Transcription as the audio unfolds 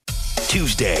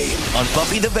Tuesday on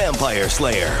Buffy the Vampire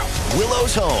Slayer.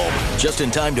 Willow's home, just in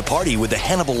time to party with the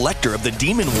Hannibal Lecter of the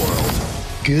demon world.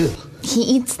 Good. He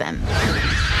eats them.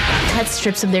 Cuts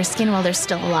strips of their skin while they're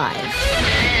still alive.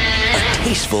 A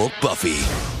tasteful Buffy.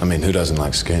 I mean, who doesn't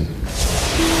like skin?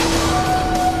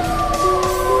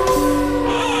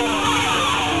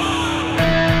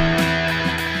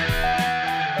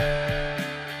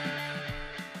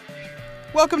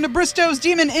 Welcome to Bristow's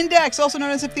Demon Index, also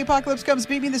known as If the Apocalypse Comes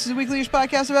Beat Me. This is a weekly-ish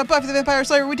podcast about Buffy the Vampire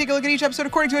Slayer, where we take a look at each episode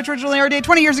according to its original air date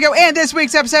 20 years ago, and this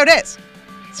week's episode is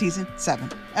Season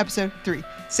 7, Episode 3.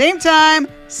 Same time,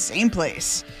 same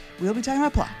place. We'll be talking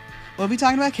about plot, we'll be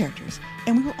talking about characters,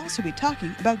 and we will also be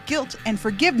talking about guilt and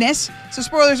forgiveness. So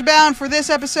spoilers abound for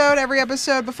this episode, every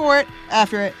episode before it,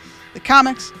 after it, the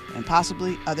comics, and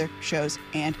possibly other shows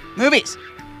and movies.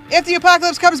 If the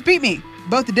Apocalypse Comes Beat Me,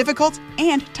 both difficult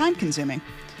and time-consuming.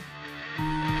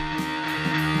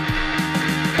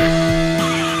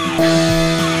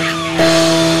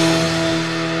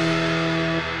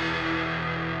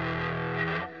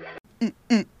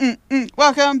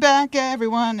 Welcome back,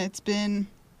 everyone. It's been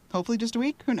hopefully just a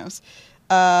week. Who knows?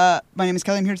 My name is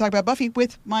Kelly. I'm here to talk about Buffy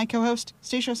with my co-host,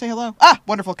 Stacia. Say hello.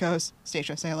 Wonderful co-host,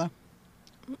 Stacia. Say hello.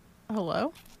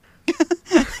 Hello?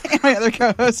 And my other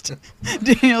co-host,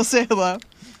 Daniel. Say hello.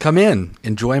 Come in.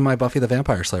 Enjoy my Buffy the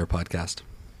Vampire Slayer podcast.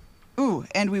 Ooh,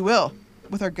 and we will,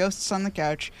 with our ghosts on the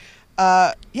couch.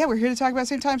 We're here to talk about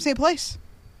Same Time, Same Place.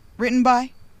 Written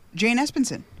by Jane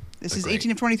Espenson. This is 18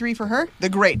 of 23 for her. The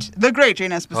great Jane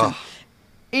Espenson.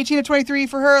 18 of 23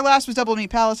 for her. Last was Double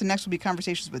Meat Palace, and next will be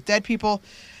Conversations with Dead People.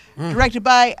 Directed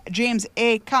by James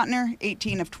A. Contner.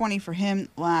 18 of 20 for him.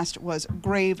 Last was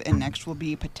Grave, and next will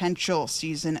be Potential,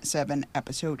 Season 7,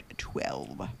 Episode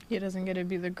 12. He doesn't get to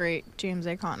be the great James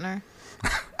A. Contner.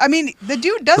 I mean, the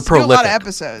dude does do a lot of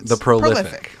episodes. The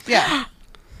prolific. Yeah.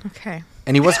 Okay.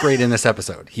 And he was great in this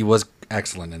episode. He was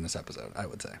excellent in this episode, I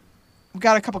would say. We've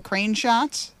got a couple crane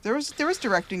shots. There was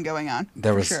directing going on.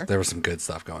 There was some good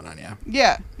stuff going on, yeah.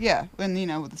 Yeah.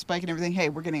 And, with the spike and everything, hey,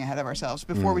 we're getting ahead of ourselves.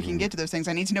 Before we can get to those things,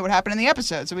 I need to know what happened in the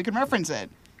episode so we can reference it.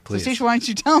 Please. So, Stacia, why don't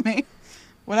you tell me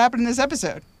what happened in this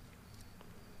episode?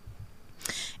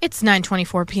 It's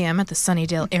 9:24 p.m. at the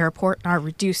Sunnydale Airport, and our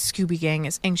reduced Scooby Gang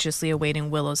is anxiously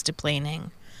awaiting Willow's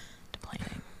deplaning.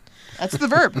 That's the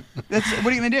verb. What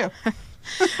are you going to do?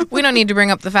 We don't need to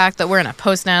bring up the fact that we're in a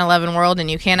post-9/11 world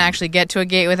and you can't actually get to a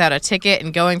gate without a ticket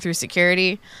and going through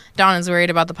security. Dawn is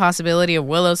worried about the possibility of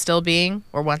Willow still being,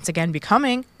 or once again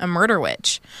becoming, a murder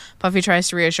witch. Buffy tries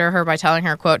to reassure her by telling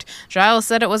her, quote, Giles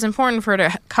said it was important for her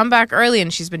to come back early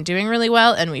and she's been doing really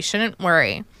well and we shouldn't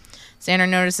worry. Xander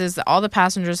notices that all the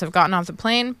passengers have gotten off the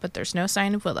plane, but there's no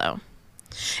sign of Willow.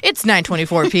 It's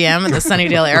 9:24 p.m. at the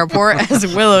Sunnydale Airport as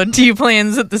Willow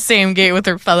deplanes at the same gate with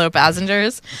her fellow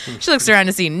passengers. She looks around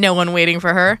to see no one waiting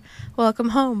for her. Welcome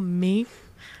home, me.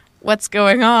 What's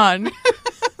going on?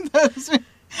 What's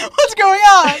going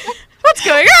on? What's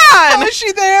going on? How is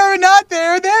she there or not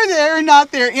there? They're there or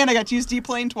not there. And I got to use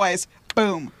deplane twice.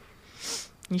 Boom.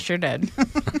 You sure did.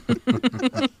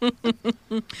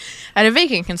 At a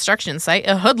vacant construction site,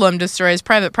 a hoodlum destroys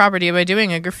private property by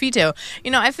doing a graffito.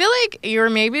 I feel like you're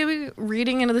maybe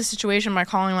reading into the situation by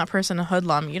calling that person a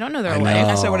hoodlum. You don't know their life.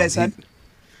 That's not what I said.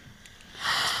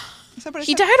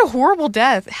 He died a horrible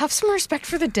death. Have some respect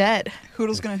for the dead.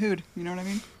 Hoodle's gonna hood. You know what I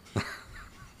mean?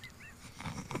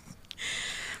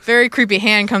 Very creepy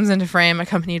hand comes into frame,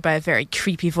 accompanied by a very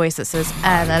creepy voice that says,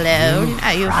 all alone?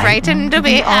 Are you frightened to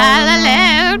be all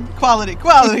alone? Quality.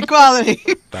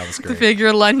 That was great. The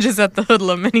figure lunges at the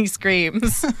hoodlum and he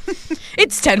screams.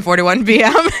 It's 10:41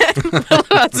 p.m. and Willow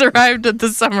has arrived at the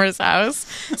Summers house.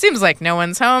 Seems like no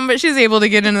one's home, but she's able to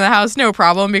get into the house no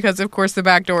problem because, of course, the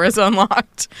back door is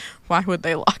unlocked. Why would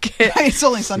they lock it? It's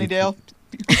only Sunnydale.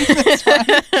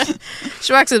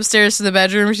 She walks upstairs to the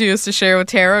bedroom she used to share with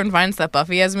Tara and finds that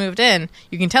Buffy has moved in.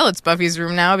 You can tell it's Buffy's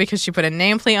room now because she put a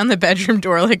nameplate on the bedroom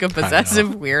door like a possessive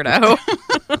weirdo.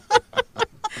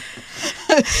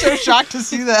 So shocked to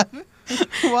see that.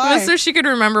 Why? Just so she could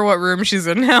remember what room she's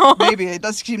in now. Maybe. It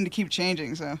does seem to keep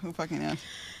changing, so who fucking knows?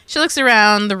 She looks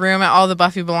around the room at all the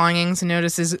Buffy belongings and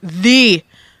notices the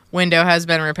window has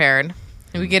been repaired.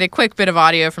 We get a quick bit of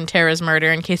audio from Tara's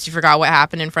murder in case you forgot what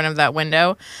happened in front of that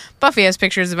window. Buffy has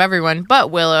pictures of everyone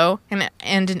but Willow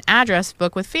and an address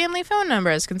book with family phone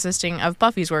numbers consisting of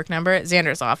Buffy's work number,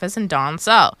 Xander's office, and Dawn's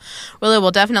cell. Willow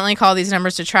will definitely call these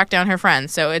numbers to track down her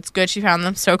friends, so it's good she found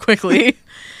them so quickly.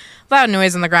 Loud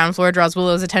noise on the ground floor draws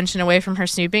Willow's attention away from her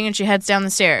snooping, and she heads down the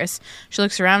stairs. She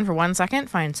looks around for 1 second,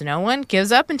 finds no one,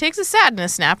 gives up, and takes a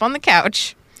sadness nap on the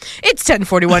couch. It's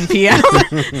 10:41 p.m.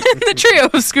 The trio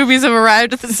of Scoobies have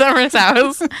arrived at the Summers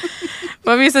house.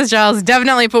 Buffy says Giles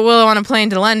definitely put Willow on a plane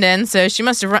to London, so she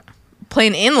must have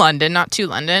plane in London, not to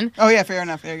London. Oh, yeah, fair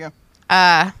enough. There you go.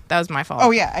 That was my fault.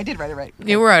 Oh, yeah, I did write it right.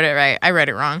 You wrote it right. I read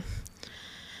it wrong.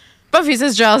 Buffy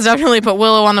says Giles definitely put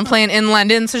Willow on the plane in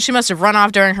London, so she must have run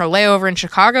off during her layover in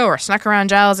Chicago or snuck around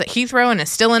Giles at Heathrow and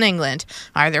is still in England.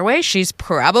 Either way, she's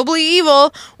probably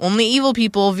evil. Only evil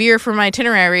people veer from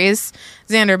itineraries.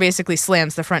 Xander basically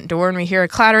slams the front door and we hear a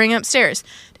clattering upstairs.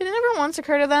 Did it never once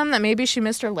occur to them that maybe she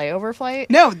missed her layover flight?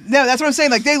 No, that's what I'm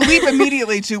saying. Like, they leap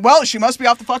immediately to, well, she must be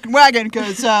off the fucking wagon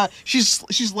because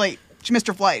she's late. She missed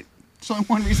her flight. There's only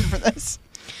one reason for this.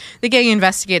 The gang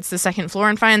investigates the second floor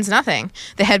and finds nothing.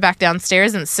 They head back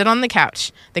downstairs and sit on the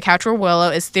couch where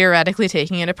Willow is theoretically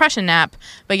taking a depression nap,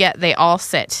 but yet they all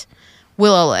sit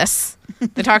Willowless.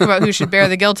 They talk about who should bear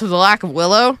the guilt of the lack of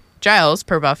Willow. Giles,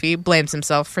 per Buffy, blames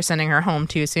himself for sending her home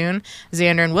too soon.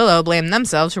 Xander and Willow blame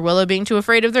themselves for Willow being too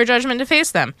afraid of their judgment to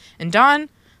face them. And Dawn,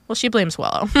 well, she blames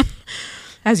Willow.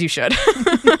 As you should.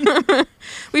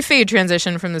 We fade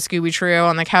transition from the Scooby trio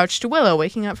on the couch to Willow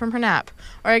waking up from her nap.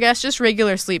 Or I guess just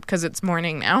regular sleep because it's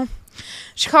morning now.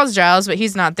 She calls Giles, but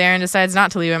he's not there and decides not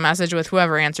to leave a message with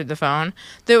whoever answered the phone.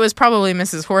 Though it was probably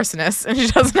Mrs. Hoarseness, and she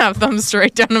doesn't have thumbs to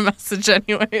write down a message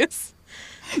anyways.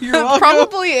 You're welcome.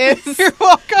 Probably is. You're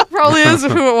welcome. Probably is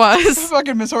who it was.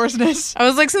 Fucking Miss Hoarseness. I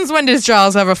was like, since when does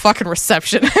Giles have a fucking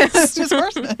receptionist? Miss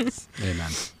Hoarseness.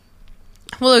 Amen.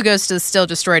 Willow goes to the still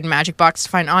destroyed magic box to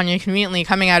find Anya conveniently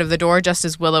coming out of the door just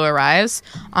as Willow arrives.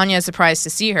 Anya is surprised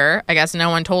to see her. I guess no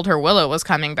one told her Willow was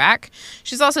coming back.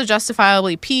 She's also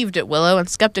justifiably peeved at Willow and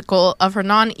skeptical of her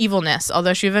non-evilness,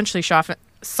 although she eventually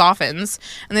softens,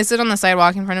 and they sit on the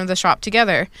sidewalk in front of the shop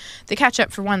together. They catch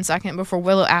up for 1 second before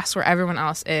Willow asks where everyone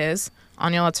else is.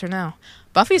 Anya lets her know.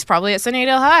 Buffy's probably at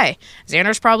Sunnydale High.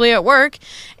 Xander's probably at work,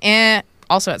 and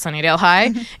also at Sunnydale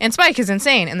High, and Spike is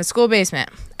insane in the school basement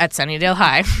at Sunnydale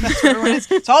High. That's where everyone is.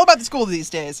 It's all about the school these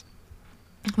days.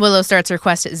 Willow starts her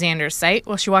quest at Xander's site.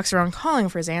 While she walks around calling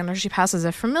for Xander, she passes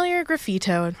a familiar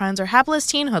graffito and finds her hapless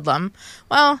teen hoodlum.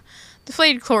 Well, the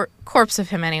flayed corpse of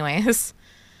him anyways.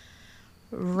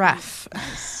 Rough.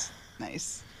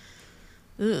 Nice.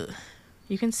 Ugh.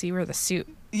 You can see where the suit...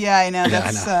 Yeah, I know.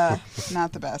 Yeah, That's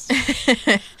not the best.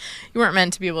 You weren't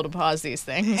meant to be able to pause these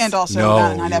things. And also No,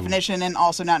 not in high you- definition and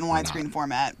also not in widescreen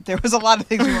format. There was a lot of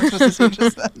things we weren't supposed to see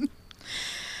just then.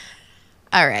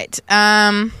 All right.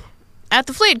 At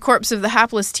the flayed corpse of the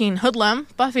hapless teen hoodlum,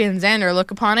 Buffy and Xander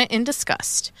look upon it in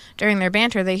disgust. During their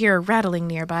banter, they hear a rattling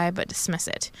nearby, but dismiss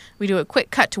it. We do a quick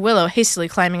cut to Willow hastily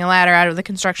climbing a ladder out of the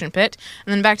construction pit,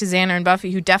 and then back to Xander and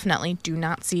Buffy, who definitely do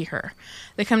not see her.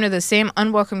 They come to the same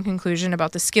unwelcome conclusion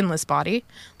about the skinless body.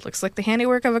 Looks like the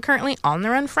handiwork of a currently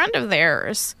on-the-run friend of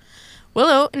theirs.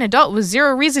 Willow, an adult with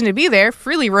zero reason to be there,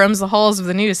 freely roams the halls of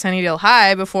the new Sunnydale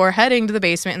High before heading to the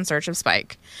basement in search of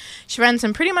Spike. She finds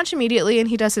him pretty much immediately, and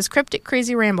he does his cryptic,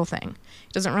 crazy ramble thing.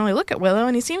 He doesn't really look at Willow,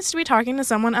 and he seems to be talking to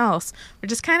someone else,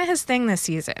 which is kind of his thing this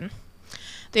season.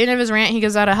 At the end of his rant, he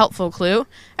gives out a helpful clue.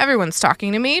 Everyone's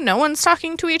talking to me, no one's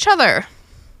talking to each other.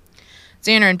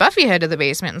 Xander and Buffy head to the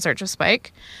basement in search of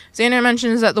Spike. Xander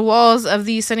mentions that the walls of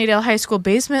the Sunnydale High School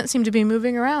basement seem to be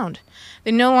moving around.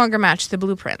 They no longer match the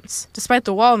blueprints. Despite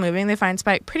the wall moving, they find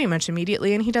Spike pretty much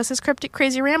immediately, and he does his cryptic,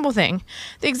 crazy ramble thing.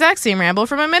 The exact same ramble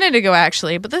from a minute ago,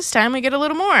 actually, but this time we get a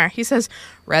little more. He says,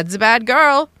 "Red's a bad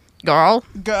girl. Girl.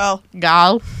 Girl.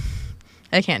 Gal."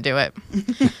 I can't do it.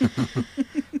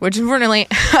 which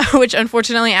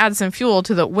unfortunately adds some fuel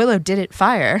to the Willow did it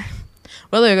fire.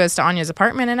 Willow goes to Anya's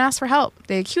apartment and asks for help.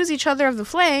 They accuse each other of the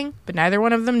flaying, but neither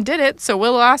one of them did it, so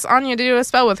Willow asks Anya to do a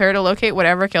spell with her to locate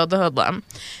whatever killed the hoodlum.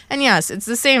 And yes, it's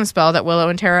the same spell that Willow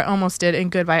and Tara almost did in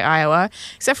Goodbye, Iowa,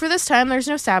 except for this time there's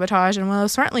no sabotage, and Willow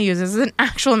smartly uses an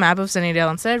actual map of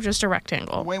Sunnydale instead of just a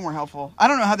rectangle. Way more helpful. I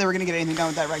don't know how they were going to get anything done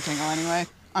with that rectangle anyway.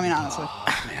 I mean, honestly.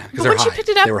 But when she picked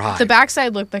it up, the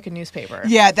backside looked like a newspaper.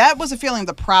 Yeah, that was a feeling of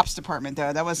the props department,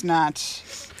 though. That was not...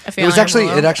 It actually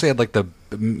had like the,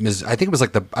 I think it was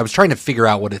like I was trying to figure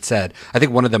out what it said. I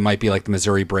think one of them might be like the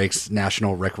Missouri Breaks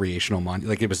National Recreational Monument.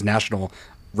 Like it was National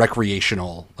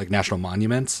Recreational, like National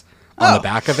Monuments on the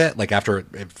back of it, like after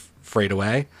it frayed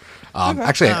away.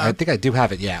 Actually, I think I do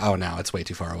have it. Yeah. Oh, no, it's way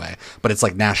too far away. But it's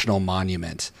like National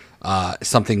Monument,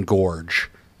 something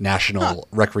Gorge, National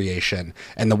Recreation.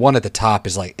 And the one at the top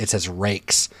is like, it says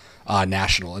Rakes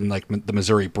National, and like the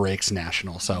Missouri Breaks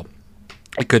National. So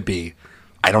it could be.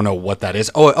 I don't know what that is.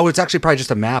 Oh, it's actually probably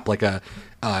just a map, like a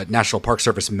National Park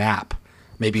Service map,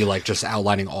 maybe like just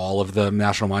outlining all of the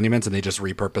national monuments, and they just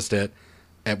repurposed it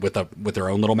with their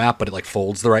own little map, but it like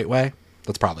folds the right way.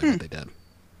 That's probably what they did.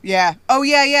 Yeah. Oh,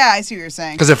 yeah. I see what you're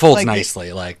saying. Because it folds Like,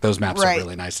 nicely. Like, those maps Right. are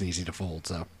really nice and easy to fold,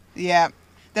 so. Yeah.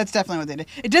 That's definitely what they did.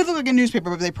 It did look like a newspaper,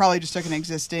 but they probably just took an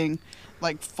existing,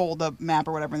 like, fold-up map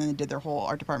or whatever, and then they did their whole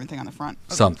art department thing on the front.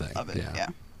 Something, of it. yeah.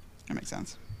 That makes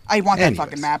sense. I want that Anyways.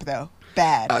 fucking map, though.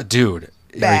 Bad. Dude, are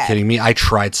you Bad. kidding me? I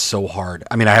tried so hard.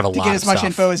 I mean, I have a lot get of as much stuff.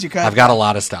 info as you could? I've got a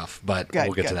lot of stuff, but Good,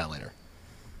 we'll get to good. that later.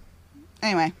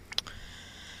 Anyway.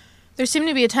 There seem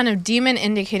to be a ton of demon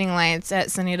indicating lights at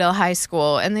Sunnydale High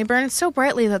School, and they burn so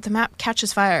brightly that the map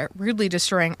catches fire, rudely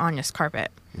destroying Anya's carpet.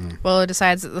 Willow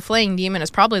decides that the flaying demon is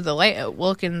probably the light at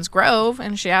Wilkins Grove,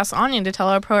 and she asks Anya to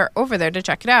teleport her over there to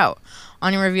check it out.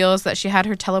 Anya reveals that she had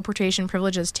her teleportation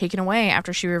privileges taken away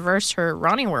after she reversed her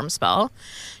Ronnie Worm spell.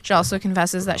 She also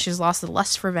confesses that she's lost the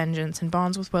lust for vengeance and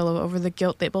bonds with Willow over the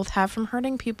guilt they both have from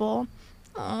hurting people.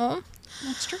 Aww.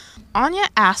 That's true. Anya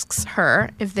asks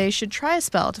her if they should try a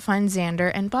spell to find Xander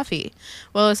and Buffy.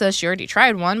 Willow says she already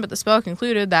tried one, but the spell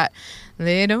concluded that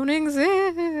they don't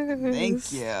exist.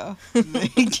 Thank you.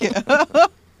 Thank you.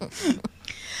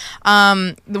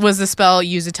 Was the spell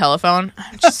use a telephone?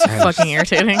 Just fucking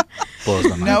irritating. Blows my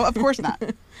mind. No, of course not.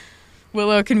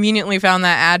 Willow conveniently found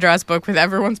that address book with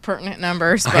everyone's pertinent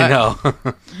numbers, but I know.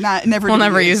 Never. we'll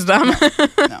never use them.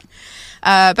 No.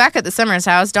 Back at the Summers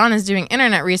house, Dawn is doing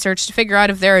internet research to figure out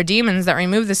if there are demons that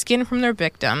remove the skin from their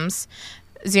victims.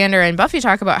 Xander and Buffy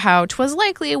talk about how 'twas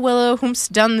likely Willow whom's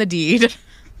done the deed.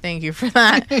 Thank you for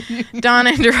that. Dawn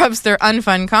interrupts their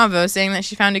unfun convo, saying that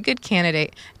she found a good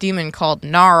candidate, a demon called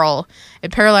Gnarl.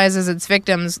 It paralyzes its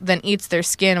victims, then eats their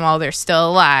skin while they're still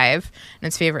alive. And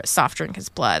its favorite soft drink is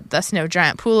blood, thus no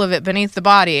giant pool of it beneath the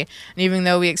body. And even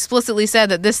though we explicitly said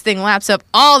that this thing laps up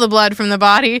all the blood from the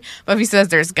body, Buffy says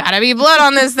there's gotta be blood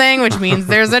on this thing, which means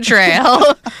there's a trail.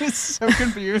 I was so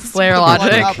confused. Slayer Blood,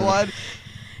 logic. not blood.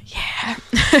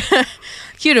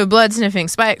 Cue to blood-sniffing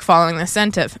Spike following the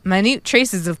scent of minute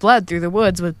traces of blood through the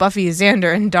woods with Buffy,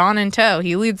 Xander, and Dawn in tow.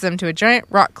 He leads them to a giant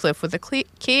rock cliff with a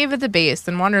cave at the base,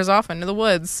 then wanders off into the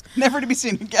woods. Never to be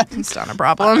seen again. It's not a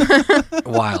problem.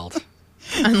 Wild.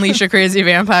 Unleash a crazy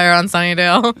vampire on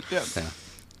Sunnydale. Yep. Yeah.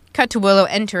 Cut to Willow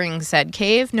entering said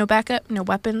cave. No backup, no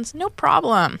weapons, no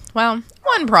problem. Well,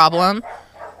 one problem.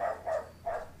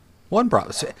 One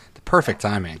problem. The perfect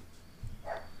timing.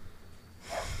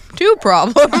 Two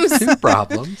problems. Two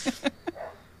problems.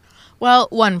 Well,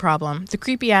 one problem. The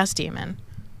creepy-ass demon.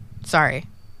 Sorry.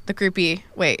 The creepy...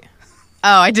 Wait.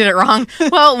 Oh, I did it wrong.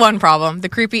 Well, one problem. The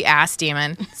creepy-ass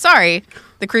demon. Sorry.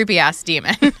 The creepy-ass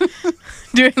demon.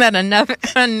 Doing that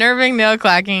unnerving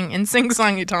nail-clacking and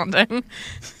sing-songy taunting.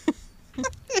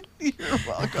 You're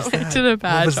welcome. I did a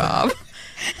bad job.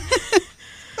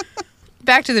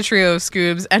 Back to the trio of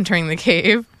Scoobs entering the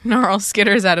cave. Gnarl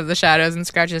skitters out of the shadows and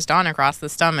scratches Dawn across the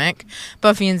stomach.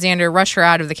 Buffy and Xander rush her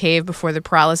out of the cave before the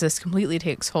paralysis completely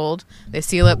takes hold. They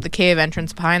seal up the cave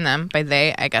entrance behind them. By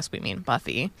they, I guess we mean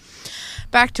Buffy.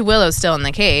 Back to Willow still in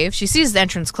the cave. She sees the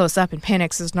entrance close up and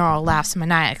panics as Gnarl laughs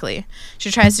maniacally.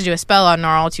 She tries to do a spell on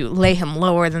Gnarl to lay him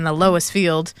lower than the lowest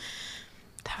field.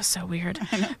 That was so weird.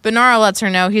 But Gnarl lets her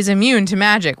know he's immune to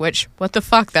magic, which, what the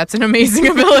fuck, that's an amazing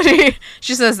ability.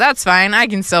 She says, that's fine, I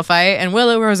can still fight. And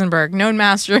Willow Rosenberg, known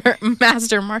master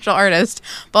martial artist,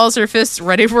 balls her fists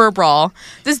ready for a brawl.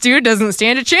 This dude doesn't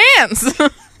stand a chance.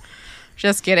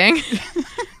 Just kidding.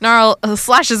 Gnarl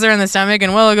slashes her in the stomach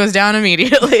and Willow goes down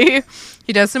immediately.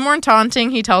 He does some more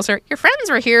taunting. He tells her, your friends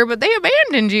were here, but they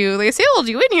abandoned you. They sealed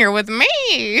you in here with me.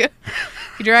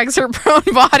 He drags her prone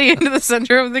body into the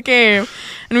center of the cave,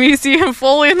 and we see him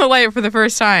fully in the light for the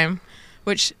first time.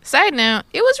 Which, side note,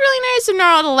 it was really nice of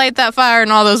Gnarl to light that fire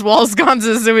and all those wall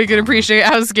sconces so we could appreciate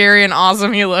how scary and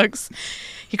awesome he looks.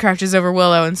 He crouches over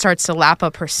Willow and starts to lap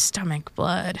up her stomach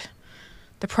blood.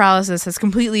 The paralysis has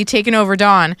completely taken over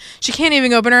Dawn. She can't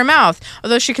even open her mouth,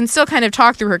 although she can still kind of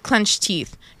talk through her clenched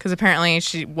teeth, because apparently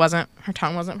her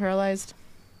tongue wasn't paralyzed.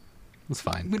 It's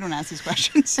fine. We don't ask these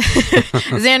questions.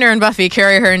 Xander and Buffy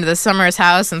carry her into the Summers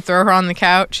house and throw her on the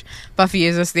couch. Buffy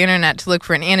uses the internet to look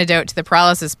for an antidote to the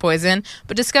paralysis poison,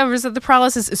 but discovers that the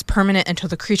paralysis is permanent until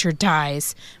the creature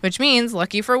dies, which means,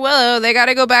 lucky for Willow, they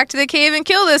gotta go back to the cave and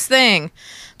kill this thing.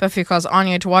 Buffy calls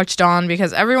Anya to watch Dawn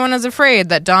because everyone is afraid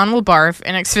that Dawn will barf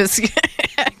and asphyxiate.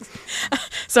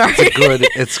 Sorry.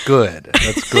 It's good.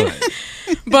 That's good.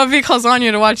 Buffy calls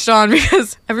Anya to watch Dawn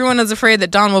because everyone is afraid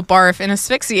that Dawn will barf and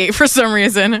asphyxiate for some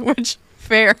reason, which,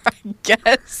 fair, I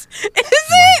guess. Is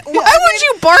it? Yeah, Why would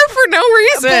you barf for no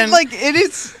reason? But, like,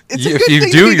 it's a If good you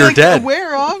thing do, to be, you're like, dead.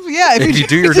 aware of. Yeah, If you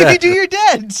do, you're If dead. you do, you're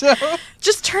dead. So I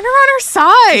Just turn her on her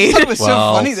side. thought it was so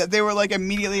Well- funny that they were, like,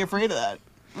 immediately afraid of that.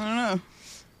 I don't know.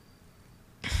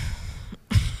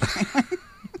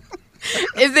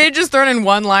 If If they had just thrown in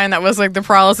one line that was like, the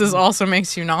paralysis also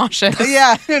makes you nauseous.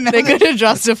 Yeah. No, They could have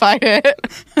justified it.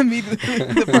 immediately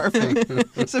the barfing.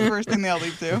 It's the first thing they all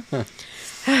leap to.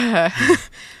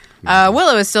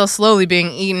 Willow is still slowly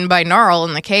being eaten by Gnarl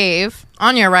in the cave.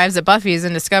 Anya arrives at Buffy's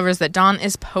and discovers that Dawn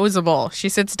is posable. She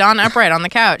sits Dawn upright on the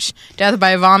couch. Death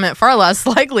by vomit far less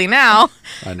likely now.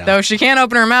 I know. Though she can't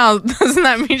open her mouth, doesn't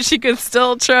that mean she could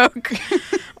still choke?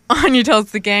 Anya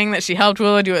tells the gang that she helped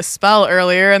Willow do a spell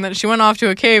earlier and that she went off to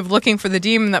a cave looking for the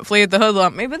demon that flayed the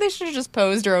hoodlum. Maybe they should have just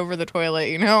posed her over the toilet,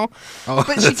 you know? Oh,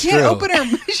 But she can't open her.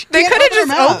 They could have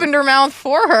just opened her mouth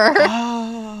for her.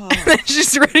 Oh. And then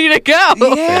she's ready to go.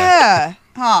 Yeah.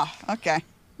 Oh, okay.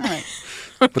 All right.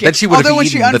 But then she would Although have when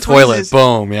eaten she the toilet. unfreezes-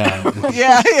 Boom, yeah.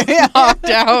 Yeah. Knocked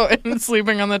out and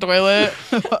sleeping on the toilet.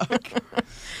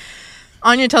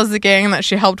 Anya tells the gang that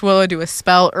she helped Willow do a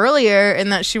spell earlier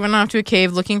and that she went off to a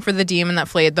cave looking for the demon that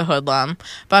flayed the hoodlum.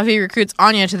 Buffy recruits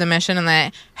Anya to the mission and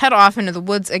they head off into the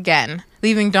woods again,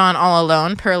 leaving Dawn all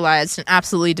alone, paralyzed and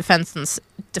absolutely defenseless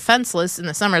in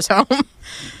the Summers home.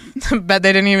 Bet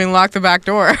they didn't even lock the back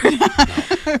door.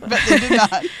 But they did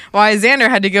not. Why Xander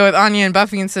had to go with Anya and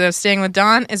Buffy instead of staying with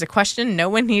Dawn is a question no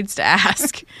one needs to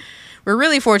ask. We're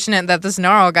really fortunate that this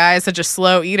Gnarl guy is such a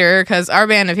slow eater, because our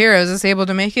band of heroes is able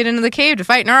to make it into the cave to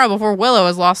fight Gnarl before Willow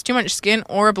has lost too much skin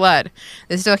or blood.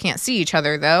 They still can't see each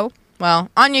other, though.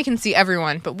 Well, Anya can see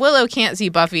everyone, but Willow can't see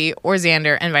Buffy or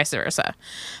Xander, and vice versa.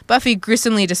 Buffy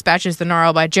gruesomely dispatches the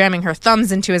Gnarl by jamming her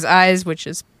thumbs into his eyes, which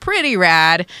is pretty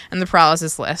rad, and the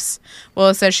paralysis lifts.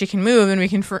 Willow says she can move, and we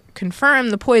can confirm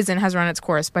the poison has run its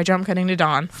course by jump cutting to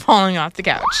Dawn, falling off the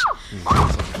couch.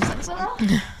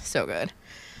 So good.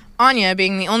 Anya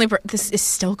being the only this is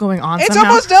still going on It's somehow.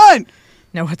 almost done.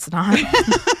 No, it's not.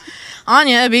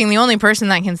 Anya, being the only person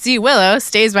that can see Willow,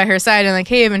 stays by her side in the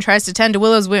cave and tries to tend to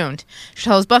Willow's wound. She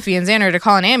tells Buffy and Xander to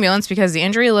call an ambulance because the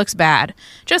injury looks bad.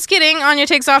 Just kidding, Anya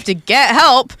takes off to get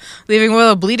help, leaving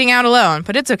Willow bleeding out alone.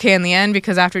 But it's okay in the end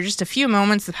because after just a few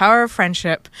moments, the power of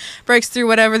friendship breaks through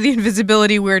whatever the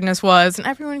invisibility weirdness was, and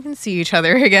everyone can see each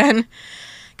other again.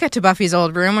 Get to Buffy's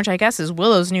old room, which I guess is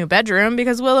Willow's new bedroom,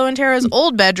 because Willow and Tara's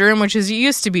old bedroom, which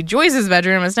used to be Joyce's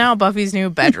bedroom, is now Buffy's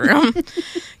new bedroom.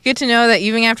 Get to know that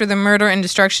even after the murder and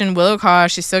destruction Willow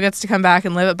caused, she still gets to come back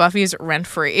and live at Buffy's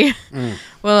rent-free.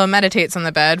 Willow meditates on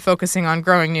the bed, focusing on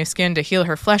growing new skin to heal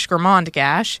her flesh gourmand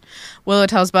gash. Willow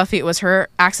tells Buffy it was her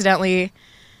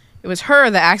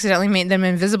that accidentally made them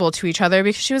invisible to each other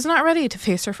because she was not ready to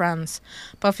face her friends.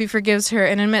 Buffy forgives her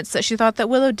and admits that she thought that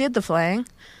Willow did the flaying.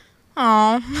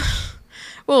 Aww.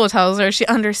 Willow tells her she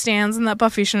understands and that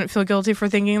Buffy shouldn't feel guilty for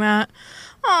thinking that.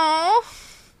 Aww.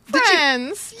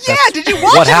 Friends. Did you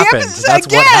watch What the happened? episode That's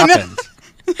again? what happened.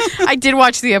 I did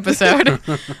watch the episode.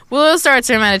 Willow starts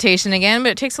her meditation again, but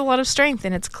it takes a lot of strength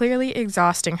and it's clearly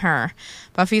exhausting her.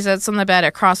 Buffy sits on the bed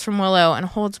across from Willow and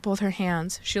holds both her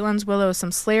hands. She lends Willow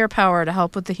some Slayer power to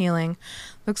help with the healing.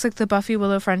 Looks like the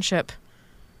Buffy-Willow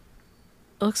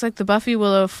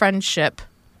friendship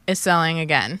is selling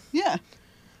again. Yeah.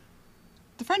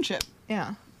 The friendship.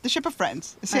 Yeah. The ship of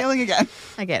friends is sailing again.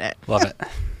 I get it. Love it.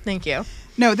 Thank you.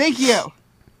 No, thank you.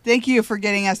 Thank you for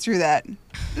getting us through that.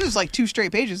 This was like 2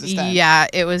 straight pages this time. Yeah,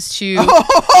 it was two.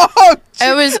 Oh,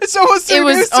 It was. it's almost It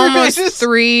was three almost pages.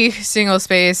 3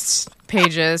 single-spaced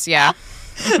pages. Yeah.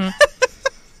 Mhm.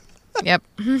 Yep.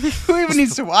 Who even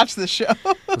needs to watch this show?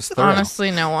 It was thorough. Honestly,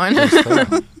 no one. It was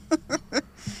thorough.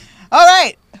 All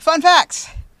right, fun facts.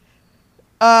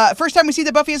 First time we see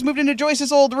that Buffy has moved into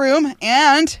Joyce's old room,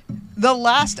 and the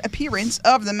last appearance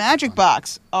of the Magic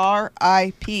Box,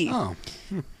 R.I.P. Oh.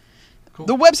 Cool.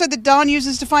 The website that Dawn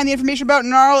uses to find the information about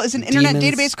Gnarl is an internet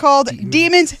Demons, database called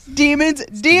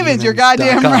Demons. You're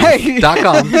goddamn .com. right.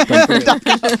 .com.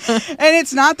 And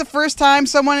it's not the first time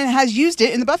someone has used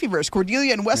it in the Buffyverse.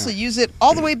 Cordelia and Wesley use it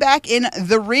all the way back in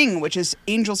The Ring, which is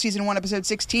Angel Season 1, Episode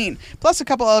 16. Plus a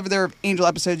couple of other Angel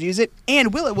episodes use it.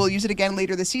 And Willow will use it again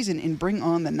later this season in Bring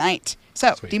On the Night.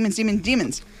 So, Sweet.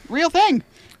 Demons. Real thing.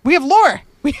 We have lore.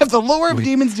 We have the lore of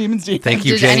Demons. Thank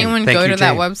you, Did Jane. anyone Thank go you, to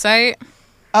that Jane. website?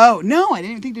 Oh, no, I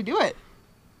didn't even think to do it.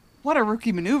 What a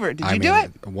rookie maneuver. Did you do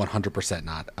it? 100%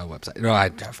 not a website. No,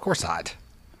 of course not.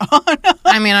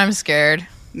 I mean, I'm scared.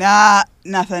 Nah,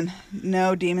 nothing.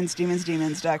 No,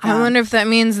 demons.com. I wonder if that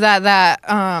means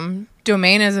that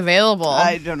domain is available.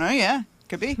 I don't know, yeah.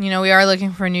 Could be. You know, we are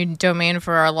looking for a new domain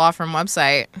for our law firm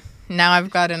website. Now I've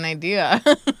got an idea.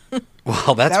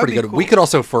 Well, that's That would pretty be good. cool. We could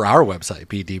also, for our website,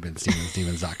 be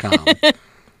demons.com.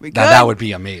 We could. Now, that would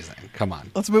be amazing. Come on.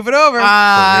 Let's move it over.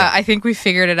 I think we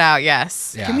figured it out,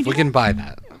 yes. Yeah, Can we if do we can buy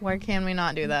that. Why can we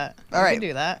not do that? All We right. can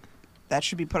do that. That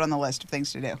should be put on the list of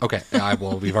things to do. Okay,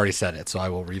 we've already said it, so I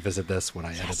will revisit this when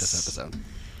I edit this episode.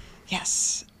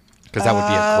 Yes. Because that would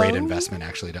be a great investment,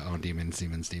 actually, to own Demons.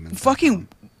 Fucking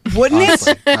wouldn't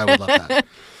Honestly, it? I would love that.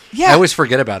 Yeah. I always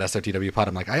forget about SFTW Pod.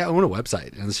 I'm like, I own a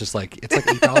website, and it's just like it's like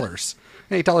 $8,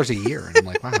 $8 a year, and I'm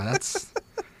like, wow,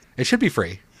 it should be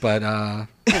free, but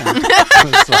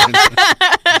it's fine.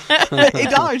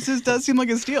 $8 just does seem like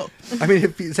a steal. I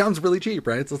mean, it sounds really cheap,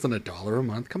 right? It's less than $1 a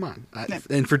month. Come on,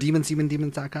 and for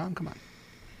demons.com, come on.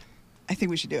 I think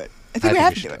we should do it. I think we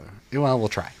have to do it. Well, we'll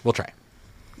try.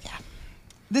 Yeah.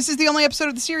 This is the only episode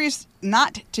of the series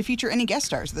not to feature any guest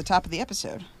stars at the top of the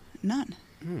episode. None.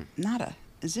 Nada.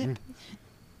 Zip.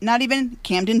 Not even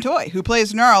Camden Toy, who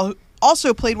plays Gnarl, who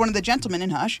also played one of the gentlemen in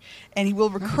Hush, and he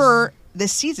will recur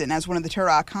this season as one of the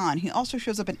Turok Khan. He also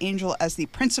shows up in Angel as the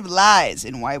Prince of Lies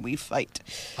in Why We Fight.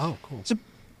 Oh, cool.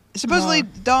 Supposedly,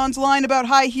 Dawn's line about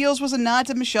high heels was a nod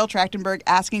to Michelle Trachtenberg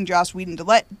asking Joss Whedon to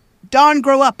let Dawn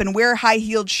grow up and wear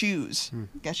high-heeled shoes.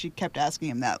 I guess she kept asking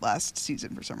him that last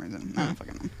season for some reason. I don't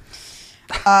fucking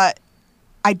know.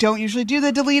 I don't usually do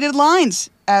the deleted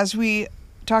lines, as we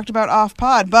talked about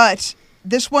off-pod, but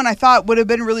this one I thought would have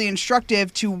been really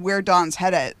instructive to where Dawn's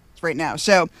head at right now.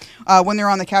 So when they're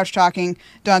on the couch talking,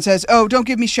 Dawn says, "Oh, don't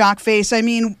give me shock face. I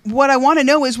mean, what I want to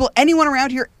know is, will anyone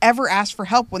around here ever ask for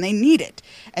help when they need it?"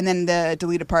 And then the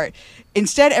deleted part,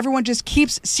 "Instead, everyone just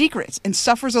keeps secrets and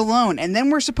suffers alone. And then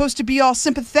we're supposed to be all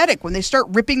sympathetic when they start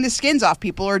ripping the skins off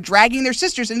people or dragging their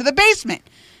sisters into the basement."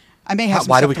 I may have some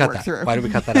Why do stuff we to cut work that? through. Why do we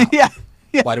cut that out? Yeah.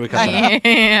 Why do we cut that out?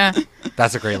 Yeah.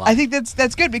 That's a great line. I think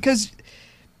that's good because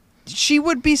she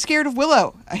would be scared of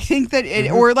Willow. I think that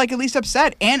or like at least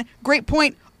upset. And great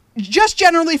point. Just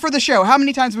generally for the show, how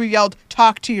many times have we yelled,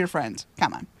 "Talk to your friends"?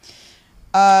 Come on.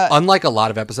 Unlike a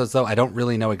lot of episodes, though, I don't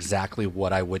really know exactly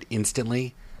what I would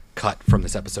instantly cut from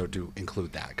this episode to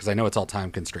include that, because I know it's all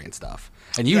time constraint stuff.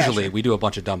 And usually we do a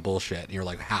bunch of dumb bullshit, and you're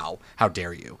like, how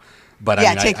dare you? But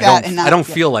Yeah, I mean, take I that don't, and not- I don't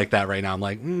yeah. feel like that right now. I'm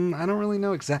like, I don't really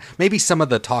know exactly. Maybe some of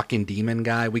the talking demon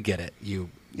guy, we get it.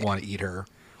 You want to eat her.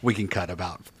 We can cut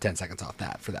about 10 seconds off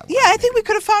that for that line. Yeah, I think we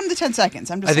could have found the 10 seconds.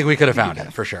 I'm just I think we could have found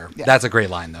could've. it for sure. Yeah. That's a great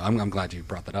line, though. I'm glad you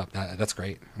brought that up. That's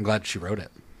great. I'm glad she wrote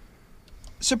it.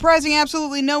 Surprising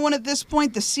absolutely no one at this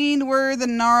point, the scene where the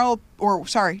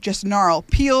just Gnarl,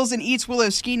 peels and eats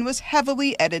Willow's skein was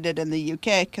heavily edited in the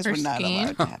UK because Her we're not skein?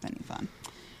 allowed to have any fun.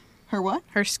 Her what?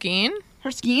 Her skein? Her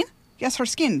skein? Yes, her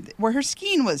skin. Where her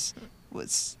skein was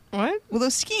What?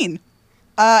 Willow's skein.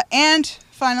 And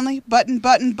finally,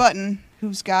 button.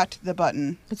 Who's got the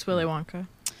button? It's Willy Wonka.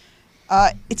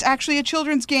 It's actually a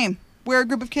children's game where a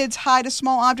group of kids hide a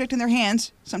small object in their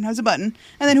hands, sometimes a button,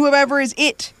 and then whoever is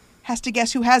it has to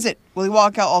guess who has it. Willy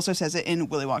Wonka also says it in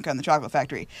Willy Wonka and the Chocolate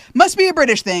Factory. Must be a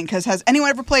British thing, because has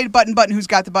anyone ever played button, who's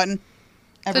got the button?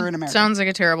 Ever in America? Sounds like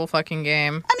a terrible fucking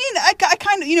game. I mean, I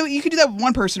kind of, you could do that with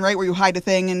one person, right, where you hide a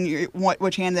thing and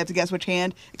which hand they have to guess which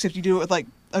hand, except you do it with, like,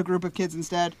 a group of kids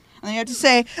instead. And then you have to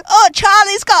say, "Oh,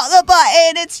 Charlie's got the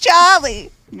button, it's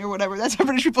Charlie." Or whatever. That's how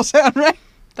British people sound, right?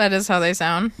 That is how they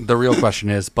sound. The real question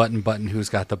is button who's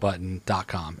got the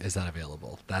button.com. Is that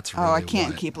available? That's really I can't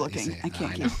what keep you looking. see. I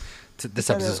can't know. keep- This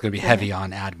episode is going to be heavy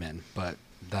on admin, but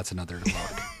that's another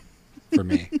look for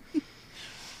me.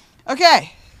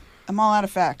 Okay. I'm all out of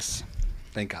facts.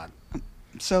 Thank God. I'm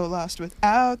so lost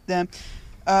without them.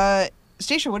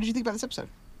 Stacia, what did you think about this episode?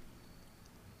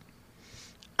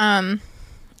 I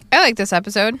like this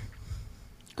episode.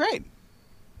 Great.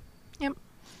 Yep.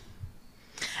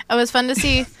 It was fun to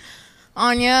see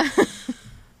Anya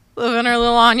living her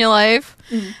little Anya life.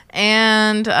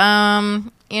 And, I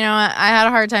had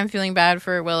a hard time feeling bad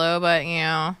for Willow, but,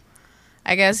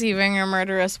 I guess even a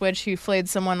murderous witch who flayed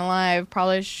someone alive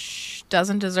probably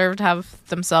doesn't deserve to have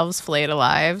themselves flayed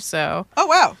alive, so. Oh,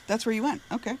 wow. That's where you went.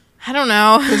 Okay. I don't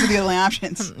know. Those are the only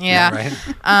options. Yeah.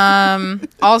 Right?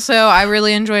 Also, I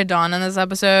really enjoyed Dawn in this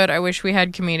episode. I wish we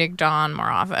had comedic Dawn more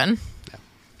often.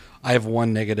 I have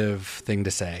one negative thing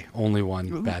to say. Only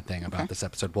one bad thing about this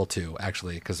episode. Well, two,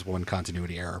 actually, because one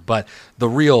continuity error. But the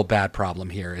real bad problem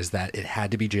here is that it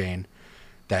had to be Jane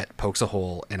that pokes a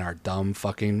hole in our dumb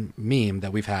fucking meme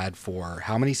that we've had for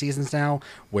how many seasons now,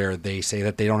 where they say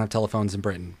that they don't have telephones in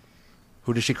Britain.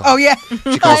 Who does she call? Oh, yeah.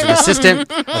 She calls an assistant,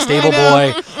 a stable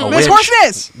boy, a Miss witch.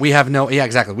 Horseness! We have no, yeah,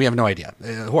 exactly. We have no idea.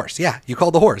 Horse, yeah, you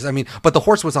called the horse. I mean, but the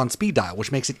horse was on speed dial,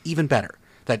 which makes it even better.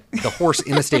 That the horse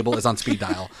in the stable is on speed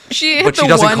dial, But she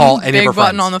doesn't one call any big of her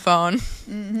button friends. on the phone.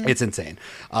 It's insane.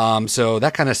 So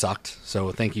that kind of sucked.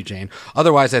 So thank you, Jane.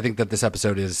 Otherwise, I think that this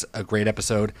episode is a great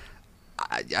episode.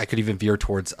 I could even veer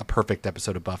towards a perfect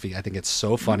episode of Buffy. I think it's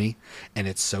so funny and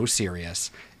it's so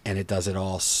serious and it does it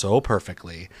all so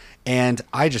perfectly. And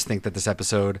I just think that this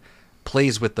episode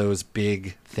plays with those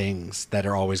big things that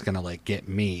are always going to like get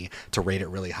me to rate it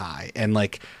really high. And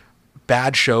like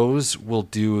bad shows will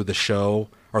do the show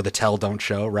or the tell don't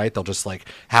show, right? They'll just like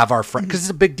have our friend, because it's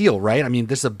a big deal, right? I mean,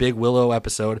 this is a big Willow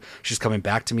episode. She's coming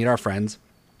back to meet our friends.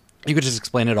 You could just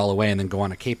explain it all away and then go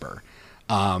on a caper.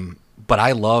 But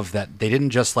I love that they didn't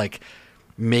just like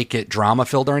make it drama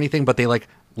filled or anything, but they like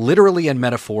literally and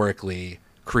metaphorically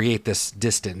create this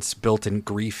distance built in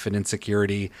grief and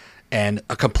insecurity and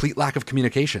a complete lack of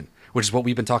communication, which is what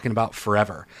we've been talking about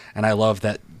forever. And I love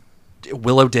that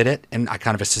Willow did it, and I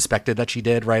kind of suspected that she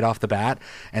did right off the bat,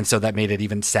 and so that made it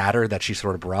even sadder that she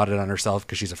sort of brought it on herself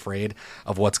because she's afraid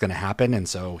of what's going to happen. And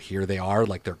so here they are,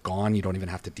 like they're gone. You don't even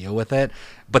have to deal with it.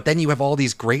 But then you have all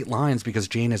these great lines because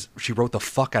she wrote the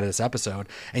fuck out of this episode,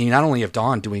 and you not only have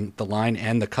Dawn doing the line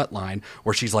and the cut line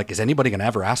where she's like, is anybody going to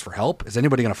ever ask for help? Is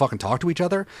anybody going to fucking talk to each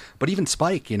other? But even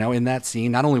Spike, you know, in that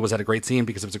scene, not only was that a great scene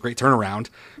because it was a great turnaround,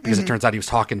 because it turns out he was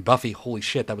talking to Buffy. Holy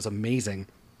shit, that was amazing.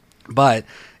 But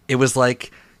it was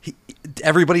like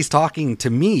everybody's talking to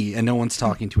me and no one's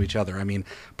talking to each other. I mean,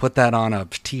 put that on a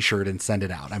T-shirt and send it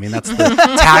out. I mean, that's the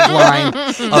tagline of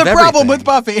everything. The problem with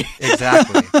Buffy.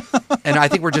 Exactly. And I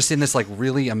think we're just in this like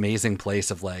really amazing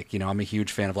place of like, you know, I'm a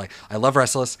huge fan of like, I love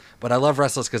Restless, but I love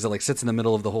Restless because it like sits in the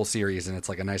middle of the whole series and it's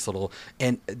like a nice little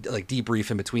and like debrief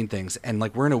in between things. And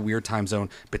like we're in a weird time zone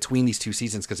between these two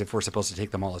seasons because if we're supposed to take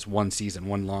them all as one season,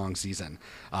 one long season,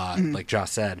 like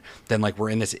Josh said, then like we're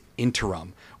in this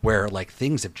interim where like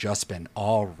things have just been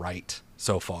all right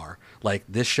so far. Like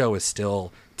this show is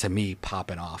still to me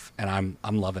popping off and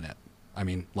I'm loving it. I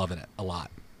mean, loving it a lot.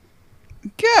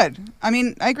 Good. I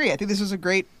mean, I agree. I think this was a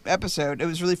great episode. It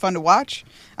was really fun to watch.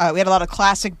 We had a lot of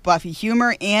classic Buffy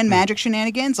humor and magic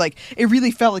shenanigans. Like, it really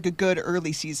felt like a good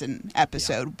early season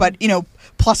episode, but, you know,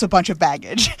 plus a bunch of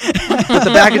baggage. But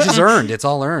the baggage is earned. It's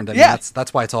all earned. I mean, Yeah.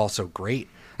 that's why it's all so great.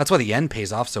 That's why the end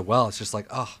pays off so well. It's just like,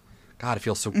 oh, God, it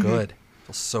feels so good. It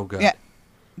feels so good. Yeah.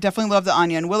 Definitely love the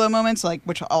Anya and Willow moments, like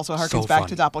which also harkens So back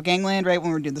funny. to Doppelgangland, right,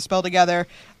 when we were doing the spell together.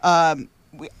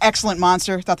 Excellent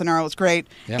monster. Thought the Gnarl was great.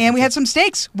 Yeah, And we sure. had some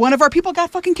stakes. One of our people got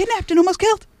fucking kidnapped and almost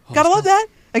killed. Gotta love that.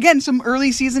 Again, some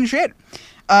early season shit.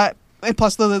 And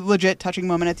plus the legit touching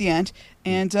moment at the end.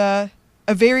 And a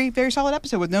very, very solid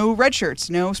episode with no red shirts,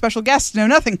 no special guests, no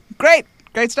nothing. Great.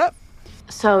 Great stuff.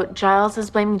 So Giles is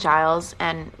blaming Giles,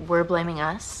 and we're blaming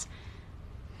us.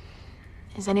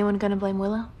 Is anyone gonna blame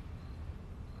Willow?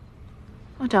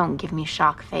 Oh, don't give me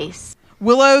shock face.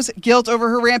 Willow's guilt over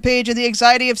her rampage and the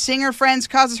anxiety of seeing her friends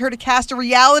causes her to cast a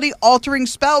reality-altering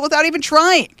spell without even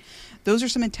trying. Those are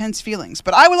some intense feelings.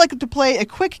 But I would like to play a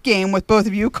quick game with both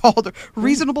of you called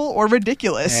Reasonable or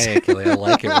Ridiculous. Hey, Kelly, I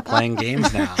like it. We're playing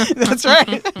games now. That's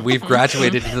right. We've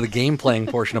graduated into the game playing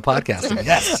portion of podcasting.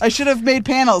 Yes. I should have made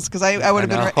panels because I would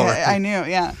have I been. know, right? I knew,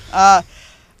 yeah.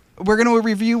 We're going to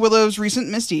review Willow's recent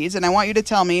misdeeds, and I want you to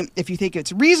tell me if you think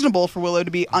it's reasonable for Willow to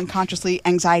be unconsciously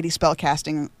anxiety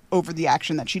spellcasting over the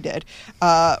action that she did,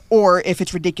 or if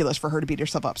it's ridiculous for her to beat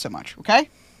herself up so much. Okay?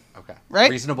 Okay. Right?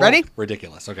 Reasonable. Ready?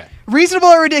 Ridiculous. Okay. Reasonable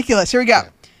or ridiculous? Here we go. Okay.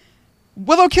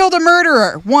 Willow killed a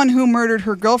murderer, one who murdered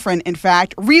her girlfriend, in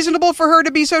fact. Reasonable for her to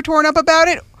be so torn up about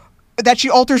it that she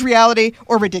alters reality,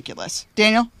 or ridiculous?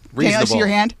 Daniel? Daniel, I see your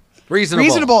hand. Reasonable.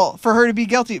 Reasonable for her to be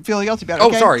feel guilty about it. Oh,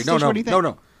 Okay? sorry. Stacia, No. what do you think?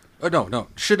 No.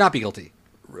 Should not be guilty.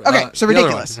 Okay, so the other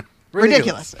ridiculous. one.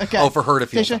 Ridiculous. Okay. Oh, for her to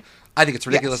feel Stacia? it. I think it's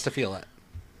ridiculous Yes. to feel it.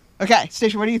 Okay,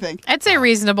 Stacia, what do you think? I'd say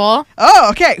reasonable. Oh,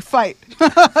 okay, fight.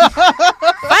 Fight.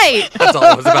 That's all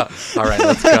it was about. All right,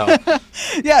 let's go.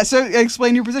 Yeah, so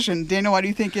explain your position. Daniel, why do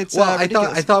you think it's Well,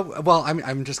 ridiculous? well,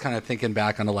 I'm just kind of thinking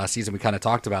back on the last season. We kind of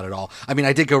talked about it all. I mean,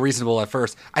 I did go reasonable at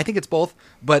first. I think it's both,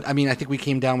 but I mean, I think we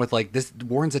came down with like this.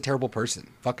 Warren's a terrible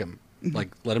person. Fuck him. Like,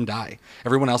 let him die.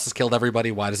 Everyone else has killed everybody.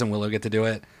 Why doesn't Willow get to do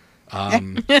it?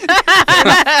 That's where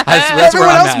Everyone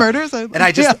I'm else at. murders. And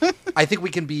I just, I think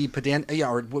we can be pedant. Yeah,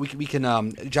 or we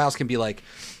can. Giles can be like,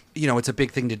 you know, it's a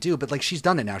big thing to do, but like she's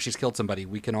done it now. She's killed somebody.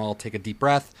 We can all take a deep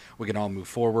breath. We can all move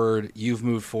forward. You've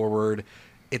moved forward.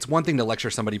 It's one thing to lecture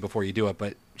somebody before you do it,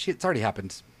 but it's already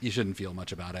happened. You shouldn't feel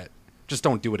much about it. Just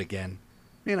don't do it again.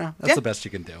 You know, that's the best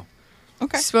you can do.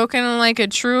 Okay. Spoken like a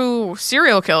true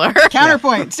serial killer.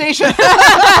 Counterpoint, Stacia.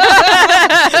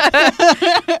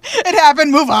 It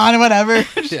happened. Move on. Whatever.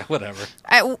 Yeah, whatever.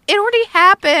 It already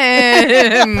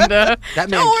happened. That man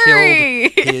Don't worry.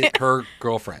 killed her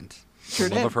girlfriend, Sure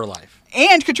the love did. of her life.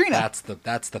 And Katrina. That's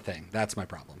the thing. That's my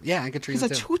problem. Yeah, and Katrina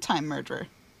He's a too. two-time murderer.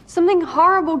 Something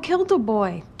horrible killed a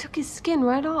boy. Took his skin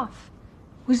right off.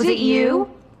 Was it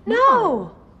you?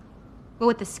 No. Well,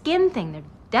 with the skin thing, they're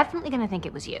definitely going to think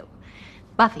it was you.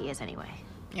 Buffy is, anyway.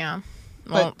 Yeah.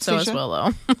 Well, But, so is Stacia?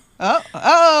 Willow.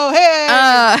 Oh, hey.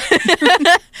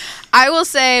 I will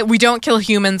say we don't kill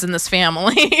humans in this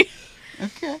family.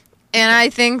 Okay. And I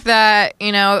think that,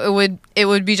 it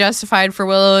would be justified for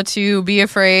Willow to be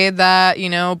afraid that,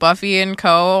 Buffy and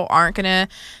co aren't going to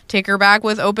take her back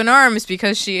with open arms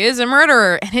because she is a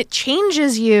murderer. And it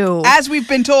changes you. As we've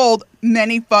been told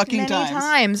many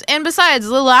times. And besides,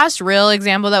 the last real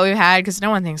example that we've had, because no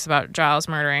one thinks about Giles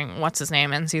murdering what's his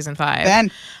name in season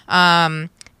 5. Ben.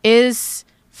 Is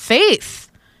Faith.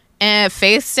 And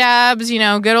Faith stabs,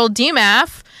 good old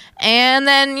DMAF. And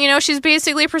then, she's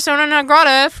basically persona non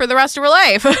grata for the rest of her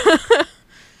life.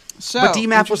 But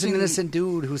DMAF was an innocent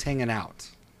dude who's hanging out.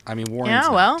 I mean, Warren's Yeah,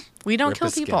 well, not. we don't Rip kill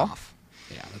his skin people. off.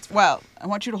 Yeah, that's fair. Well, I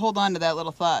want you to hold on to that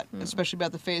little thought, especially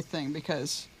about the Faith thing,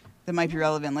 because that might be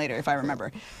relevant later if I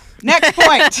remember. Next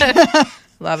point.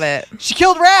 Love it. She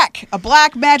killed Rack, a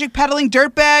black magic peddling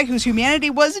dirtbag whose humanity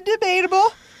wasn't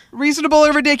debatable, reasonable,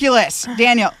 or ridiculous.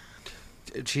 Daniel.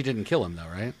 She didn't kill him, though,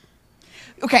 right?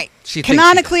 Okay, She thinks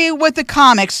canonically with the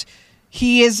comics,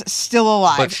 he is still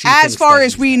alive. But she As thinks far that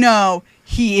as he's we dead. know,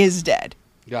 he is dead.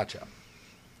 Gotcha.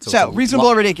 So, it's a reasonable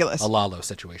or ridiculous? A Lalo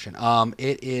situation.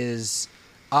 It is...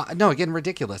 no, again,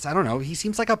 ridiculous. I don't know. He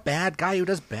seems like a bad guy who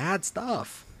does bad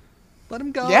stuff. Let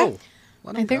him go. Yeah.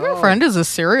 Let him I think go. our friend is a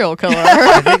serial killer.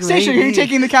 I think Station, are you maybe.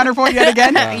 taking the counterpoint yet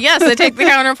again? Yes, I take the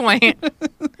counterpoint.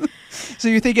 So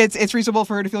you think it's reasonable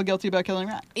for her to feel guilty about killing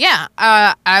Rack? Yeah,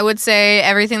 I would say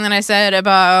everything that I said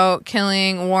about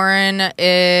killing Warren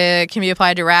can be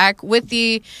applied to Rack, with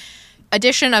the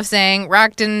addition of saying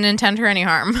Rack didn't intend her any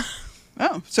harm.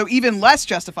 Oh, so even less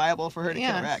justifiable for her to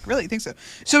kill Rack. Really, you think so?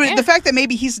 So Yeah. the fact that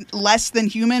maybe he's less than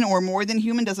human or more than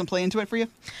human doesn't play into it for you?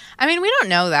 I mean, we don't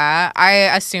know that. I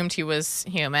assumed he was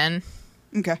human,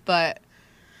 Okay. but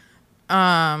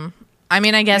I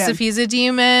mean, I guess Yeah. if he's a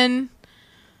demon,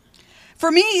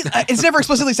 For me, it's never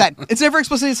explicitly said. It's never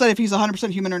explicitly said if he's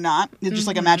 100% human or not. It's just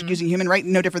like a magic using human, right?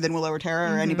 No different than Willow or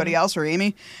Tara or anybody else or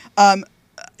Amy.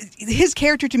 His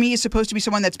character to me is supposed to be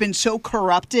someone that's been so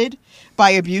corrupted by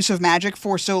abuse of magic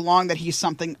for so long that he's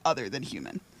something other than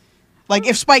human. Like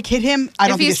if Spike hit him, I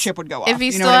don't think his ship would go off. If he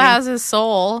You know still what I mean? has his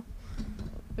soul,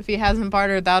 if he hasn't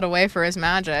bartered that away for his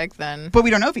magic, then But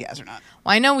we don't know if he has or not.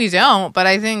 well, I know we don't. But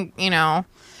I think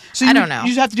So I don't know. You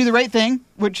just have to do the right thing,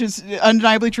 which is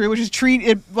undeniably true, which is treat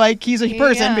it like he's a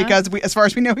person Yeah. because as far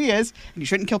as we know he is. And you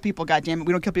shouldn't kill people, goddammit.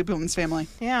 We don't kill people in this family.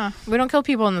 yeah, we don't kill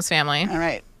people in this family. All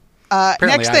right.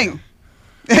 Apparently Next I thing.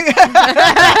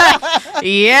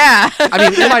 Yeah. I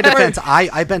mean, in my defense,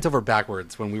 I bent over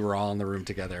backwards when we were all in the room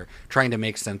together trying to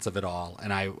make sense of it all.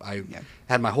 And I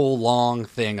had my whole long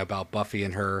thing about Buffy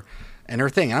and her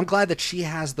thing. And I'm glad that she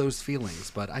has those feelings.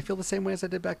 But I feel the same way as I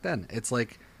did back then. It's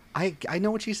like, I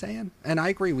know what she's saying. And I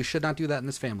agree. We should not do that in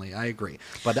this family. I agree.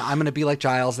 But I'm going to be like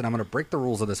Giles and I'm going to break the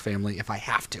rules of this family if I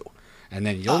have to. And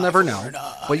then you'll never know.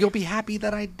 But you'll be happy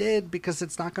that I did because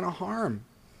it's not going to harm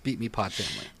Beat Me Pod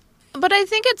family. But I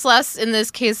think it's less in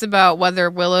this case about whether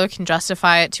Willow can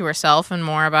justify it to herself and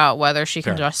more about whether she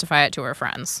can Fair. justify it to her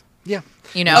friends. Yeah.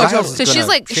 Because Giles is she's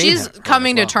gonna shame she's her for it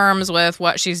coming as to well. terms with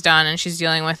what she's done and she's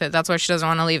dealing with it. That's why she doesn't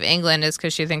want to leave England, is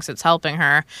because she thinks it's helping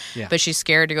her. Yeah. But she's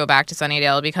scared to go back to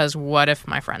Sunnydale because what if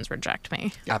my friends reject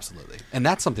me? Absolutely. And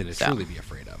that's something to truly be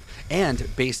afraid of. And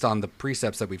based on the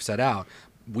precepts that we've set out,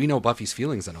 we know Buffy's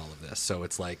feelings in all of this. So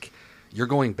it's like you're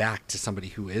going back to somebody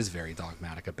who is very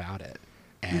dogmatic about it.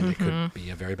 And it could be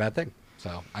a very bad thing.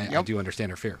 So I do understand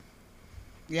her fear.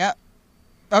 Yeah.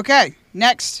 Okay.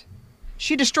 Next.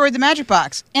 She destroyed the magic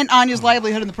box and Anya's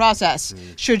livelihood in the process.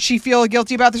 Should she feel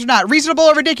guilty about this or not? Reasonable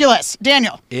or ridiculous?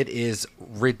 Daniel. It is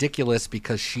ridiculous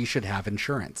because she should have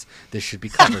insurance. This should be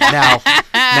covered.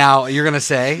 Now you're going to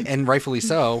say, and rightfully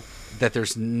so, that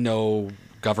there's no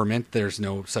government, there's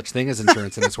no such thing as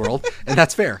insurance in this world, and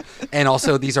that's fair. And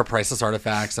also, these are priceless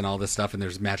artifacts and all this stuff, and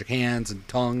there's magic hands and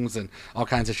tongues and all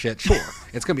kinds of shit. Sure,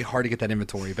 it's going to be hard to get that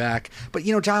inventory back. But,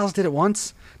 Giles did it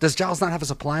once. Does Giles not have a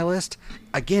supply list?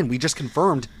 Again, we just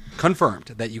confirmed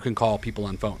that you can call people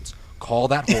on phones. Call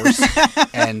that horse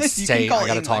and say, call I got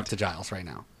to England. talk to Giles right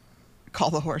now.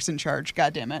 Call the horse in charge.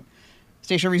 God damn it.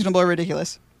 Station, reasonable or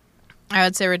ridiculous? I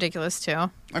would say ridiculous too.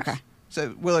 Okay.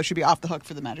 So Willow should be off the hook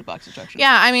for the magic box destruction.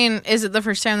 Yeah, I mean, is it the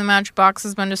first time the magic box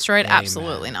has been destroyed? Amen.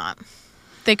 Absolutely not.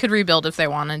 They could rebuild if they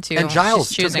wanted to. And Giles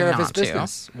She's took choosing care of his not to.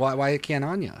 business. Why can't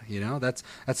Anya? That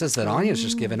says that Anya's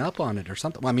just given up on it or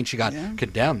something. Well, I mean, she got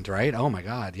condemned, right? Oh my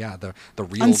God, yeah. The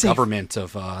real Unsafe. government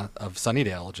of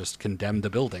Sunnydale just condemned the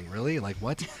building. Really? Like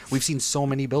what? We've seen so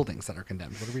many buildings that are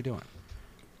condemned. What are we doing?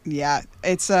 Yeah,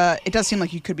 it does seem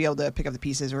like you could be able to pick up the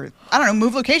pieces or, I don't know,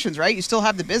 move locations, right? You still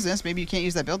have the business. Maybe you can't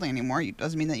use that building anymore. It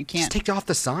doesn't mean that you Just can't. take off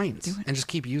the signs and just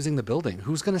keep using the building.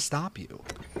 Who's going to stop you?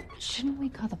 Shouldn't we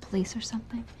call the police or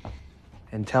something?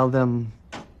 And tell them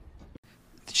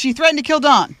She threatened to kill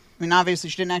Dawn. I mean, obviously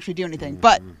she didn't actually do anything,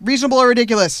 but reasonable or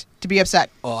ridiculous to be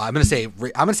upset? Oh, I'm gonna say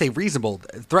reasonable.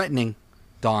 Threatening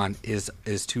Dawn is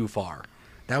too far.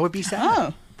 That would be sad.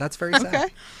 Oh. That's very sad. Okay.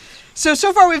 So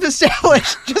far we've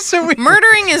established, just so we...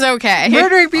 Murdering is okay.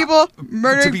 Murdering people, To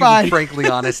murdering be fine. frankly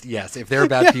honest, yes. If they're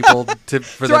bad people, for them to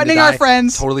Threatening die, our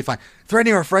friends. totally fine.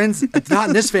 Threatening our friends, it's not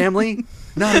in this family.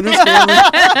 Not in this family.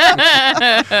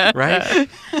 Right?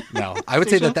 No, I would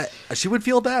say that she would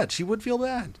feel bad. She would feel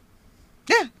bad.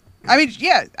 Yeah. I mean,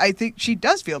 yeah, I think she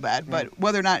does feel bad, but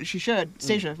whether or not she should,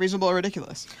 Stacia, reasonable or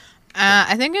ridiculous?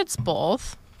 I think it's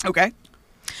both. Okay.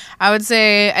 I would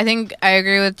say, I think I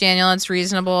agree with Daniel. It's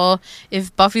reasonable.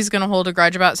 If Buffy's going to hold a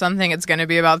grudge about something, it's going to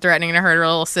be about threatening to hurt her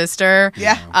little sister.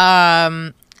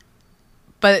 Yeah.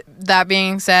 But that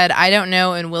being said, I don't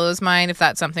know in Willow's mind if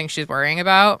that's something she's worrying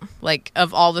about. Like,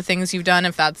 of all the things you've done,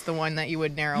 if that's the one that you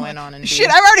would narrow in on. And Shit,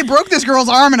 I already broke this girl's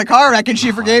arm in a car wreck and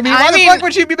she forgave me. Why the fuck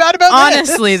would she be bad about that?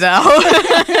 Honestly, though.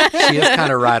 She is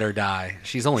kind of ride or die.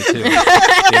 She's only 2.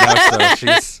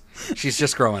 So she's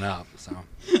just growing up. So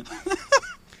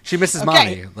she misses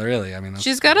mommy, really. I mean,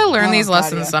 she's got to learn these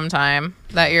lessons yeah. sometime.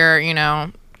 That your,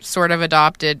 sort of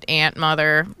adopted aunt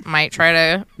mother might try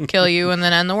to kill you and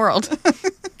then end the world.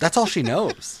 That's all she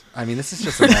knows. I mean, this is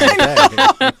just a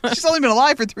normal day. She's only been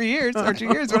alive for 3 years or 2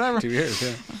 years, whatever. 2 years,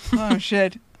 yeah. Oh,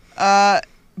 shit.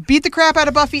 Beat the crap out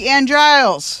of Buffy and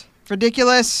Giles.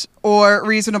 Ridiculous or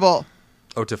reasonable?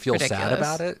 Oh, to feel sad Ridiculous.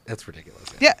 about it? That's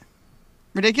ridiculous. Yeah.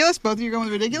 Ridiculous? Both of you going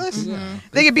with ridiculous? Mm-hmm.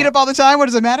 They get beat up all the time. What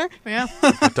does it matter? Yeah.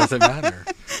 It doesn't matter.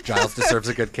 Giles deserves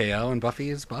a good KO, and Buffy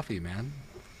is Buffy, man.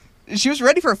 She was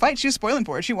ready for a fight. She was spoiling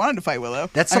for it. She wanted to fight Willow.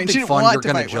 That's I mean, something she didn't fun want you're to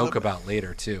going to fight joke Willow. about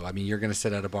later, too. I mean, you're going to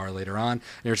sit at a bar later on, and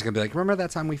you're just going to be like, remember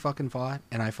that time we fucking fought,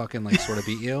 and I fucking, like, sort of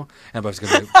beat you? And Buffy's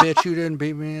going to be like, bitch, you didn't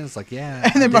beat me. And it's like, yeah,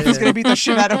 And then Buffy's going to beat the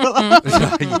shit out of Willow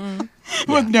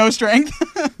with no strength.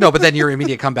 No, but then your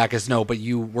immediate comeback is, no, but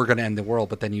you were going to end the world,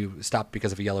 but then you stopped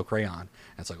because of a yellow crayon. And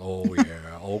it's like, oh,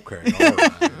 yeah, okay, all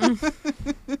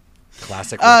right.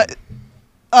 Classic.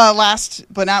 Last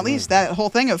but not least, that whole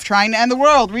thing of trying to end the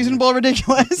world, reasonable or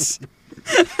ridiculous.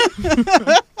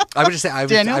 I would just say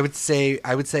Daniel? I would say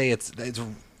it's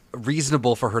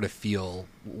reasonable for her to feel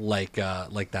like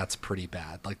that's pretty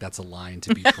bad. Like that's a line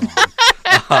to be drawn.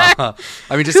 I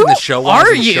mean, just in the show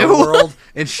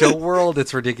in show world,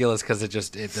 it's ridiculous because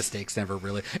the stakes never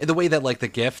really. In the way that like the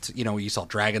gift, you saw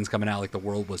dragons coming out, like the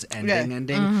world was ending.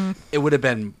 Mm-hmm. It would have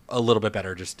been a little bit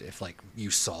better just if like you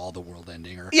saw the world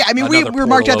ending. Or Yeah, I mean, we were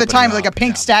marked at the time like a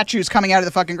pink statue's coming out of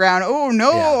the fucking ground. Oh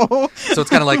no! Yeah. So it's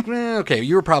kind of like, okay,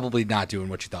 you were probably not doing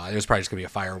what you thought. It was probably just gonna be a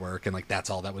firework, and like that's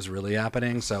all that was really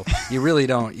happening. So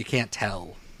you can't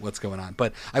tell what's going on.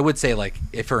 But I would say, like,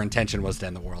 if her intention was to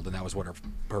end the world and that was what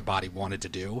her body wanted to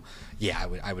do, yeah,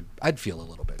 I'd feel a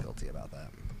little bit guilty about that.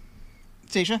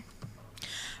 Stacia?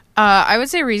 I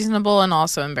would say reasonable and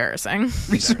also embarrassing.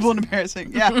 Reasonable and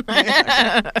embarrassing. Yeah.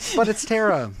 But it's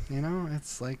Tara,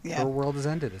 it's like her world has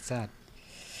ended. It's sad.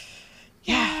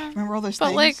 Yeah. Remember all those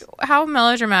But things? like, how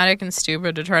melodramatic and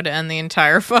stupid to try to end the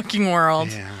entire fucking world.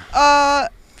 Yeah.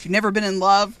 If you've never been in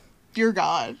love, dear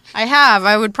God. I have.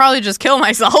 I would probably just kill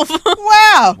myself.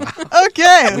 Wow.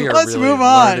 Okay, We are let's really move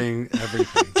on. learning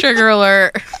everything. Trigger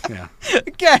alert. Yeah.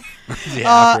 Okay. Yeah,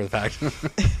 after the fact.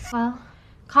 Well,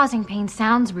 causing pain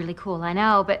sounds really cool, I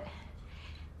know, but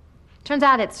turns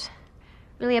out it's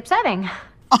really upsetting.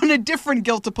 On a different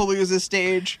Guiltapalooza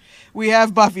stage, we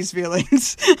have Buffy's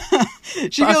feelings.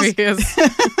 Buffy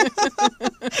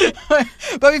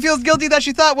Buffy feels guilty that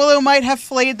she thought Willow might have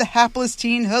flayed the hapless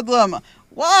teen hoodlum.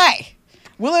 Why?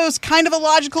 Willow's kind of a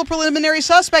logical preliminary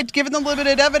suspect given the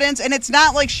limited evidence, and it's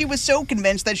not like she was so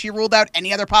convinced that she ruled out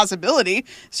any other possibility.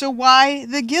 So why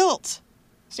the guilt?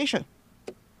 Stacia,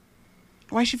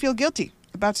 why she feel guilty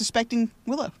about suspecting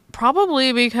Willow?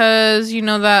 Probably because,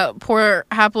 that poor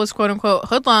hapless quote-unquote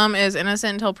hoodlum is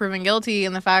innocent until proven guilty,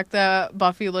 and the fact that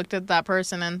Buffy looked at that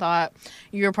person and thought,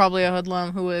 you're probably a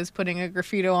hoodlum who is putting a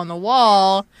graffito on the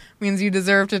wall means you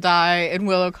deserve to die, and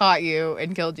Willow caught you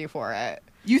and killed you for it.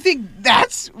 You think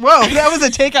that's... Whoa, that was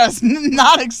a take I was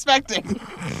not expecting.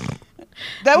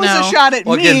 That was a shot at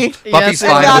me. Again, Buffy's Yes,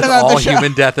 fine not with about all the show.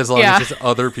 human death as long Yeah. as it's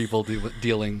other people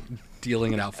dealing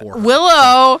it out for her.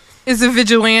 Willow is a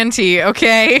vigilante,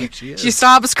 okay? She is. She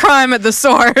stops crime at the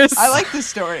source. I like this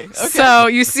story. Okay. So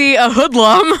you see a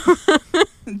hoodlum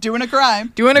Doing a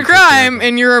crime. doing a crime,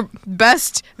 and your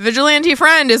best vigilante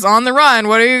friend is on the run.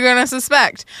 What are you going to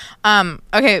suspect?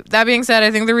 Okay, that being said,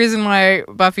 I think the reason why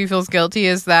Buffy feels guilty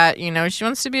is that, she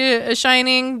wants to be a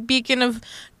shining beacon of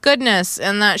goodness,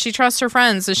 and that she trusts her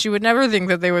friends, so she would never think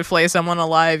that they would flay someone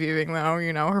alive, even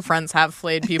though, her friends have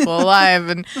flayed people alive,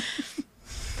 and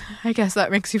I guess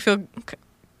that makes you feel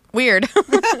Weird.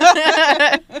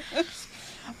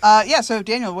 Yeah. So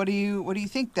Daniel, what do you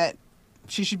think that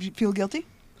she should feel guilty?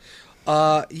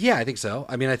 Yeah, I think so.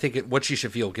 I mean, I think what she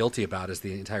should feel guilty about is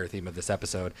the entire theme of this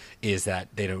episode is that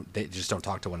they just don't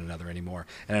talk to one another anymore,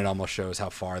 and it almost shows how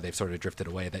far they've sort of drifted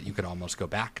away. That you could almost go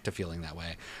back to feeling that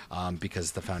way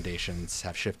because the foundations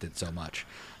have shifted so much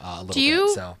a little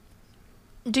bit. So.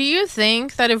 Do you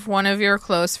think that if one of your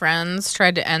close friends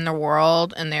tried to end the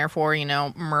world and therefore,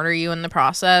 murder you in the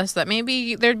process, that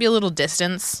maybe there'd be a little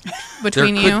distance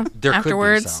between you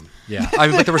afterwards? Could be some. Yeah. I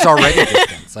mean, but there was already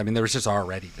distance. I mean, there was just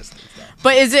already distance. Though.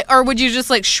 But or would you just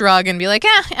like shrug and be like,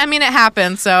 I mean, it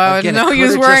happened, so I would no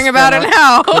use worrying about it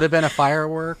now. Could have been a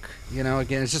firework.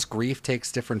 Again, it's just grief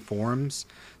takes different forms.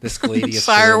 This lady is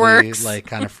fireworks. Clearly, like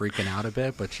kind of freaking out a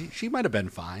bit, but she might have been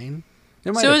fine.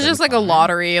 So it was just like a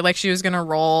lottery, like she was going to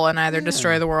roll and either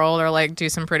destroy the world or like do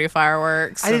some pretty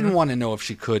fireworks. I didn't want to know if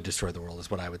she could destroy the world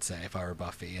is what I would say if I were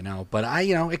Buffy, But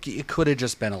it could have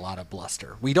just been a lot of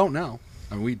bluster. We don't know.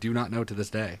 I mean, we do not know to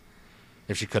this day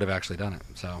if she could have actually done it.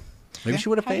 So maybe she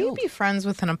would have failed. How do you be friends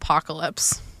with an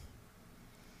apocalypse?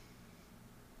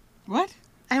 What?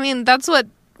 I mean, that's what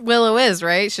Willow is,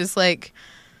 right? She's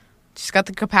got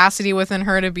the capacity within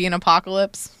her to be an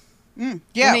apocalypse.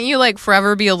 Yeah. Wouldn't you like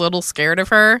forever be a little scared of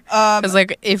her? Because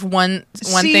like if one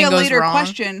thing goes later wrong.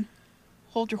 Question.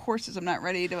 Hold your horses. I'm not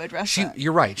ready to address that.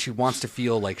 You're right. She wants to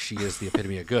feel like she is the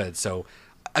epitome of good. So,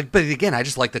 but again, I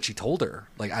just like that she told her.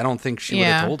 Like, I don't think she would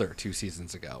have told her 2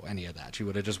 seasons ago any of that. She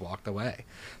would have just walked away.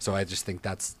 So I just think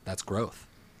that's growth.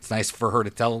 It's nice for her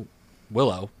to tell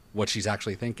Willow what she's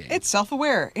actually thinking. It's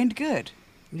self-aware and good.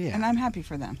 Yeah. And I'm happy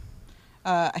for them.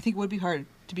 I think it would be hard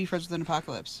to be friends with an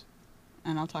apocalypse.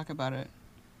 And I'll talk about it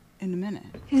in a minute.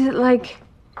 Is it like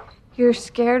you're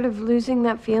scared of losing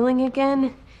that feeling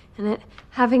again and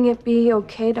having it be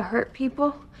okay to hurt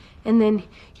people? And then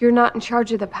you're not in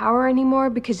charge of the power anymore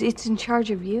because it's in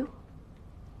charge of you?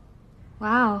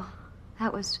 Wow,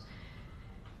 that was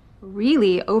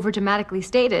really overdramatically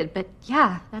stated, but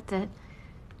yeah, that's it.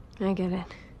 I get it.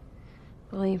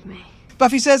 Believe me.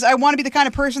 Buffy says, I want to be the kind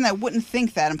of person that wouldn't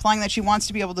think that, implying that she wants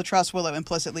to be able to trust Willow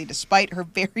implicitly despite her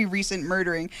very recent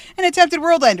murdering and attempted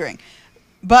world-ending.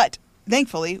 But,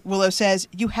 thankfully, Willow says,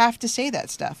 you have to say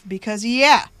that stuff because,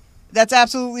 yeah, that's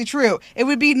absolutely true. It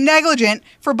would be negligent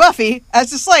for Buffy, as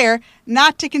the Slayer,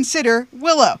 not to consider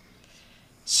Willow.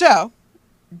 So,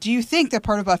 do you think that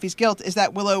part of Buffy's guilt is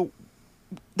that Willow...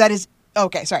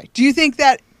 Do you think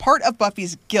that part of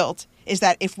Buffy's guilt is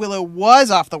that if Willow was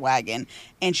off the wagon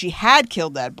and she had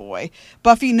killed that boy,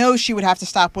 Buffy knows she would have to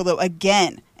stop Willow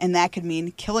again, and that could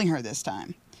mean killing her this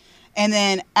time. And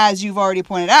then, as you've already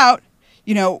pointed out,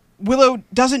 Willow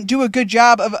doesn't do a good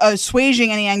job of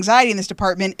assuaging any anxiety in this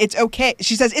department. It's okay.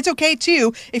 She says, it's okay,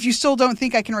 too, if you still don't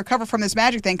think I can recover from this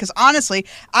magic thing, because honestly,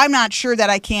 I'm not sure that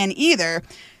I can either.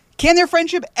 Can their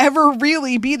friendship ever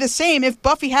really be the same if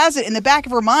Buffy has it in the back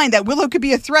of her mind that Willow could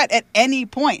be a threat at any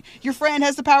point? Your friend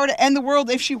has the power to end the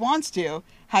world if she wants to.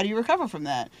 How do you recover from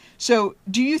that? So,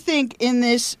 do you think in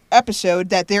this episode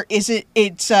that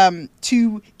it's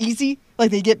too easy?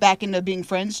 Like they get back into being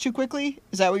friends too quickly?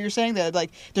 Is that what you're saying? That like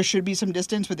there should be some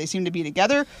distance where they seem to be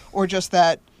together? Or just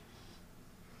that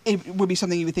it would be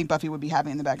something you would think Buffy would be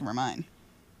having in the back of her mind?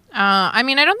 I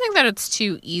mean, I don't think that it's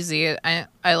too easy. I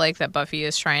like that Buffy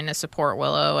is trying to support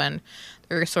Willow and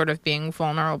they're sort of being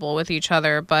vulnerable with each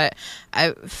other. But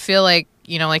I feel like,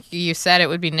 like you said, it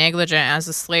would be negligent as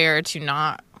a Slayer to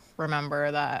not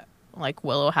remember that, like,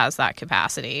 Willow has that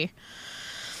capacity.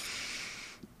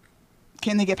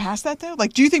 Can they get past that, though?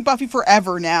 Like, do you think Buffy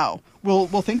forever now will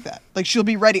think that? Like, she'll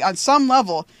be ready. On some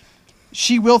level,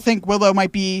 she will think Willow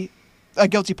might be a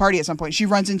guilty party at some point. She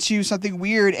runs into something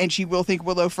weird and she will think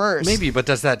Willow first. Maybe, but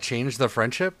does that change the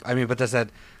friendship? I mean, but does that...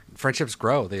 Friendships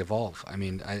grow, they evolve. I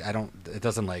mean, I don't... It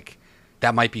doesn't like...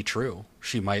 That might be true.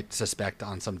 She might suspect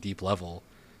on some deep level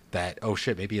that, oh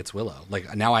shit, maybe it's Willow.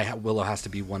 Like, now Willow has to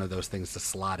be one of those things to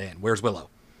slot in. Where's Willow?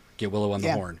 Get Willow on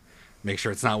the horn. Make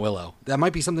sure it's not Willow. That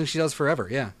might be something she does forever,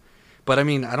 yeah. But I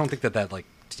mean, I don't think that like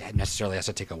necessarily has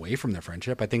to take away from their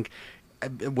friendship. I think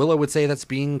Willow would say that's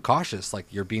being cautious. Like,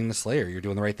 you're being the Slayer. You're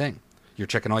doing the right thing. You're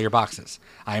checking all your boxes.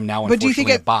 I am now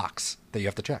unfortunately a box that you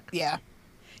have to check. Yeah.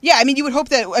 Yeah, I mean, you would hope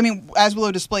that, I mean, as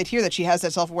Willow displayed here, that she has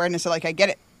that self-awareness that, like, I get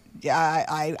it. Yeah,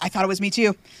 I thought it was me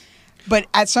too. But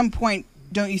at some point,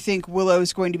 don't you think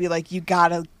Willow's going to be like, you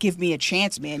gotta give me a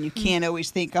chance, man. You can't always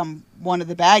think I'm one of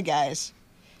the bad guys.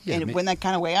 Yeah, and wouldn't that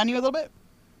kind of weigh on you a little bit?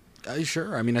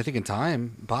 Sure. I mean, I think in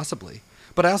time, possibly.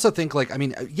 But I also think, like, I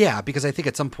mean, yeah, because I think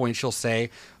at some point she'll say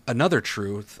another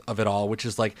truth of it all, which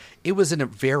is like, it was in a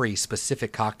very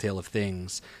specific cocktail of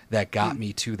things that got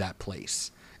me to that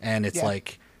place. And it's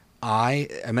like, I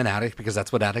am an addict because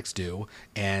that's what addicts do,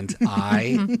 and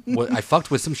I fucked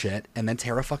with some shit, and then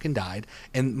Tara fucking died,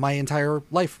 and my entire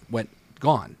life went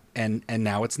gone, and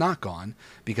now it's not gone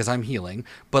because I'm healing.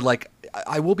 But like,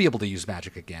 I will be able to use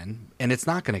magic again, and it's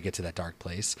not going to get to that dark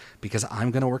place because I'm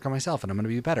going to work on myself and I'm going to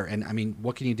be better. And I mean,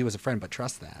 what can you do as a friend but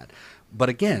trust that? But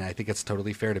again, I think it's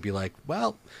totally fair to be like,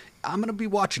 well, I'm going to be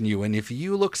watching you, and if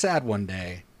you look sad one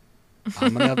day,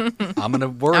 I'm gonna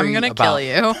worry. I'm gonna kill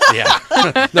you.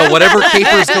 Yeah. No, whatever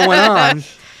caper's going on.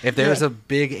 If there's a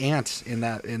big ant in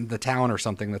the town or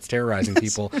something that's terrorizing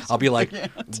people, I'll be like,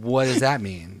 what does that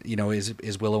mean? You know,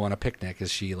 is Willow on a picnic?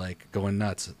 Is she like going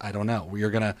nuts? I don't know. You're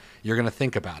gonna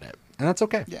think about it, and that's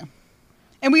okay. Yeah.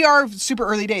 And we are super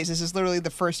early days. This is literally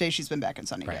the first day she's been back in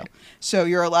Sunnydale. Right. So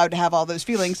you're allowed to have all those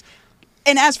feelings.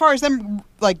 And as far as them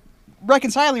like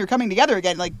reconciling or coming together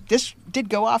again, like this did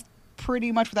go off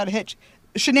pretty much without a hitch.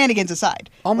 Shenanigans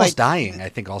aside. Almost dying, I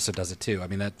think, also does it too. I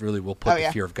mean, that really will put the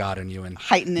fear of God in you and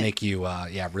heighten it. Make you,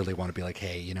 really want to be like,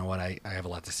 hey, you know what? I have a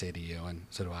lot to say to you, and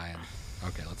so do I. And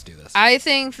okay, let's do this. I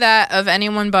think that of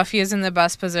anyone, Buffy is in the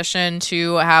best position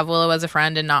to have Willow as a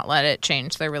friend and not let it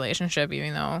change their relationship,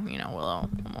 even though, you know, Willow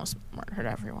almost murdered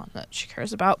everyone that she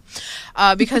cares about,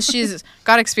 because she's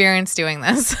got experience doing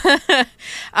this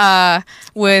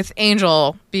with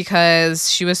Angel,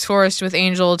 because she was forced with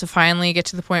Angel to finally get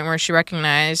to the point where she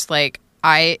recognized, like,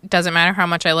 doesn't matter how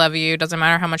much I love you, doesn't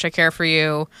matter how much I care for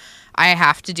you, I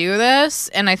have to do this.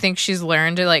 And I think she's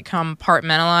learned to, like,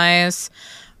 compartmentalize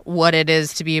what it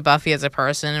is to be Buffy as a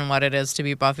person and what it is to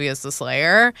be Buffy as the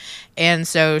Slayer. And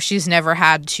so she's never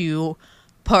had to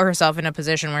put herself in a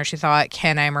position where she thought,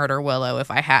 can I murder Willow if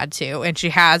I had to? And she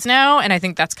has now, and I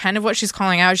think that's kind of what she's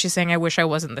calling out. She's saying, I wish I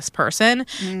wasn't this person,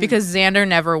 because Xander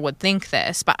never would think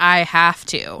this, but I have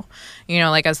to, you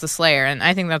know, like, as the Slayer. And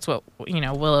I think that's what, you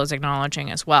know, Willow's acknowledging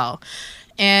as well.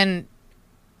 And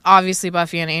obviously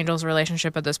Buffy and Angel's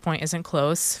relationship at this point isn't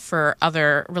close for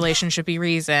other relationship-y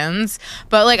reasons.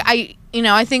 But, like,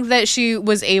 I think that she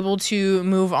was able to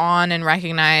move on and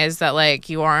recognize that, like,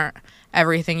 you aren't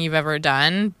everything you've ever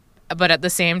done. But at the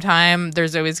same time,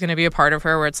 there's always going to be a part of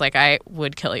her where it's like, I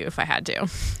would kill you if I had to.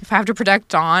 If I have to protect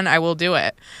Dawn, I will do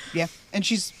it. Yeah, and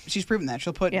she's proven that.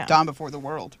 She'll put Dawn before the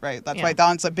world, right? That's why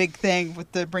Dawn's a big thing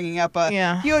with the bringing up,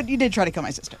 you did try to kill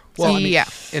my sister. Well, I mean,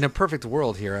 in a perfect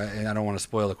world here, and I don't want to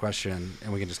spoil the question,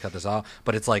 and we can just cut this off,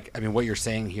 but it's like, I mean, what you're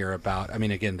saying here about, I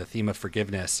mean, again, the theme of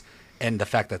forgiveness and the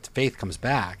fact that Faith comes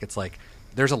back, it's like,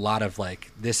 there's a lot of, like,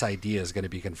 this idea is going to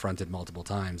be confronted multiple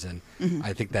times. And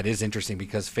I think that is interesting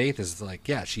because Faith is like,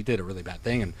 yeah, she did a really bad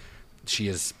thing and she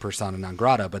is persona non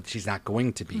grata, but she's not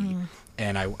going to be.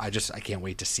 And I can't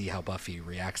wait to see how Buffy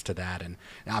reacts to that. And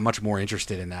I'm much more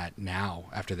interested in that now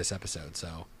after this episode.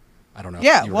 So I don't know.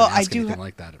 Yeah, if you well, I do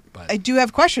like that, but I do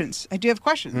have questions.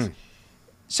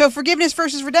 So forgiveness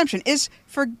versus redemption. Is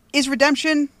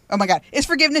redemption... Oh my God. Is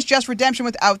forgiveness just redemption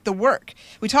without the work?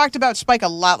 We talked about Spike a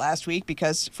lot last week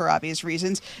because, for obvious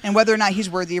reasons, and whether or not he's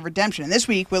worthy of redemption. And this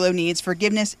week, Willow needs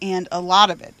forgiveness and a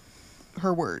lot of it.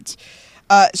 Her words.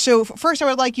 So first, I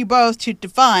would like you both to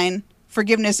define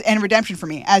forgiveness and redemption for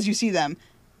me as you see them.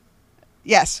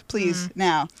 Yes, please.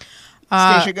 Now.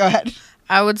 Stacia, go ahead.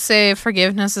 I would say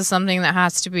forgiveness is something that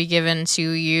has to be given to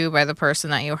you by the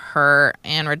person that you hurt,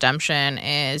 and redemption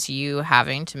is you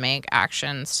having to make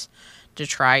actions to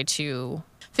try to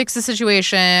fix the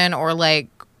situation or, like,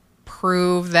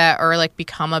 prove that, or, like,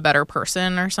 become a better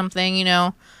person or something, you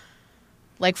know?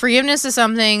 Like, forgiveness is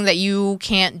something that you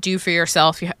can't do for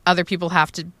yourself. Other people have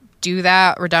to do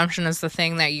that. Redemption is the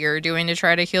thing that you're doing to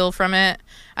try to heal from it.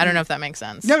 I don't know if that makes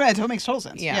sense. No, it makes total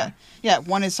sense. Yeah.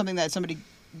 One is something that somebody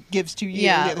gives to you.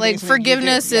 Yeah, like,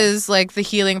 forgiveness is, like, the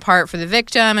healing part for the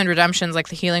victim, and redemption's, like,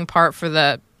 the healing part for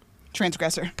the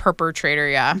transgressor, perpetrator.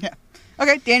 Yeah.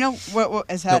 Okay, Daniel, what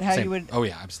is that how you would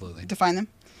absolutely define them?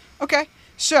 Okay,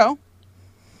 so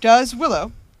does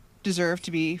Willow deserve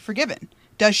to be forgiven?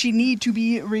 Does she need to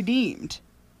be redeemed?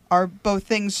 Are both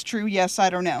things true? Yes, I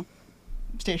don't know.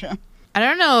 Stacia? I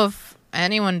don't know if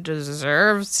anyone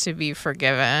deserves to be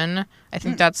forgiven. I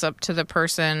think that's up to the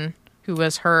person who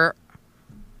was hurt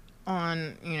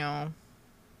on, you know,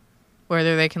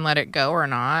 whether they can let it go or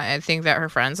not. I think that her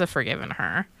friends have forgiven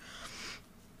her.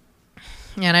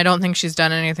 And I don't think she's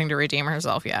done anything to redeem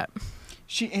herself yet.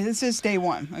 This is day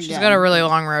one. Again. She's got a really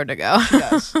long road to go. She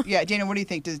does. Yeah, Dana, what do you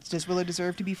think? Does Willow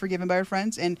deserve to be forgiven by her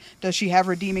friends? And does she have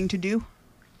redeeming to do?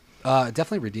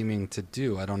 Definitely redeeming to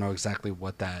do. I don't know exactly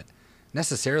what that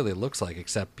necessarily looks like,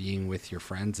 except being with your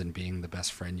friends and being the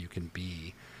best friend you can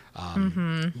be.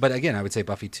 But again, I would say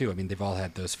Buffy too. I mean, they've all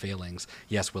had those failings.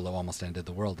 Yes, Willow almost ended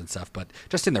the world and stuff, but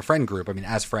just in their friend group, I mean,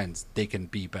 as friends, they can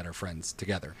be better friends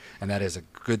together. And that is a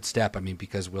good step. I mean,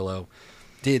 because Willow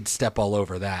did step all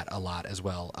over that a lot as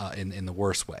well, in the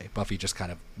worst way. Buffy just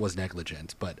kind of was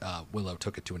negligent, but Willow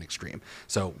took it to an extreme.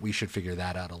 So we should figure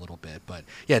that out a little bit. But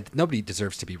yeah, nobody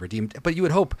deserves to be redeemed. But you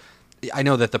would hope, I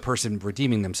know that the person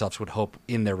redeeming themselves would hope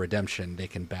in their redemption they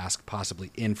can bask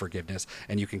possibly in forgiveness,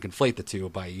 and you can conflate the two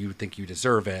by you think you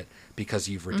deserve it because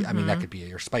you've I mean, that could be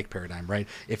your Spike paradigm, right?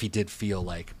 If he did feel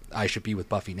like I should be with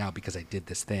Buffy now because I did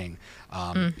this thing,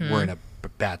 we're in a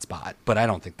bad spot. But I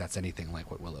don't think that's anything like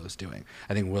what Willow's doing.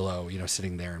 I think Willow,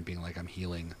 sitting there and being like, I'm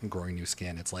healing, I'm growing new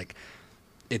skin. It's like,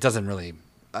 it doesn't really,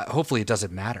 hopefully it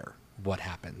doesn't matter what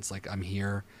happens. Like, I'm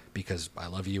here because I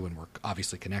love you and we're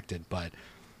obviously connected, but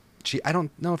I don't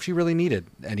know if she really needed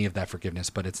any of that forgiveness,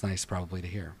 but it's nice probably to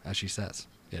hear, as she says,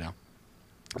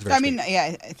 I mean,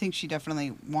 yeah, I think she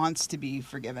definitely wants to be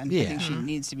forgiven. Yeah. I think she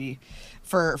needs to be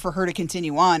for her to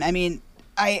continue on. I mean,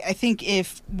 I think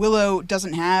if Willow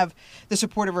doesn't have the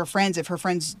support of her friends, if her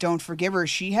friends don't forgive her,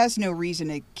 she has no reason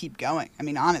to keep going. I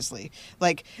mean, honestly,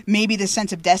 like maybe the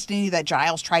sense of destiny that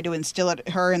Giles tried to instill at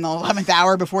her in the 11th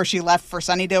hour before she left for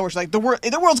Sunnydale, where she's like, the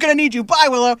world's going to need you. Bye,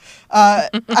 Willow.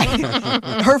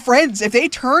 Her friends, if they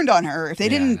turned on her, if they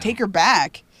didn't take her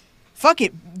back, fuck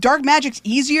it. Dark magic's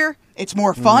easier. It's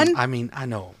more fun. I mean, I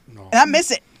know. No. And I miss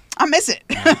it.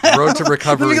 Road to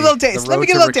recovery. Let me get a little taste. Let me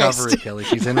get a little taste. Kelly,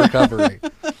 she's in recovery.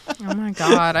 Oh my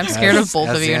God, I'm scared of both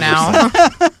of you now.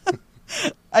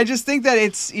 I just think that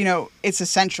it's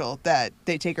essential that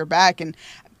they take her back, and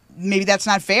maybe that's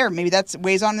not fair. Maybe that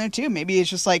weighs on there too. Maybe it's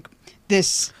just like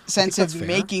this sense of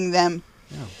making them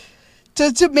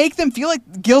to make them feel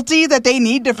like guilty that they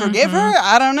need to forgive her.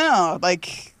 I don't know.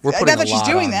 Like, we're putting not that she's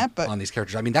doing that, but on these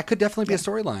characters. I mean, that could definitely be a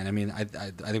storyline. I mean, I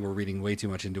think we're reading way too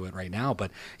much into it right now, but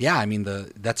yeah, I mean,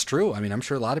 that's true. I mean, I'm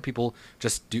sure a lot of people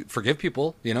just do forgive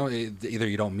people. Either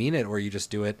you don't mean it or you just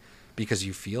do it because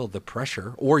you feel the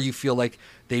pressure, or you feel like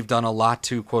they've done a lot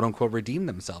to quote unquote redeem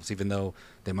themselves, even though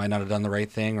they might not have done the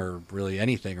right thing or really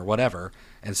anything or whatever.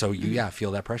 And so you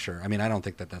feel that pressure. I mean, I don't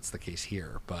think that that's the case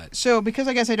here, but so because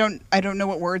I guess I don't know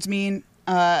what words mean.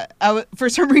 For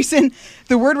some reason,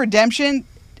 the word redemption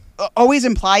always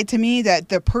implied to me that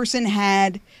the person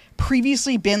had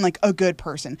previously been like a good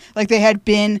person, like they had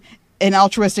been an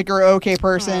altruistic or okay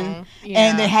person,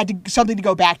 and they had something to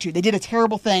go back to. They did a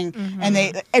terrible thing,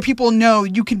 and people know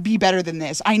you can be better than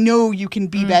this. I know you can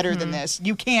be better than this.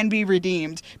 You can be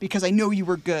redeemed because I know you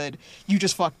were good. You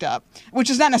just fucked up, which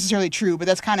is not necessarily true, but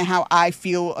that's kind of how I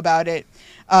feel about it.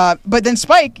 But then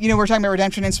Spike, we're talking about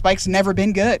redemption, and Spike's never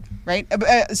been good, right?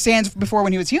 Sans before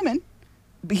when he was human,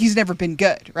 but he's never been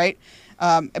good, right?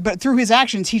 But through his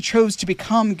actions, he chose to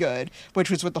become good,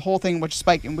 which was what the whole thing, which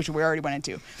Spike, which we already went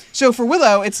into. So for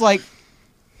Willow, it's like,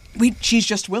 she's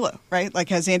just Willow, right?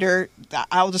 Like, as Xander,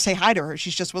 I'll just say hi to her.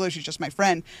 She's just Willow. She's just my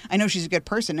friend. I know she's a good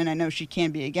person, and I know she can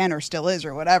be again, or still is,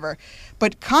 or whatever.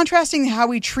 But contrasting how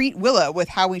we treat Willow with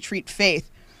how we treat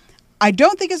Faith, I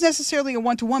don't think is necessarily a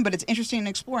one-to-one, but it's interesting in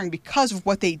exploring because of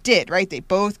what they did, right? They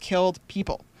both killed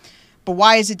people. But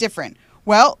why is it different?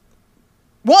 Well,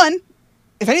 one,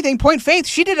 if anything, Point Faith,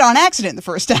 she did it on accident the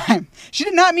first time. She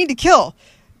did not mean to kill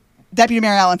Deputy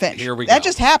Mayor Alan Finch. Here we go. That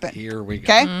just happened. Here we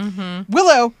go. Okay?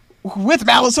 Willow, with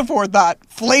malice aforethought,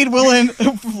 flayed Warren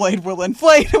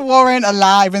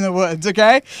alive in the woods,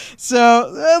 okay? So,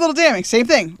 a little damning. Same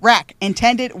thing. Rack,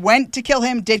 intended, went to kill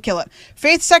him, did kill him.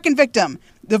 Faith's second victim,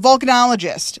 the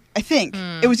volcanologist, I think.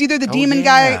 It was either the demon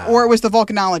guy or it was the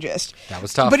volcanologist. That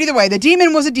was tough. But either way, the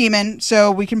demon was a demon,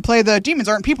 so we can play the demons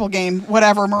aren't people game,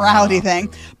 whatever morality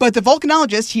thing. But the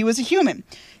volcanologist, he was a human.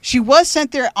 She was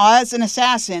sent there as an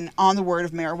assassin on the word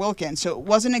of Mayor Wilkins, so it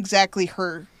wasn't exactly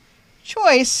her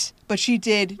choice, but she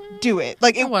did do it.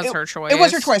 Like, it was her choice. It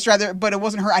was her choice, rather, but it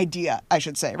wasn't her idea, I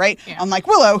should say, right? Yeah. Unlike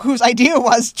Willow, whose idea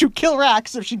was to kill Rack,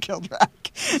 so she killed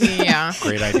Rack. Yeah.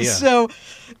 Great idea.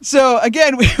 So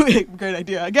again, great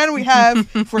idea. Again, we have,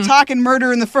 if we're talking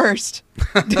murder in the first,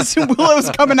 this Willow's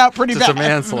coming out pretty just bad. A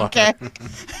manslaughter. Okay.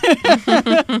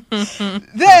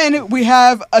 Then we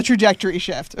have a trajectory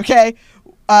shift. Okay.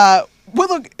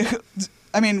 Willow,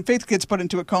 Faith gets put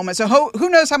into a coma, so who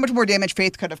knows how much more damage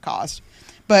Faith could have caused.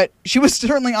 But she was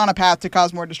certainly on a path to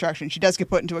cause more destruction. She does get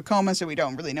put into a coma, so we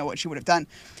don't really know what she would have done.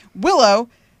 Willow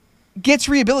gets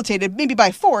rehabilitated, maybe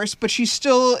by force, but she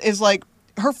still is like,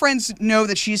 her friends know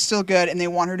that she's still good and they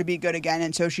want her to be good again,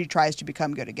 and so she tries to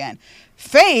become good again.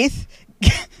 Faith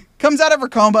comes out of her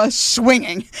coma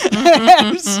swinging,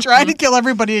 and is trying to kill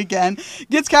everybody again,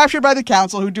 gets captured by the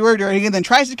council who do her dirty, and then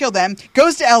tries to kill them,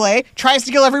 goes to LA, tries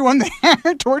to kill everyone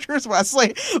there, tortures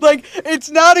Wesley. Like, it's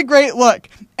not a great look.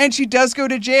 And she does go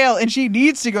to jail, and she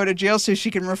needs to go to jail so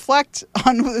she can reflect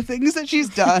on the things that she's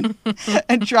done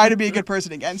and try to be a good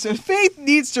person again. So Faith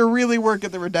needs to really work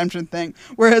at the redemption thing.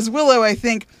 Whereas Willow, I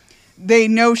think, they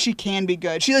know she can be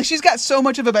good. She's got so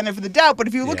much of a benefit of the doubt, but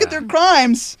if you look at their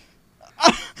crimes...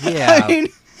 Yeah, I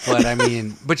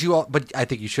mean, but I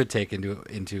think you should take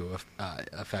into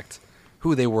effect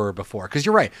who they were before, because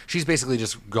you're right. She's basically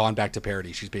just gone back to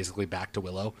parody. She's basically back to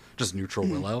Willow, just neutral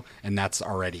Willow, and that's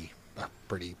already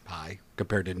pretty high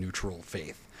compared to neutral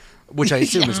Faith, which I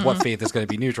assume is what Faith is going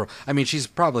to be neutral. I mean, she's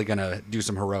probably going to do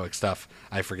some heroic stuff.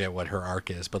 I forget what her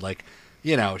arc is, but like,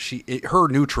 you know, her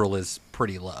neutral is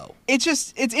pretty low.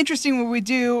 It's interesting when we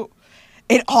do.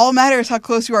 It all matters how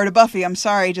close you are to Buffy. I'm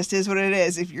sorry, it just is what it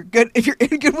is. If you're good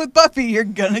with Buffy, you're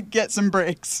gonna get some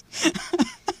breaks.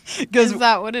 Is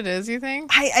that what it is, you think?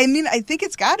 I mean, I think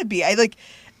it's got to be.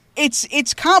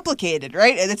 It's complicated,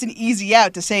 right? That's an easy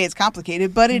out to say it's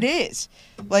complicated, but it is.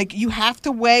 Like, you have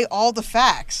to weigh all the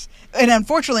facts, and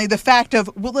unfortunately, the fact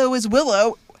of Willow is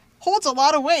Willow holds a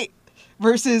lot of weight.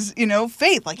 Versus, you know,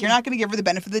 Faith. Like, you're not going to give her the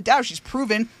benefit of the doubt. She's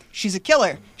proven she's a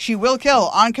killer. She will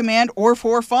kill on command or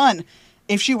for fun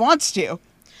if she wants to.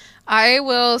 I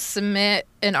will submit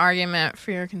an argument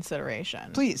for your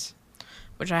consideration. Please.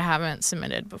 Which I haven't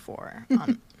submitted before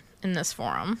in this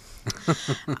forum.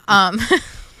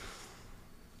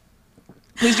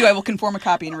 Please do. I will conform a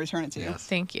copy and return it to you. Yes.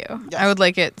 Thank you. Yes. I would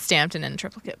like it stamped and in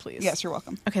triplicate, please. Yes, you're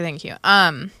welcome. Okay, thank you.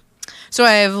 So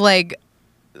I've, like,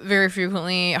 very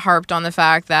frequently harped on the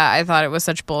fact that I thought it was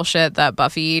such bullshit that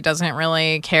Buffy doesn't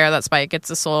really care that Spike gets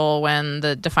a soul when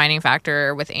the defining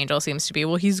factor with Angel seems to be,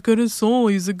 well, he's good as soul,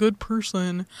 he's a good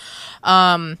person.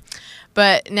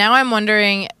 But now I'm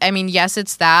wondering, I mean, yes,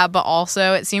 it's that, but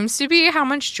also it seems to be how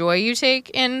much joy you take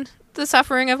in the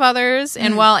suffering of others.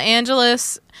 And while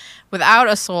Angelus without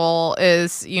a soul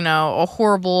is, you know, a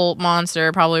horrible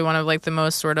monster, probably one of, like, the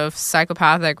most sort of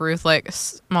psychopathic,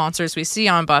 ruthless monsters we see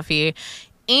on Buffy,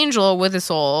 Angel with a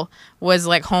soul was,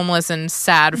 like, homeless and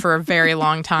sad for a very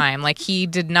long time. Like, he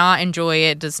did not enjoy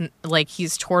it.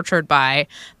 He's tortured by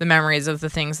the memories of the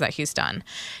things that he's done.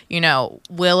 You know,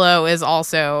 Willow is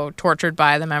also tortured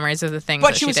by the memories of the things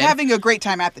that she did. But she was having a great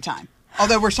time at the time.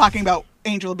 Although we're talking about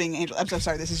Angel being Angel. I'm so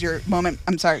sorry. This is your moment.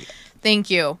 I'm sorry. Thank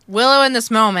you. Willow in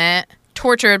this moment,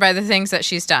 tortured by the things that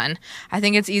she's done. I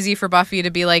think it's easy for Buffy to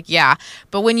be like, yeah.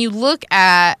 But when you look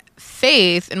at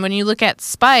Faith and when you look at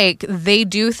Spike, they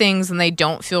do things and they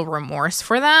don't feel remorse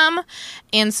for them.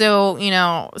 And so, you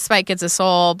know, Spike gets a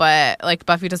soul, but, like,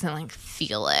 Buffy doesn't, like,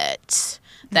 feel it.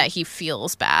 That he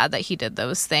feels bad that he did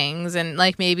those things. And,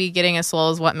 like, maybe getting a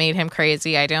soul is what made him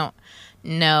crazy. I don't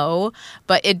know,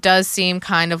 but it does seem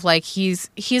kind of like he's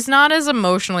not as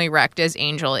emotionally wrecked as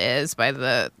Angel is by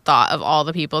the thought of all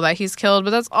the people that he's killed, but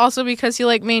that's also because he,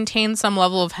 like, maintained some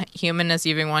level of humanness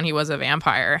even when he was a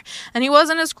vampire, and he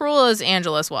wasn't as cruel as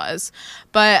Angelus was.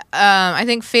 But I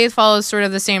think Faith follows sort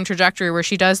of the same trajectory where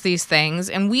she does these things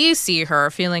and we see her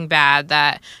feeling bad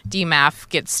that DMAF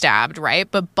gets stabbed, right?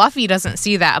 But Buffy doesn't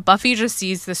see that. Buffy just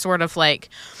sees this sort of, like,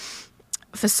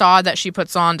 facade that she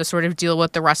puts on to sort of deal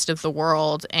with the rest of the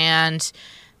world. And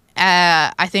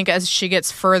I think as she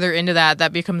gets further into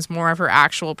that becomes more of her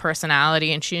actual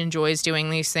personality, and she enjoys doing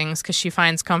these things because she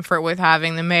finds comfort with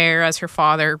having the mayor as her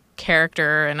father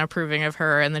character and approving of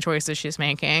her and the choices she's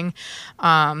making.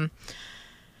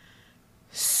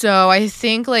 So I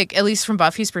think, like, at least from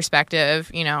Buffy's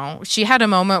perspective, you know, she had a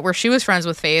moment where she was friends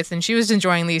with Faith and she was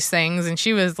enjoying these things and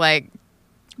she was, like,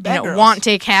 want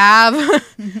take have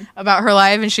about her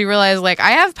life, and she realized, like,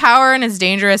 I have power and it's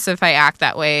dangerous if I act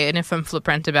that way and if I'm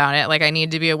flippant about it. Like, I need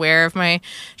to be aware of my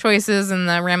choices and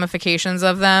the ramifications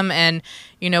of them. And,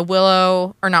 you know,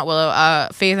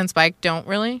 Faith and Spike don't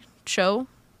really show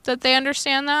that they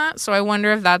understand that. So I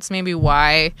wonder if that's maybe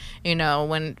why, you know,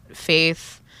 when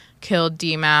Faith killed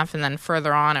DMAF and then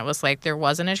further on it was like there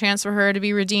wasn't a chance for her to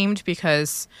be redeemed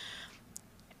because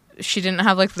she didn't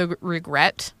have, like, the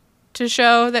regret to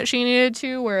show that she needed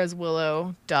to, whereas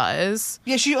Willow does.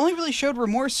 Yeah, she only really showed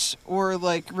remorse or,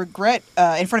 like, regret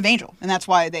in front of Angel, and that's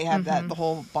why they have the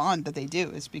whole bond that they do,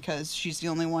 is because she's the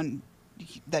only one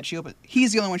that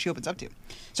he's the only one she opens up to.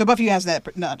 So Buffy has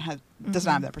does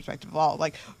not have that perspective at all.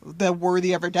 Like the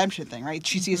worthy of redemption thing, right?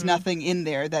 She sees nothing in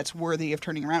there that's worthy of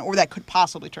turning around, or that could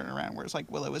possibly turn around. Whereas like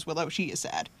Willow is Willow, she is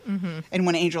sad, and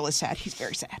when Angel is sad, he's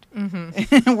very sad,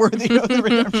 worthy of the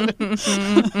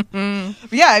redemption.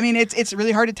 But yeah, I mean, it's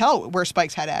really hard to tell where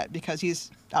Spike's head at because he's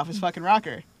off his fucking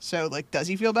rocker. So like, does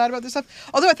he feel bad about this stuff?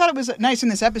 Although I thought it was nice in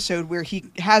this episode where he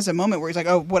has a moment where he's like,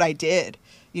 "Oh, what I did,"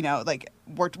 you know, like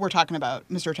we're talking about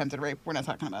Mr. Attempted Rape. We're not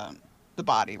talking about the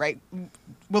body, right?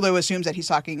 Willow assumes that he's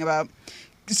talking about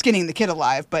skinning the kid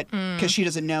alive, but because she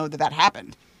doesn't know that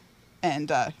happened, and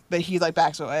but he like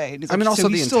backs away. And he's like, I mean, also so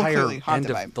the he's still entire clearly end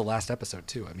haunted by of him. the last episode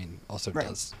too. I mean, also Right.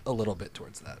 does a little bit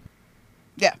towards that.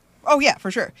 Yeah. Oh yeah,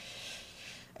 for sure.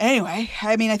 Anyway,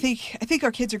 I mean, I think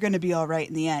our kids are going to be all right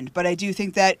in the end, but I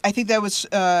think that was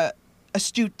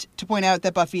astute to point out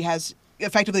that Buffy has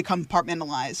effectively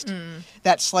compartmentalized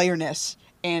that Slayerness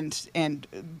and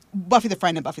Buffy the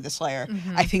Friend and Buffy the Slayer.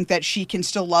 I think that she can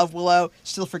still love Willow,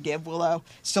 still forgive Willow,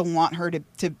 still want her to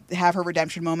have her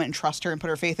redemption moment and trust her and put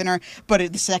her faith in her. But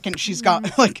at the second she's gone,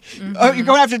 like, oh, you're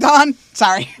going after Dawn?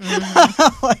 Sorry.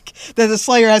 Like, the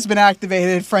Slayer has been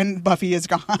activated, friend Buffy is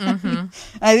gone.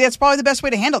 I think that's probably the best way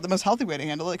to handle it, the most healthy way to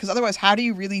handle it, because otherwise, how do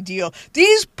you really deal?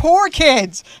 These poor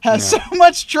kids have so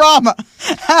much trauma.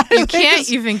 You can't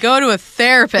even go to a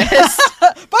therapist.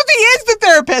 Buffy is the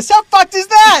therapist. How fucked is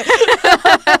that?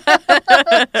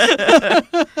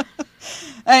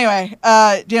 Anyway,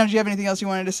 Dan, do you have anything else you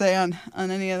wanted to say on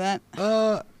any of that?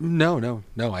 No.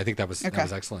 I think that was Okay.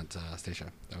 excellent, Stacia.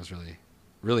 That was really,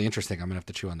 really interesting. I'm gonna have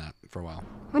to chew on that for a while.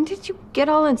 When did you get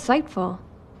all insightful?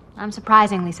 I'm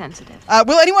surprisingly sensitive.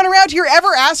 Will anyone around here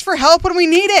ever ask for help when we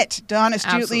need it? Dawn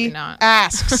astutely Absolutely not.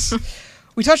 asks.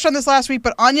 We touched on this last week,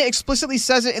 but Anya explicitly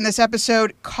says it in this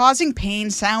episode. Causing pain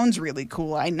sounds really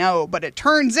cool, I know, but it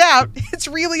turns out it's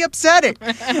really upsetting.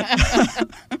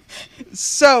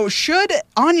 So, should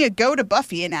Anya go to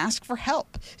Buffy and ask for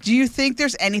help? Do you think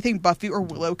there's anything Buffy or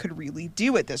Willow could really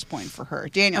do at this point for her?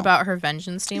 Daniel? About her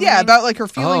vengeance demon? Yeah, about like her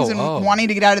feelings and Oh. wanting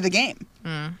to get out of the game.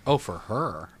 Oh, for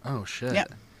her? Oh, shit. Yeah.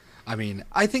 I mean,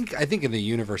 I think in the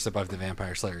universe of Buffy the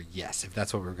Vampire Slayer, yes, if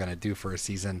that's what we're gonna do for a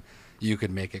season, you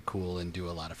could make it cool and do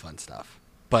a lot of fun stuff.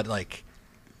 But like,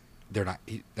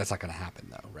 that's not gonna happen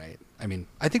though, right? I mean,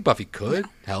 I think Buffy could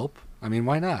help. I mean,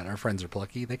 why not? Our friends are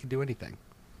plucky; they can do anything.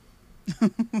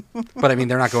 But I mean,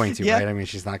 they're not going to, Yeah. right? I mean,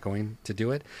 she's not going to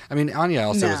do it. I mean, Anya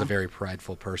also No. was a very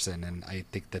prideful person, and I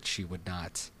think that she would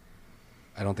not.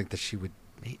 I don't think that she would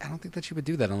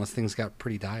do that unless things got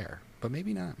pretty dire. But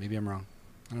maybe not. Maybe I'm wrong.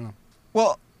 I don't know.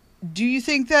 Well, do you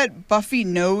think that Buffy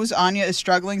knows Anya is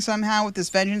struggling somehow with this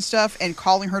vengeance stuff, and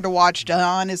calling her to watch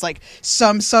Dawn is like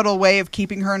some subtle way of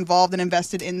keeping her involved and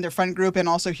invested in their friend group and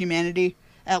also humanity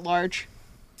at large?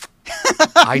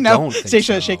 I No, don't think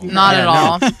Stacia so. is shaking her Not head. at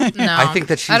all. No. I think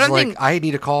that she's don't like, think- I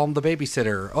need to call the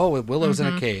babysitter. Oh, Willow's in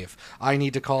a cave. I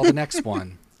need to call the next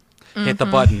one. Hit the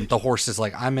button. The horse is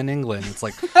like, I'm in England. It's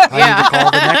like, I need to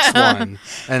call the next one.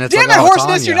 And it's Damn like, it, oh, it's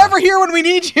Horseness, you're Anya. never here when we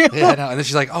need you. Yeah, I know. And then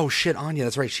she's like, oh shit, Anya,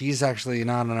 that's right. She's actually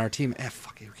not on our team.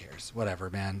 Fuck it, who cares? Whatever,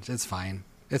 man. It's fine.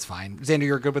 It's fine. Xander,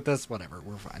 you're good with this? Whatever,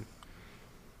 we're fine.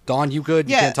 Dawn, you good?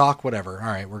 You Yeah. can't talk? Whatever. All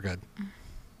right, we're good.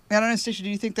 I don't know, Stacia, do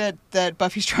you think that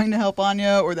Buffy's trying to help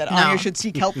Anya, or that No. Anya should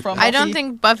seek help from Buffy? I don't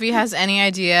think Buffy has any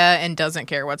idea and doesn't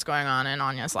care what's going on in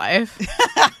Anya's life.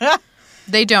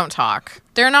 They don't talk.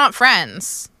 They're not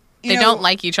friends. They You know, don't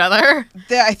like each other.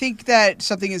 I think that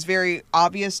something is very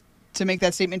obvious to make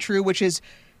that statement true, which is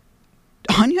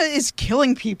Anya is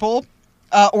killing people,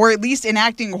 or at least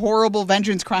enacting horrible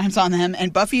vengeance crimes on them,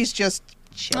 and Buffy's just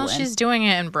chilling. Well, she's doing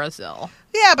it in Brazil.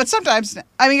 Yeah, but sometimes,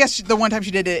 I mean, I guess the one time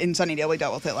she did it in Sunnydale, we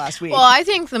dealt with it last week. Well, I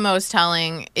think the most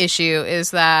telling issue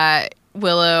is that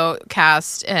Willow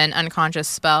cast an unconscious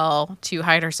spell to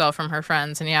hide herself from her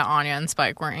friends, and yet Anya and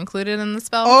Spike weren't included in the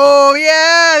spell. Oh,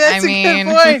 yeah, that's I a mean-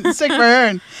 good point. Sick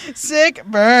burn. Sick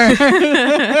burn.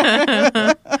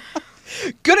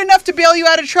 Good enough to bail you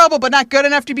out of trouble, but not good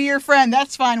enough to be your friend.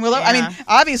 That's fine, Willow. I mean, Yeah.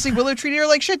 obviously, Willow treated her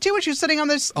like shit, too, when she was sitting on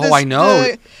this... Oh, I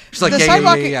know. She's like, the yeah,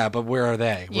 sidewalk- but where are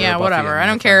they? Where Yeah, are Buffy whatever. and I my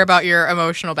don't care friends? about your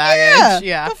emotional baggage.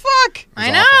 Yeah. The fuck? I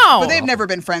It was know. awful. But they've never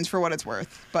been friends for what it's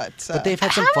worth. But But they've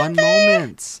had some Haven't fun they?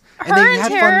 moments. Her they've and had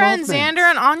Tara fun and moments. Xander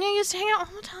and Anya used to hang out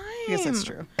all the time. I guess that's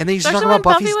true. And they used to talk Especially about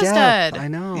when Buffy Buffy's was death. dead. I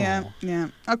know. Yeah.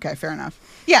 Okay, fair enough.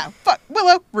 Yeah, fuck.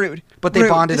 Willow, rude. But they Rude.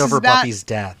 bonded This over is not- Buffy's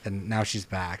death, and now she's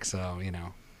back, so, you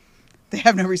know. They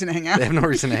have no reason to hang out. They have no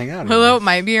reason to hang out. Willow anymore.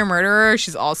 might be a murderer.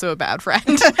 She's also a bad friend.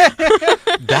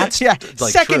 That's Yeah,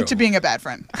 like, second true. to being a bad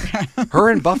friend. Her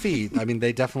and Buffy, I mean,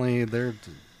 they're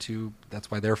two, that's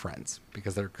why they're friends,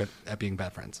 because they're good at being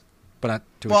bad friends. But not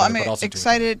to Well, each I'm other, but also to each other.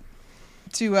 excited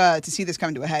to see this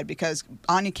come to a head, because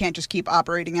Anya can't just keep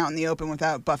operating out in the open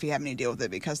without Buffy having to deal with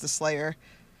it, because the Slayer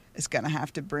is going to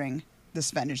have to bring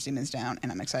the Vengeance Demons down,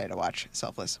 and I'm excited to watch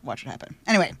Selfless watch it happen.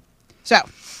 Anyway, so.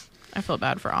 I feel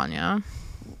bad for Anya.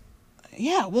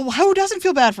 Yeah, well, who doesn't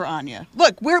feel bad for Anya?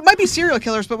 Look, we might be serial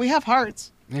killers, but we have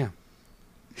hearts. Yeah.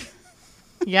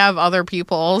 You have other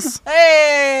people's.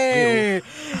 Hey!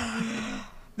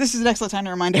 This is an excellent time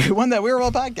to remind everyone that we're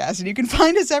Well Podcast, and you can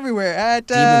find us everywhere at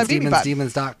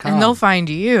demons.com. And they'll find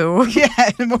you.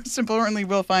 Yeah, and most importantly,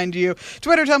 we'll find you.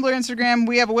 Twitter, Tumblr, Instagram.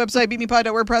 We have a website,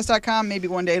 beatmepod.wordpress.com. Maybe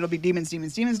one day it'll be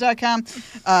demons.com.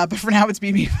 But for now, it's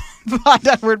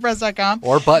beatmepod.wordpress.com.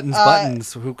 Or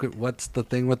buttons. What's the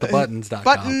thing with the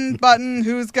buttons.com? Button,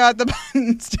 who's got the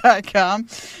buttons.com.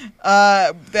 On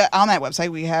that website,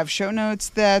 we have show notes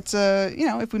that,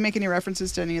 if we make any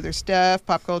references to any other stuff,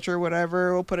 pop culture,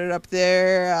 whatever, we'll put it up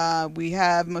there. We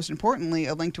have, most importantly,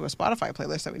 a link to a Spotify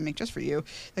playlist that we make just for you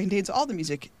that contains all the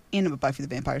music in Buffy the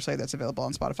Vampire Slayer that's available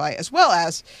on Spotify, as well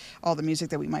as all the music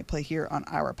that we might play here on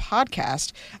our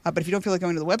podcast. But if you don't feel like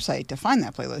going to the website to find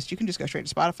that playlist, you can just go straight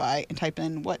to Spotify and type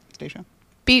in what, Stacia?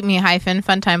 Beat Me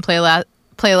Funtime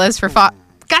playlist for God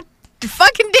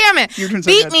fucking damn it.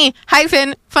 Beat Me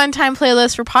Funtime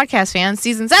playlist for podcast fans,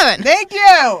 season 7. Thank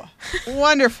you.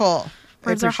 Wonderful.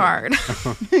 Words are hard.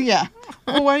 Yeah.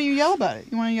 Well, why don't you yell about it?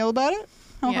 You want to yell about it?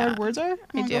 How hard words are?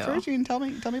 I do. Go first? You can tell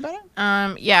me about it?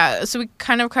 Yeah, so we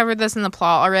kind of covered this in the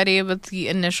plot already, but the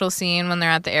initial scene when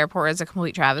they're at the airport is a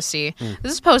complete travesty.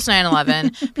 This is post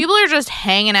 9/11. People are just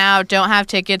hanging out, don't have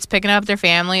tickets, picking up their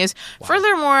families. Wow.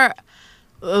 Furthermore,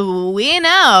 we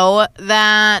know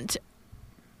that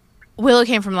Willow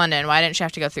came from London. Why didn't she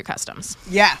have to go through customs?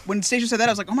 Yeah, when Stacia said that,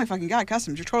 I was like, oh my fucking God,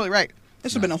 customs. You're totally right.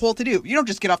 This would have been a whole to-do. You don't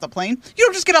just get off the plane. You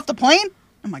don't just get off the plane?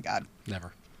 Oh my God.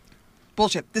 Never.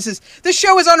 Bullshit. This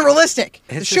show is unrealistic.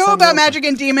 It's the show about magic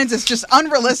and demons is just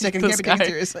unrealistic and can't be taken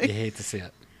seriously. You hate to see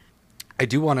it. I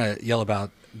do want to yell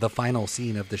about the final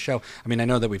scene of the show. I mean, I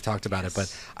know that we've talked about it,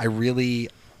 but I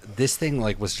really... This thing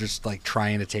was just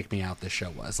trying to take me out. This show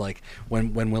was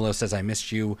when Willow says, I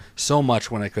missed you so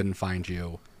much when I couldn't find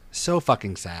you. So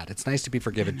fucking sad. It's nice to be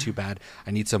forgiven. Too bad.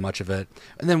 I need so much of it.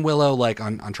 And then Willow,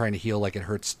 on trying to heal, it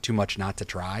hurts too much not to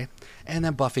try. And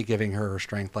then Buffy giving her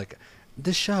strength.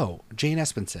 This show, Jane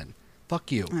Espenson,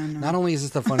 fuck you. Not only is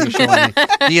this the funniest show in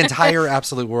the entire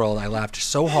absolute world, I laughed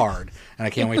so hard. And I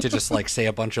can't wait to just say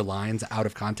a bunch of lines out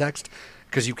of context.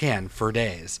 Because you can for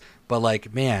days.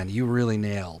 But man, you really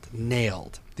nailed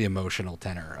the emotional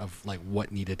tenor of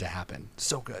what needed to happen.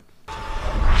 So good.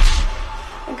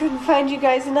 I couldn't find you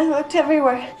guys, and I looked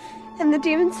everywhere. And the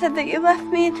demon said that you left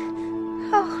me,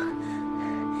 and...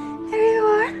 Oh, there you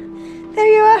are. There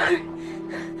you are.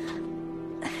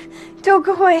 Don't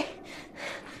go away.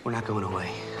 We're not going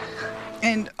away.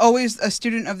 And always a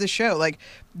student of the show.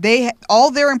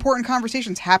 All their important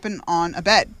conversations happen on a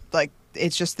bed.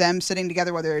 It's just them sitting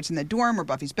together, whether it's in the dorm or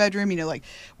Buffy's bedroom.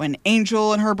 When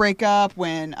Angel and her break up,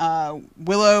 when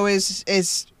Willow is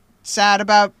sad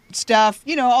about stuff,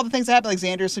 all the things that happen,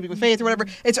 Xander sleeping with Faith or whatever.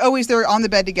 It's always they're on the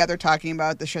bed together talking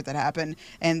about the shit that happened.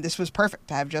 And this was perfect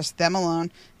to have just them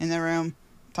alone in the room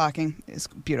talking. It's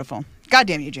beautiful. God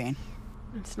damn you, Jane.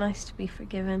 It's nice to be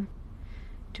forgiven.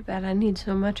 Too bad I need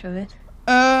so much of it.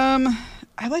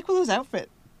 I like Willow's outfit.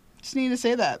 Just need to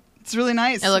say that. It's really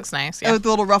nice. It looks nice, yeah. With the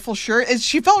little ruffle shirt.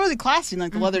 She felt really classy, the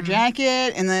leather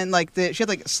jacket, and then she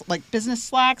had business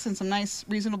slacks and some nice,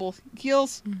 reasonable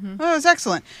heels. Mm-hmm. Oh, it was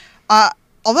excellent.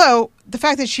 Although the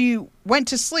fact that she went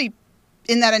to sleep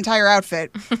in that entire outfit,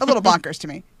 a little bonkers to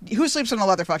me. Who sleeps in a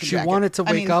leather fucking jacket? She wanted to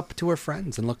wake up to her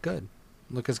friends and look good.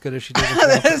 Look as good as she did.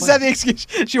 Is that the excuse?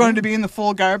 She wanted to be in the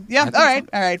full garb. Yeah. All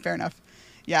right. Fair enough.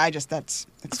 Yeah, that's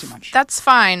too much. That's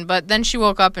fine, but then she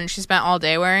woke up and she spent all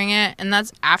day wearing it, and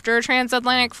that's after a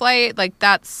transatlantic flight.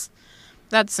 That's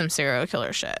some serial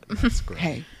killer shit. That's great.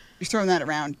 Hey, you're throwing that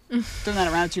around.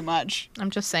 Too much. I'm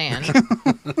just saying.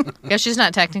 Yeah, she's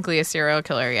not technically a serial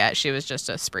killer yet. She was just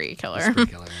a spree killer.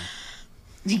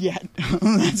 Yeah,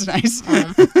 that's nice.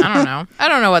 I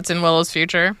don't know what's in Willow's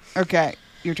future. Okay,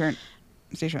 your turn.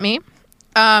 Stacia. Me?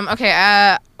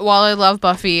 Okay. While I love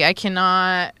Buffy, I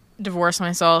cannot divorce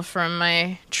myself from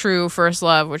my true first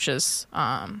love, which is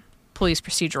police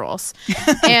procedurals.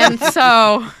 And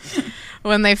so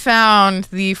when they found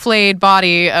the flayed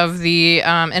body of the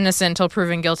innocent till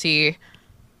proven guilty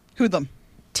hoodlum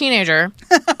teenager,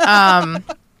 I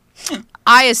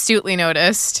astutely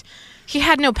noticed he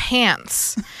had no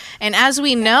pants. And as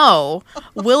we know,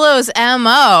 Willow's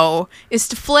MO is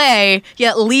to flay,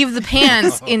 yet leave the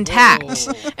pants intact.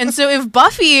 And so if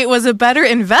Buffy was a better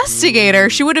investigator,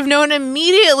 she would have known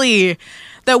immediately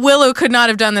that Willow could not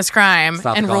have done this crime It's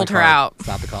not the and calling ruled her card. out. It's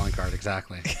not the calling card,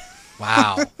 exactly.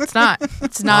 Wow. It's not.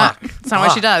 It's not. It's not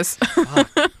what she does.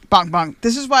 Bonk, bonk.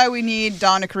 This is why we need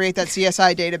Dawn to create that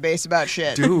CSI database about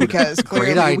shit. Dude, because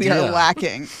great clearly we idea. are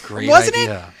lacking. Great Wasn't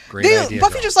idea. it? Great idea,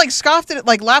 Buffy Dawn. just like scoffed at it,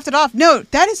 like laughed it off. No,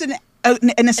 that is an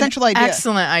essential idea.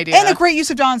 Excellent idea. And a great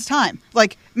use of Dawn's time.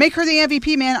 Like, make her the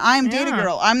MVP, man. I'm Data Yeah.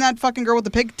 Girl. I'm that fucking girl with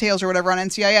the pigtails or whatever on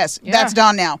NCIS. Yeah. That's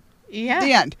Dawn now. Yeah.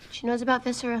 The end. She knows about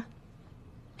Viscera.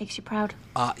 Makes you proud.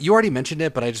 You already mentioned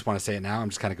it, but I just want to say it now. I'm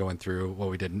just kind of going through what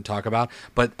we didn't talk about.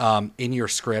 But in your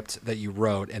script that you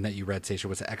wrote and that you read, Stacia,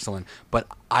 was excellent. But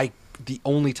the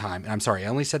only time, and I'm sorry, I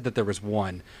only said that there was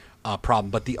one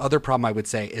problem. But the other problem I would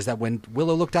say is that when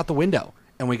Willow looked out the window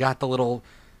and we got the little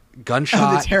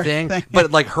gunshot thing,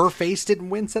 but like her face didn't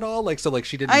wince at all. Like, so like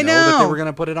she didn't know that they were going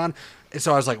to put it on.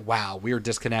 So I was like, wow, weird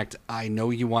disconnect. I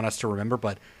know you want us to remember,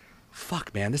 but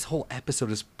fuck, man, this whole episode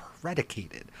is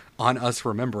predicated on us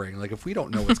remembering. Like, if we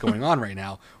don't know what's going on right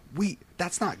now,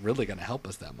 that's not really going to help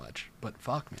us that much. But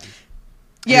fuck, man.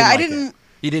 I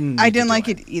didn't like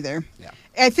it either. Yeah.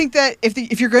 I think that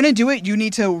if you're going to do it, you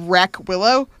need to wreck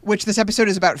Willow, which this episode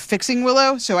is about fixing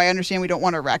Willow. So I understand we don't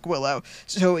want to wreck Willow.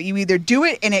 So you either do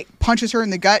it and it punches her in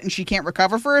the gut and she can't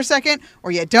recover for a second,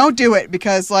 or you don't do it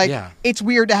because it's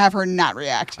weird to have her not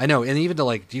react. I know, and even to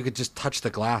like, you could just touch the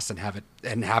glass and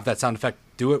have that sound effect.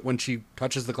 Do it when she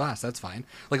touches the glass. That's fine.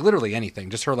 Like literally anything.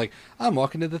 Just her like, I'm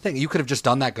walking to the thing. You could have just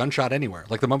done that gunshot anywhere.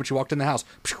 Like the moment you walked in the house,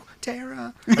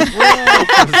 Tara. Like,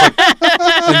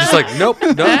 and just like, nope,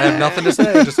 I have nothing to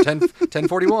say. Just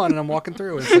 10:41 and I'm walking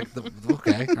through. And it's like,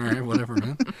 okay, all right, whatever,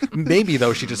 man. Maybe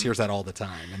though she just hears that all the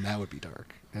time, and that would be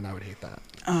dark, and I would hate that.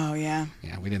 Oh yeah.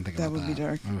 Yeah, we didn't think about that. That would be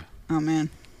dark. Oh man.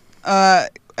 I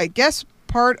guess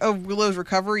part of Willow's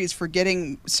recovery is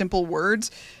forgetting simple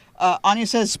words. Anya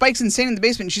says, Spike's insane in the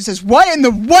basement. And she says, what in the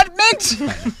what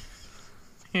mint?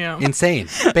 Yeah. Insane.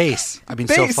 Bass. I mean,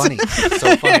 Bass. so funny.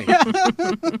 So funny.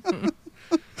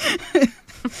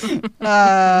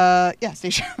 Yeah,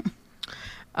 Stacia.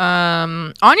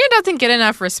 Anya doesn't get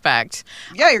enough respect.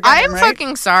 Yeah, you're I am right.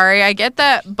 fucking sorry. I get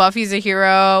that Buffy's a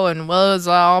hero and Willow's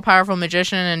an all-powerful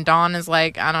magician and Dawn is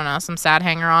like, I don't know, some sad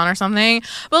hanger-on or something.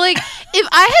 But like, if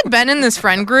I had been in this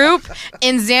friend group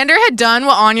and Xander had done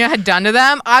what Anya had done to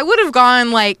them, I would have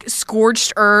gone like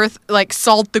scorched earth, like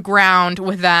salt the ground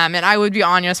with them, and I would be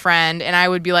Anya's friend and I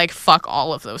would be like, fuck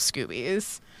all of those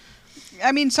Scoobies.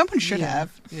 I mean, someone should have.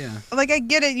 Yeah. Like, I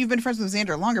get it. You've been friends with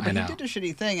Xander longer, but I he know. did a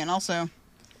shitty thing, and also...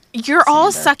 You're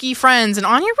all sucky friends, and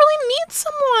Anya really needs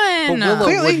someone. But Willow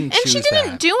Clearly. wouldn't And she choose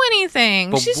didn't that. do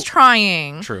anything. But She's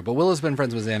trying. True, but Willow's been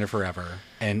friends with Xander forever,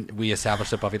 and we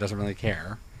established that Buffy doesn't really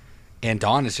care. And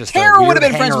Dawn is just Tara a would weird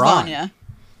have been friends with hanger-on. Anya.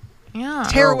 Yeah.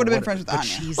 Tara would have been friends with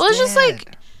Anya. Well, it's just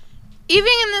like,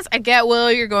 even in this, I get, Willow,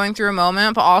 you're going through a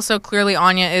moment, but also clearly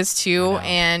Anya is too.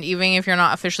 And even if you're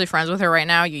not officially friends with her right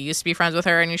now, you used to be friends with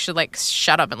her, and you should like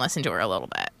shut up and listen to her a little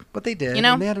bit. But they did. You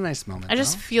know? And they had a nice moment. I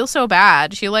just though. feel so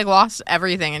bad. She like lost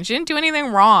everything, and she didn't do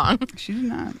anything wrong. She did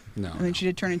not. No, I mean, she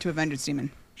did turn into a vengeance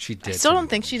demon. she did. I still don't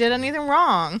think she did anything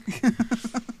wrong.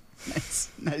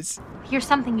 Nice. Here's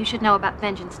something you should know about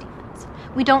vengeance demons.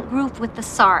 We don't group with the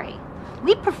sorry.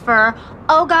 We prefer,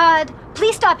 oh God,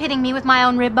 please stop hitting me with my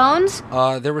own rib bones.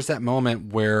 There was that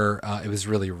moment where it was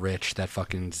really rich that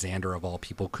fucking Xander of all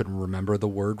people couldn't remember the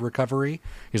word recovery.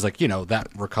 He's like, that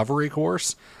recovery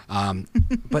course.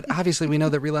 But obviously we know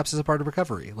that relapse is a part of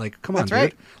recovery. Like, come on, That's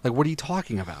right. dude. Like, what are you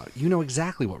talking about? You know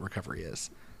exactly what recovery is.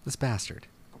 This bastard.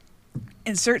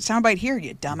 Insert soundbite here,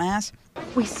 you dumbass.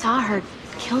 We saw her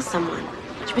kill someone.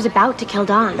 She was about to kill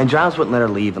Dawn. And Giles wouldn't let her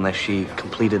leave unless she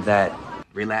completed that.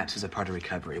 Relapse is a part of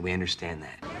recovery. We understand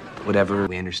that. Whatever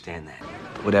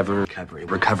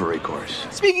recovery course.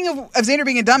 Speaking of Xander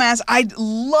being a dumbass, I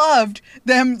loved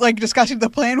them like discussing the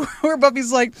plan where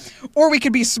Buffy's like, or we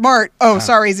could be smart. Oh,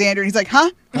 sorry, Xander. And he's like, huh?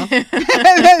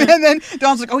 and then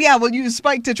Dawn's like, oh yeah, we'll use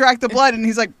Spike to track the blood. And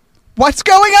he's like, what's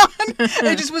going on? And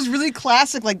it just was really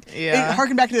classic. Like, it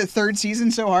harkened back to the third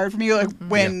season so hard for me. Like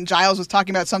when Giles was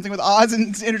talking about something with Oz,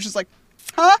 and Xander's just like,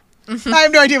 huh? I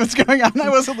have no idea what's going on. I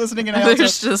wasn't listening, and I also...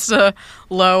 There's just a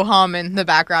low hum in the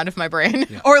background of my brain.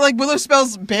 Yeah. Or like Willow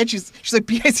spells bitch. She's like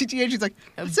B-I-C-T-H. She's like,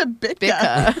 what's a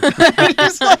bitka?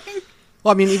 Just like,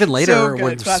 Well, I mean, even later So good.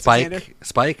 when Classic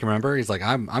Spike, remember, he's like,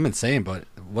 I'm insane, but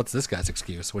what's this guy's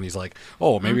excuse? When he's like,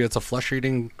 oh, maybe it's a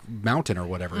flesh-eating mountain or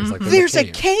whatever. He's like, there's a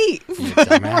cave You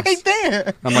dumbass. right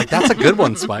there. I'm like, that's a good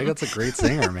one, Spike. That's a great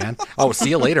singer, man. Oh, see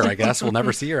you later, I guess. We'll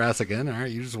never see your ass again. All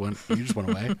right, you just went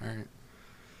away. All right.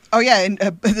 Oh yeah, and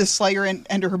the Slayer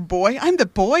and her boy. I'm the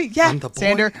boy. Yeah, I'm the boy.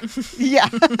 Xander. Yeah,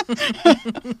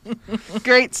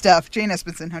 great stuff. Jane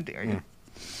Espenson, how dare you,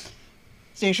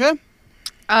 Stacia?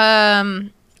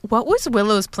 What was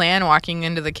Willow's plan walking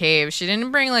into the cave? She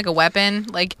didn't bring like a weapon.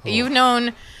 Like you've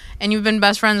known and you've been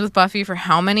best friends with Buffy for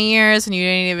how many years, and you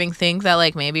didn't even think that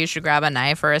like maybe you should grab a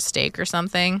knife or a steak or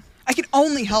something? I can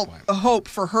only hope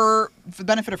for her, for the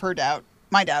benefit of her doubt,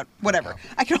 my doubt, whatever.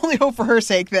 I can only hope for her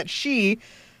sake that she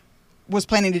was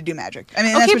planning to do magic. I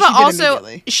mean, that's okay, what but she did also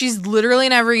immediately. she's literally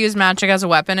never used magic as a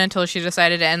weapon until she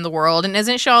decided to end the world. And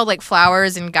isn't she all like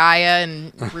flowers and Gaia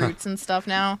and roots and stuff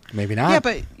now? Maybe not. Yeah,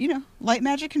 but light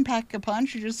magic can pack a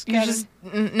punch. You just gotta.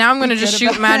 Now I'm going to just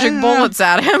shoot about magic it. bullets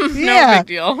at him. Yeah. No big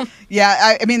deal.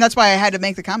 Yeah, I mean that's why I had to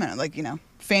make the comment. Like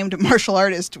famed martial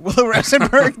artist Willow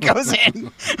Rosenberg goes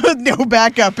in with no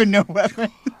backup and no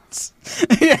weapons.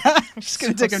 Yeah, just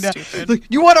gonna take him down. Like,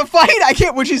 you want to fight? I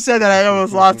can't. When she said that, I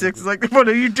almost lost it. It's like, what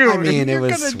are you doing? I mean, You're it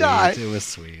was gonna sweet. die. It was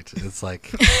sweet. It's like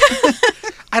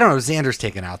I don't know. Xander's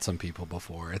taken out some people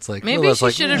before. It's like Maybe Willow's she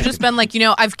like, should have just been like,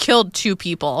 I've killed 2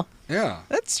 people. Yeah,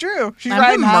 That's true. She's I'm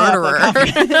riding a high up murderer.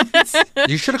 like confidence.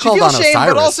 you should have She called on feels shame,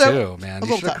 but Osiris also too, man. a You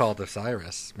little should have tough. called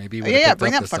Osiris. Maybe he Yeah, would've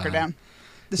bring that picked up this fucker time. down.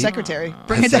 The secretary.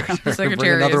 Bring it down. The secretary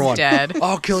Bring another is one. dead.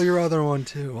 I'll kill your other one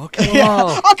too. I'll kill them Yeah. all.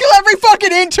 I'll kill every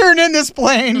fucking intern in this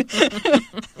plane.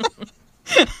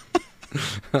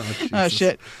 Oh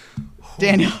shit,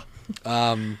 Daniel.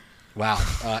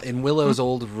 Wow. In Willow's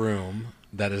old room,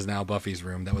 that is now Buffy's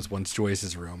room, that was once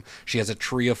Joyce's room, she has a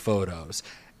tree of photos.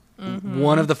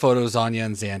 One of the photos, Anya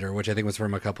and Xander, which I think was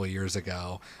from a couple of years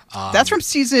ago. That's from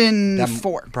season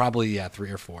 4. Probably, 3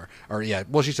 or 4. Or,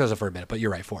 well, she shows it for a minute, but you're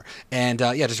right, 4. And,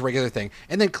 just a regular thing.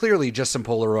 And then clearly just some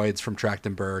Polaroids from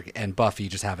Trachtenberg and Buffy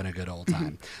just having a good old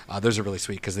time. Those are really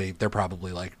sweet because they're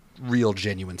probably like real,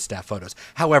 genuine staff photos.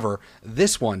 However,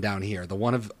 this one down here, the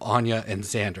one of Anya and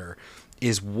Xander,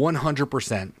 is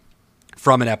 100%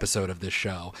 from an episode of this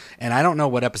show. And I don't know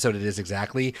what episode it is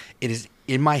exactly. It is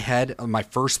in my head. My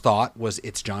first thought was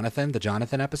it's Jonathan, the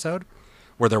Jonathan episode,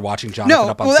 where they're watching Jonathan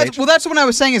up on stage. That's the one I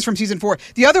was saying is from season 4.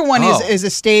 The other one is a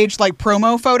staged like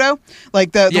promo photo.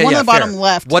 Like the one on the bottom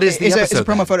left. What is the is episode a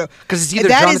promo photo? Because it's either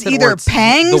that Jonathan is either or it's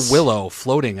Pangs. the Willow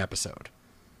floating episode.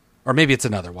 Or maybe it's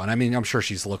another one. I mean, I'm sure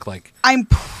she's looked like... I'm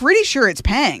pretty sure it's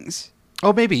Pangs.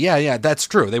 Oh, maybe. Yeah, that's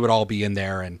true. They would all be in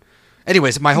there. And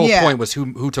anyways, my whole point was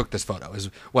who took this photo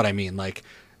is what I mean. Like,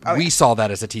 we saw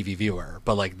that as a TV viewer,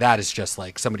 but like that is just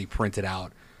like somebody printed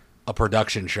out a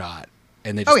production shot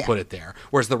and they just put it there.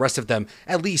 Whereas the rest of them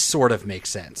at least sort of make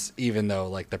sense, even though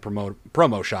like the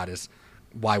promo shot is,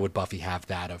 why would Buffy have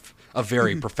that of a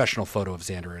very professional photo of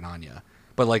Xander and Anya?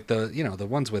 But like the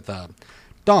ones with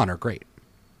Dawn are great.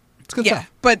 It's good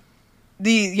stuff. But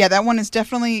that one is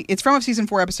definitely, it's from a season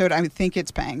 4 episode. I think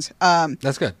it's Pangs.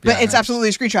 That's good. But it's absolutely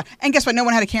a screenshot. And guess what? No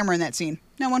one had a camera in that scene.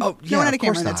 No one. Oh, no one had a of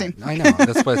course camera in that not. scene. I know.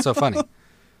 That's why it's so funny.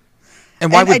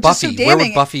 And why would it's just so Buffy? Where would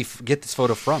damning. Buffy get this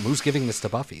photo from? Who's giving this to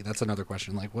Buffy? That's another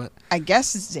question. Like what? I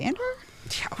guess Xander?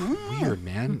 Yeah, weird,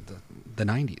 man. The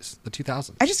 90s, the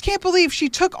 2000s. I just can't believe she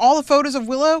took all the photos of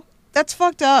Willow. That's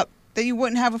fucked up. That you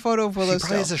wouldn't have a photo of Willow She probably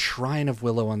still. has a shrine of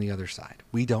Willow on the other side.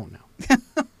 We don't know.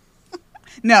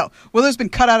 No, Willow's been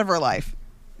cut out of her life.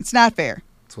 It's not fair.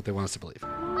 That's what they want us to believe.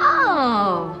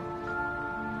 Oh.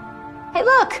 Hey,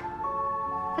 look.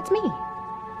 That's me.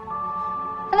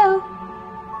 Hello.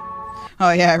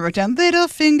 Oh yeah, I wrote down "little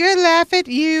finger laugh at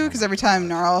you" because every time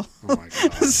Gnarl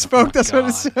spoke, that's what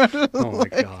it sounded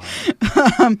like.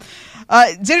 God.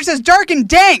 Xander says "dark and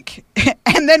dank,"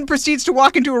 and then proceeds to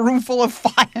walk into a room full of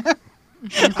fire.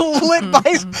 Lit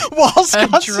by wall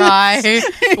sconces. A dry,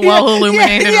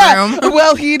 well-illuminated room.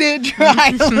 Well-heated, dry,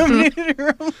 illuminated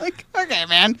room. Like, okay,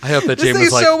 man. I hope that this Jane thing was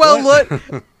is like, so well "What?"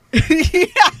 lit.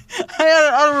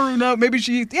 I don't know. Maybe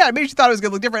she thought it was going to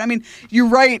look different. I mean, you're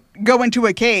right. Go into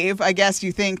a cave. I guess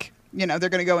you think, they're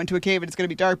going to go into a cave and it's going to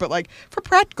be dark. But like for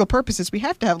practical purposes, we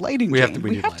have to have lighting. We have Jane. to- we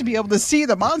We need have to be lighting. able to see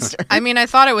the monster. I mean, I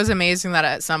thought it was amazing that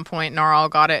at some point Gnarl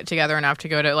got it together enough to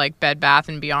go to like Bed Bath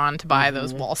and Beyond to buy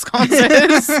those wall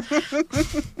sconces.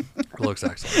 It looks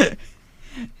excellent.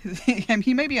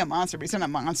 He may be a monster, but he's not a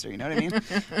monster. You know what I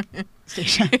mean?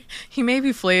 Station. He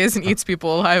maybe flays and eats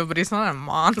people alive, but he's not a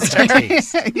monster.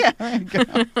 Yeah, there you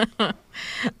go.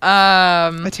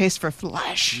 A taste for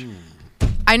flesh.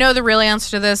 I know the real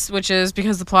answer to this, which is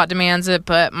because the plot demands it,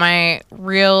 but I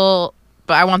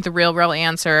want the real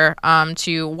answer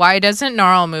to why doesn't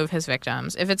Gnarl move his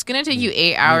victims? If it's going to take you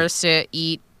 8 hours to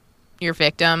eat your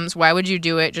victims, why would you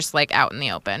do it just like out in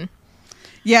the open?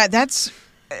 Yeah, that's.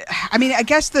 I mean, I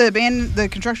guess the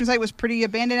construction site was pretty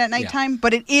abandoned at nighttime,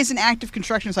 but it is an active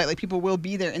construction site. Like people will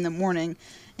be there in the morning,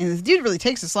 and if the dude really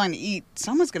takes this long to eat,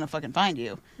 someone's gonna fucking find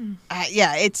you.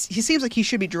 He seems like he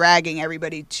should be dragging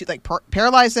everybody to like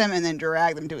paralyze them and then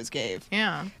drag them to his cave.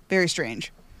 Yeah. Very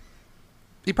strange.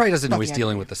 He probably doesn't know he's Fucking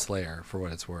dealing idea. with the Slayer, for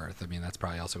what it's worth. I mean, that's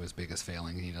probably also his biggest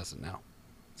failing. He doesn't know.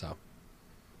 So,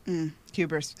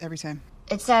 Hubris every time.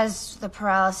 It says the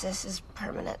paralysis is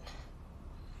permanent.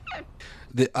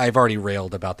 I've already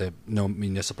railed about the no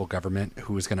municipal government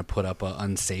who is going to put up an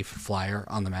unsafe flyer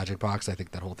on the Magic Box. I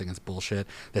think that whole thing is bullshit.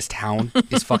 This town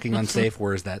is fucking unsafe.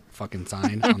 Where's that fucking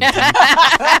sign on the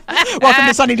town? Welcome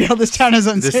to Sunnydale. This town is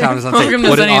unsafe. This town is unsafe. Welcome to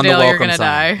Put it on the Sunnydale, you're welcome gonna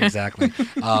sign. die. Exactly.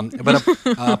 But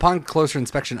upon closer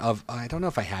inspection of, I don't know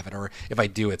if I have it, or if I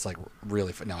do, it's like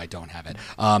really, no, I don't have it.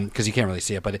 Because you can't really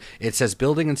see it, but it says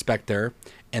building inspector,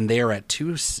 and they are at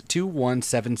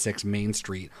 2176 Main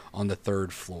Street on the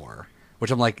 3rd floor. Which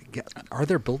I'm like, are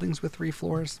there buildings with 3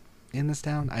 floors in this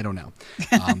town? I don't know.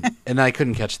 And I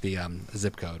couldn't catch the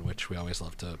zip code, which we always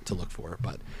love to look for.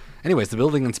 But anyways, the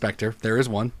building inspector, there is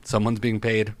one. Someone's being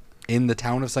paid in the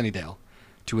town of Sunnydale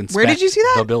to inspect Where did you see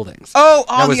that? the buildings. Oh,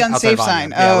 That on was the outside unsafe of Anya. sign.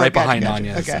 Yeah, Oh, right gotcha, behind gotcha.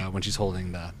 Anya's Okay. when she's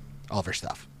holding all of her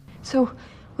stuff. So,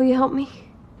 will you help me?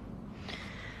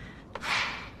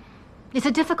 Is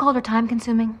it difficult or time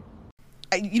consuming?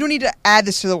 You don't need to add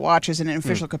this to the watches in an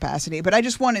official capacity, but I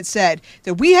just want it said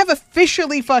that we have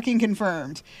officially fucking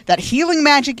confirmed that healing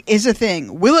magic is a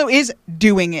thing. Willow is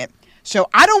doing it. So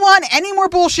I don't want any more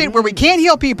bullshit where we can't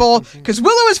heal people, because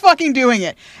Willow is fucking doing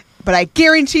it. But I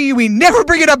guarantee you we never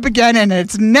bring it up again, and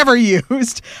it's never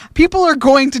used. People are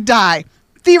going to die.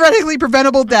 Theoretically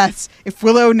preventable deaths if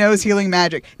Willow knows healing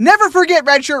magic. Never forget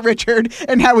Red Shirt Richard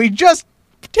and how he just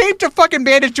taped a fucking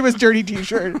bandage to his dirty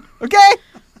t-shirt. Okay?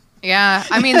 Yeah,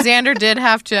 I mean, Xander did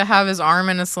have to have his arm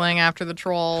in a sling after the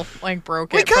troll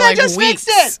broke it. We could for have just weeks.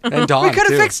 fixed it. And Dawn, We could have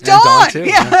too. fixed And Dawn. too.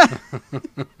 Yeah.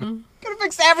 Could have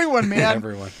fixed everyone, man.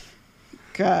 Everyone.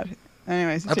 God.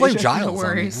 Anyways. I blame Tasha, Giles. no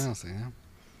worries. On it, honestly, yeah.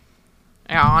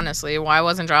 Yeah, honestly, why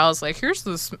wasn't Giles like, here's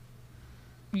this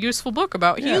useful book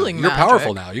about healing You're magic.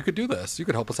 powerful now. You could do this. You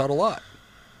could help us out a lot.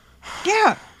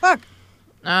 Yeah. Fuck.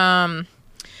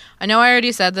 I know I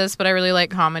already said this, but I really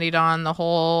like Comedy Dawn. The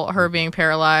whole her being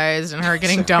paralyzed and her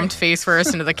getting dumped face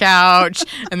first into the couch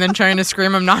and then trying to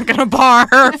scream, I'm not going to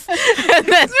barf. And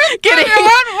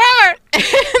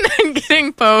then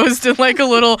getting posed in like a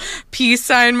little peace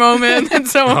sign moment. And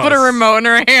someone put a remote in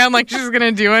her hand like she's going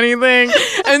to do anything.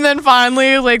 And then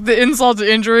finally, like the insult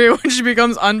to injury when she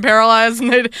becomes unparalyzed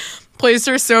and they place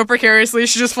her so precariously,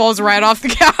 she just falls right off the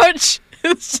couch.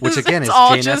 Which again is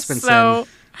all Jane just Espenson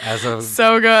as a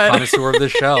so good. connoisseur of the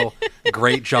show.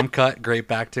 Great jump cut, great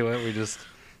back to it.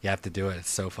 You have to do it. It's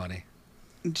so funny.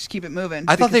 Just keep it moving.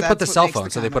 I thought because they put the that's what cell makes phone,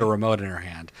 so they put a comedy. remote in her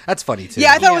hand. That's funny too.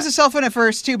 Yeah, I thought it was a cell phone at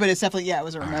first too, but it's definitely it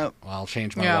was a All remote. right. Well, I'll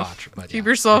change my watch. But Keep yeah.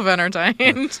 yourself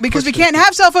entertained. Because we can't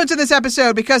have cell phones in this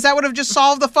episode because that would have just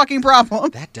solved the fucking problem.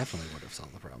 That definitely would have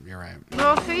solved the problem. You're right.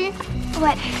 Sophie?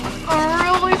 What?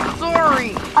 I'm really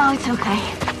sorry. Oh, it's okay.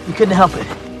 You couldn't help it.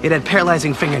 It had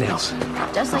paralyzing fingernails.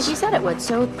 Just like you said it would,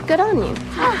 so good on you.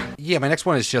 Yeah, my next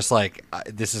one is just like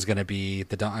this is gonna be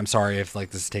I'm sorry if like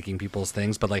this is taking people's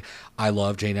things, but like I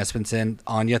love Jane Espenson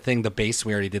Anya thing. The base,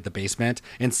 we already did the basement.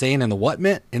 Insane and the what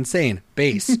meant? Insane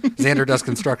base. Xander does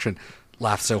construction.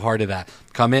 Laughed so hard at that.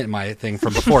 Come in, my thing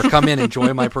from before. Come in,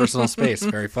 enjoy my personal space.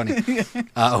 Very funny.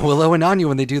 Willow and Anya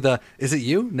when they do the is it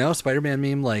you? No, Spider-Man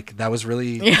meme. Like that was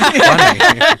really funny.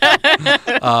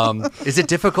 Is it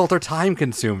difficult or time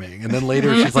consuming? And then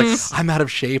later she's like, I'm out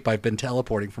of shape. I've been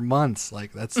teleporting for months.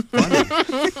 Like that's funny.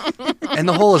 And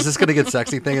the whole is this gonna get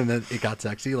sexy thing, and then it got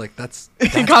sexy. Like that's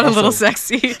It got a also little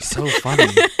sexy. So funny.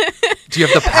 Do you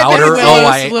have the powder? Willow's Oh,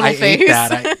 I little ate face.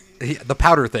 that. The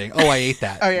powder thing. Oh, I ate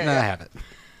that. Oh, yeah, no, yeah. I have it.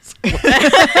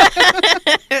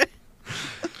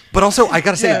 But also, I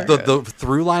gotta say, Yeah. the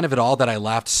through line of it all that I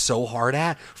laughed so hard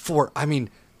at I mean,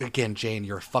 again, Jane,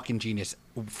 you're a fucking genius.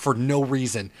 For no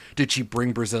reason did she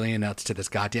bring Brazilian nuts to this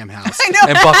goddamn house. I know.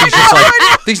 And Buffy's just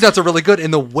like, these nuts are really good.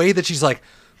 And the way that she's like,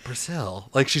 Brazil,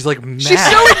 like she's like mad. She's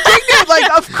so indignant.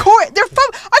 Like, of course, they're from.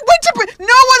 I went to. No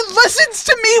one listens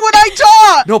to me when I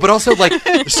talk. No, but also like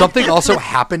something also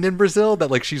happened in Brazil that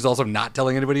like she's also not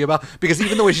telling anybody about, because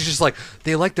even the way she's just like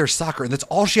they like their soccer, and that's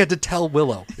all she had to tell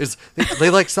Willow is they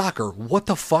like soccer. What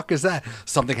the fuck is that?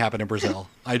 Something happened in Brazil.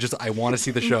 I want to see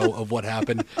the show of what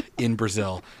happened in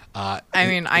Brazil. I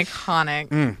mean,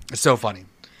 iconic. It's so funny.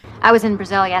 I was in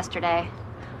Brazil yesterday.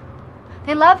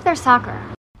 They love their soccer.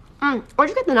 Where'd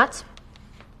you get the nuts?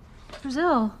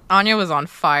 Brazil. Anya was on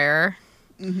fire.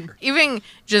 Even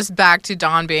just back to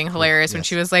Dawn being hilarious when Yes.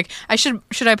 she was like,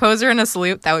 should I pose her in a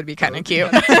salute? That would be kind of cute.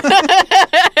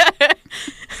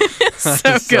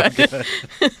 so good.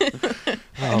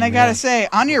 And I gotta say,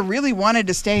 Anya really wanted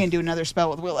to stay and do another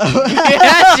spell with Willow.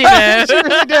 Yeah, she did. She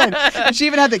really did. And she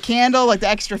even had the candle, like the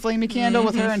extra flamey candle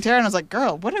with her and Tara. And I was like,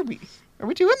 girl, what are we Are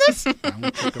we doing this? We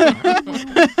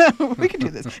can do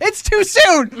this. It's too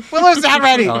soon. Willow's not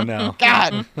ready. Oh, no.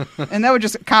 God. And that would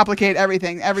just complicate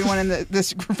everything. Everyone in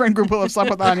this friend group will have slept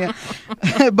with Anya.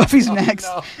 Buffy's next.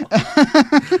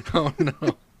 Oh, no.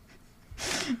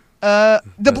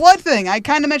 The blood thing. I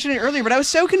kind of mentioned it earlier, but I was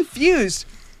so confused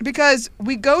because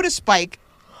we go to Spike.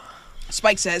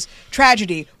 Spike says,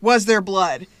 tragedy. Was there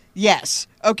blood? Yes.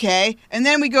 Okay. And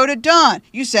then we go to Dawn.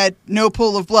 You said no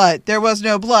pool of blood. There was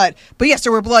no blood. But yes,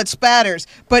 there were blood spatters.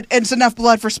 But it's enough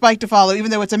blood for Spike to follow,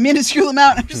 even though it's a minuscule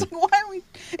amount. I'm just like, why are we...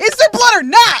 Is there blood or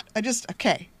not?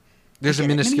 Okay. There's a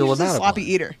minuscule Maybe he's amount a of sloppy blood.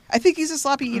 eater. I think he's a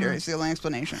sloppy eater is the only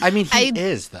explanation. I mean, he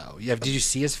is, though. Yeah, did you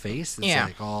see his face? It's Yeah.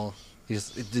 like all... He's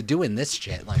doing this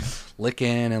shit, like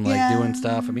licking and like doing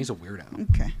stuff. I mean, he's a weirdo.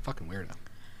 Okay. Fucking weirdo.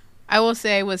 I will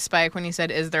say with Spike, when he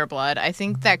said, is there blood? I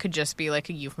think that could just be like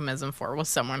a euphemism for was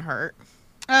someone hurt?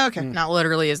 Okay. Not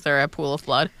literally, is there a pool of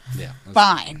blood? Yeah.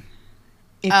 Fine.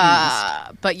 If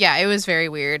But yeah, it was very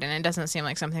weird, and it doesn't seem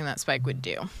like something that Spike would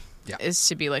do. Yeah. Is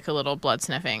to be like a little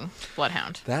blood-sniffing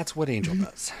bloodhound. That's what Angel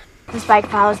does. The Spike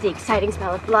follows the exciting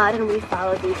smell of blood, and we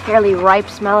follow the fairly ripe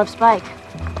smell of Spike.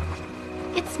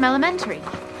 It's smellimentary.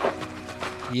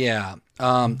 Yeah.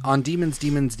 On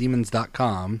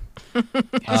demonsdemons.com,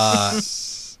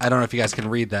 I don't know if you guys can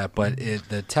read that, but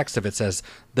the text of it says,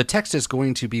 the text is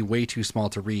going to be way too small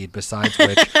to read, besides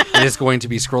which it is going to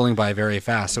be scrolling by very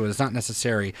fast, so it is not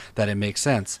necessary that it makes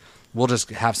sense. We'll just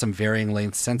have some varying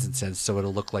length sentences so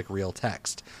it'll look like real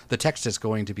text. The text is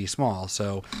going to be small,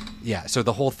 so yeah, so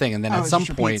the whole thing, and then at it some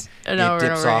just point, repeats. it Over and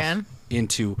dips over off again.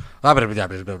 into blah, blah, blah,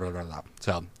 blah, blah, blah, blah, blah.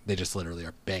 So they just literally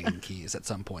are banging keys at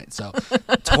some point. So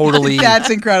totally, That's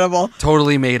incredible.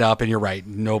 totally made up. And you're right.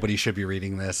 Nobody should be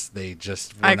reading this. They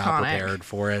just were not Iconic. prepared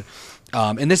for it.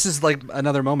 And this is like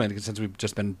another moment since we've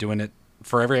just been doing it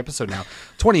for every episode now.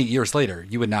 20 years later,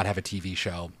 you would not have a TV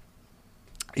show,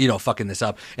 fucking this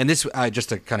up. And this, just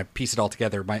to kind of piece it all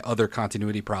together, my other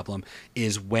continuity problem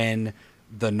is when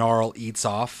the Gnarl eats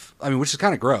off, which is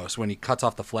kind of gross, when he cuts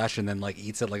off the flesh and then like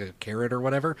eats it like a carrot or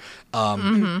whatever.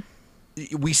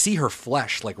 We see her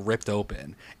flesh like ripped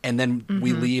open, and then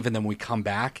we leave, and then we come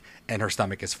back and her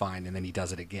stomach is fine, and then he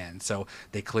does it again. So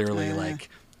they clearly like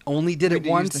only did it to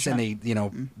use once, the and they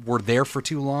were there for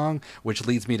too long, which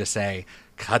leads me to say,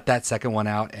 cut that second one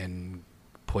out and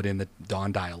put in the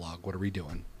Dawn dialogue. What are we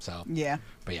doing? So Yeah.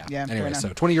 but yeah. Yeah, fair Anyway, enough. so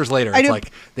 20 years later, I it's do-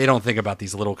 like they don't think about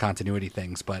these little continuity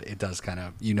things, but it does kind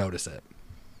of, you notice it.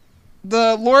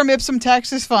 The Lorem Ipsum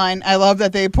text is fine. I love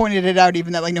that they pointed it out,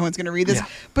 even that like no one's going to read this. Yeah.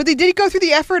 But they did go through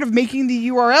the effort of making the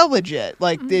URL legit.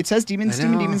 Like it says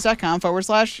demons.com /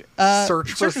 Search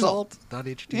result.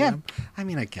 result.html. Yeah. I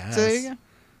mean, I guess. So there you go.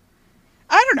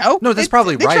 I don't know. No, that's It-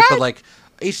 probably they right, tried. but like,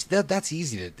 that's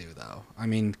easy to do, though. I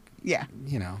mean, Yeah.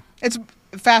 you It's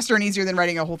faster and easier than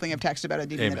writing a whole thing of text about a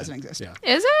demon Amen. that doesn't exist. Yeah.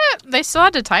 Is it? They still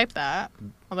had to type that.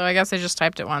 Although I guess they just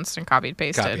typed it once and copied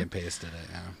pasted. Copy and pasted it,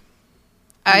 yeah.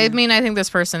 I mean, I think this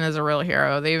person is a real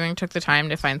hero. They even took the time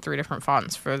to find 3 different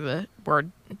fonts for the word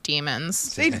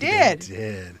demons. They They did.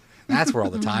 did. That's where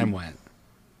all the time went.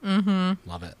 Mm-hmm.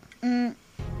 Love it.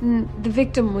 The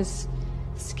victim was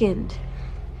skinned.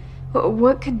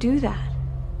 What could do that?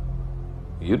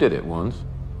 You did it once.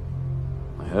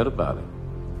 I heard about it.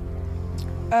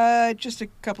 Just a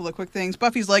couple of quick things.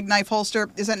 Buffy's leg knife holster.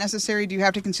 Is that necessary? Do you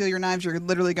have to conceal your knives? You're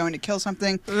literally going to kill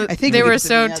something. I think They we were could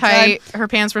so sit outside. tight. Her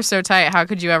pants were so tight. How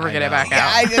could you ever I get it know. back Yeah,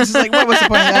 out? I was just like, what was the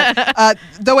point of that?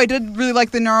 Though I did really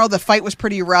like the Gnarl. The fight was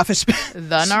pretty rough.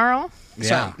 The Gnarl? Yeah.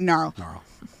 Sorry, Gnarl. Gnarl.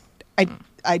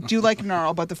 I do like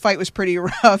Gnarl, but the fight was pretty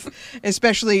rough,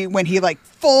 especially when he like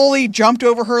fully jumped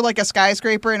over her like a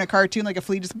skyscraper in a cartoon, like a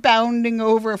flea just bounding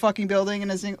over a fucking building, and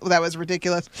that was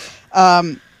ridiculous.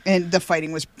 And the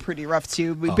fighting was pretty rough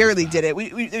too. We barely did it.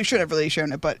 We should have really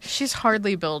shown it, but She's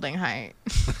hardly building height.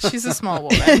 She's a small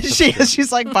woman.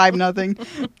 she's like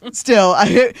 5-0. Still,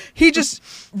 he just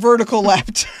vertical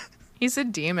leapt. He's a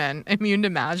demon, immune to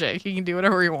magic. He can do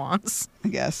whatever he wants. I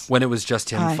guess. When it was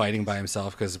just him Hi. fighting by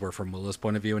himself, because we're from Willow's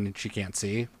point of view and she can't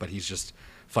see, but he's just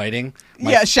fighting.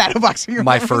 Yeah, shadowboxing her.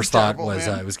 My was first thought terrible, was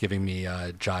man. it was giving me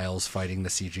Giles fighting the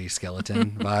CG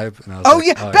skeleton vibe. And I was Oh like,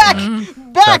 yeah, back,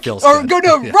 back, That feels or good.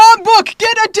 go no, Yeah. wrong book.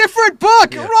 Get a different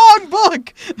book. Yeah. Wrong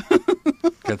book.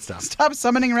 Good stuff. Stop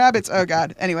summoning rabbits. Oh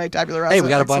god. Anyway, tabula rasa. Hey, we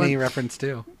got a Excellent. bunny reference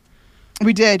too.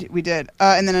 We did.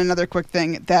 And then another quick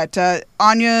thing that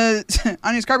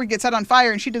Anya's carpet gets set on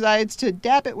fire, and she decides to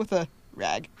dab it with a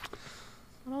rag.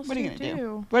 What What are you gonna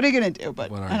do? What are you gonna do? But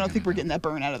What are I you don't think gonna we're do? getting that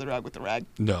burn out of the rug with the rag.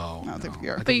 No. I don't think we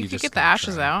are. I think But you could just get the gotta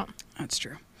ashes try. out. That's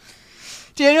true.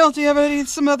 Daniel, do you have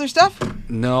some other stuff?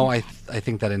 No, I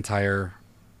think that entire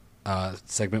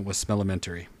segment was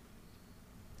smellimentary.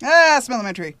 Smell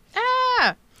elementary.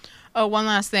 Ah. Oh, one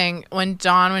last thing. When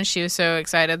she was so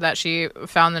excited that she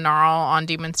found the gnarl on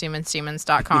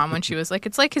demons.com, when she was like,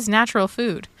 it's like his natural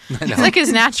food. It's like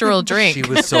his natural drink. She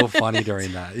was so funny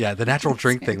during that. Yeah, the natural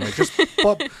drink thing. Like, just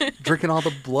drinking all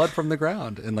the blood from the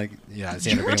ground. And, like, yeah,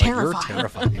 Xander being like, you're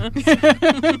terrifying.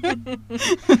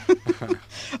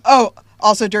 Oh,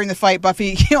 also during the fight,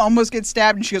 Buffy almost gets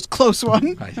stabbed and she goes, close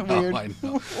one. I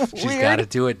know. She's got to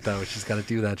do it, though. She's got to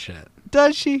do that shit.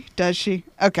 Does she?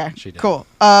 Okay, she did. Cool.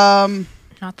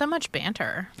 Not that much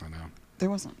banter. I know. There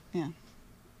wasn't. Yeah.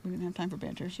 We didn't have time for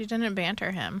banter. She didn't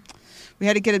banter him. We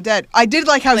had to get him dead. I did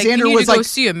like how Xander you need was to like... go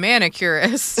see a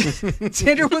manicurist.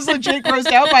 Xander was legit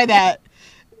grossed out by that.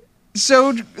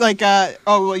 So, like, oh,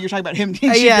 well, you're talking about him.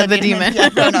 Yeah, the demon. Yeah,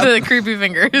 the creepy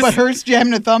fingers. But hers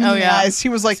jamming a thumb in the eyes. He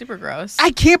was like... Super gross.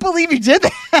 I can't believe he did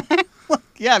that.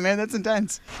 Yeah, man, that's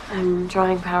intense. I'm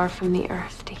drawing power from the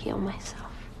earth to heal myself.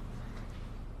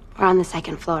 We're on the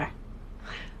 2nd floor.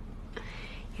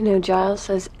 You know, Giles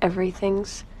says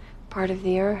everything's part of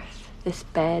the earth. This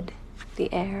bed,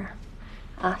 the air,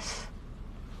 us.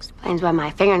 Explains why my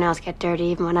fingernails get dirty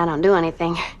even when I don't do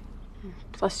anything.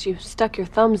 Plus, you stuck your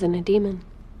thumbs in a demon.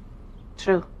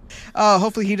 True.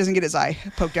 Hopefully he doesn't get his eye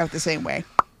poked out the same way.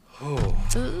 Ooh,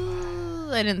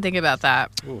 I didn't think about that.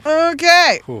 Oof.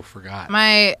 Okay. Oh, forgot.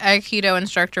 My Aikido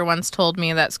instructor once told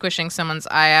me that squishing someone's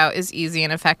eye out is easy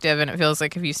and effective, and it feels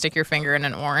like if you stick your finger in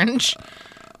an orange.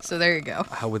 So there you go.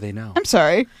 How would they know? I'm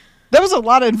sorry. That was a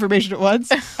lot of information at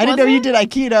once. I didn't know you did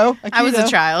Aikido. I was a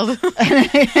child. And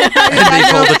they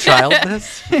told the child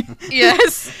this?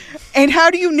 Yes. And how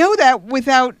do you know that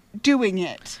without doing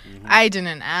it? I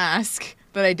didn't ask,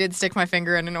 but I did stick my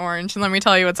finger in an orange, and let me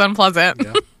tell you, it's unpleasant.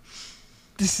 Yeah.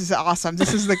 This is awesome.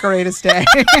 This is the greatest day.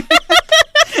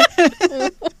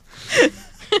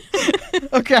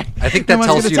 Okay. I think that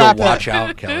tells you to watch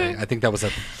out, Kelly. I think that was a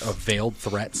veiled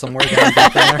threat somewhere down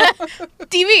back there.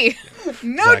 TV.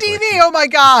 No Exactly. TV. Oh, my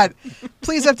God.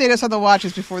 Please update us on the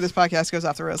watches before this podcast goes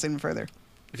off the rails even further.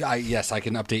 Yes, I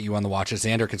can update you on the watches.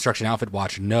 Xander, construction outfit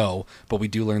watch, no. But we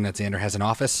do learn that Xander has an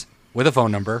office with a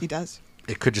phone number. He does.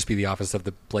 It could just be the office of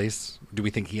the place. Do we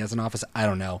think he has an office? I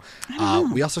don't know.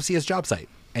 We also see his job site,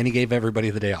 and he gave everybody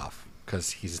the day off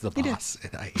because he's the boss.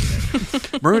 I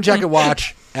hate it. Maroon Jacket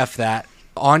watch, F that.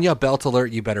 Anya, belt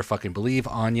alert. You better fucking believe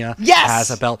Anya has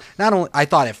a belt. Not only, I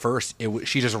thought at first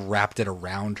she just wrapped it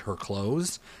around her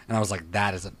clothes, and I was like,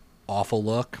 that is an awful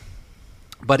look.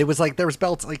 But it was like there was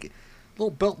belts, like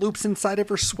little belt loops inside of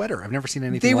her sweater. I've never seen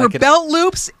anything like it. They were belt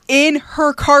loops in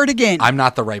her cardigan. I'm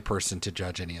not the right person to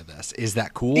judge any of this. Is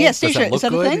that cool? Yeah, Does Stacia, that look is that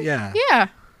a good? thing? Yeah. Yeah,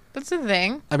 that's a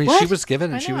thing. I mean, What? she was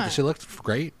given, and Why not? she looked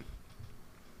great.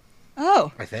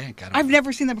 Oh. I think. I've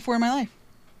never seen that before in my life.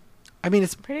 I mean,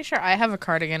 it's Pretty sure I have a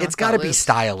cardigan. it's got to be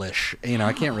stylish. You know,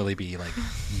 it can't really be like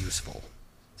useful.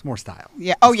 It's more style.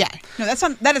 Yeah. Oh, yeah. No,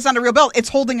 that is not a real belt. It's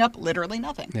holding up literally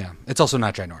nothing. Yeah. It's also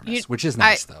not ginormous, which is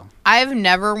nice though. I've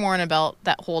never worn a belt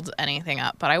that holds anything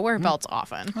up, but I wear belts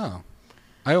often. Oh.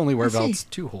 I only wear I see. belts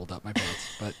to hold up my pants,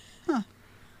 but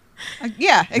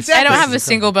Yeah, exactly. I don't have a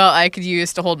single belt I could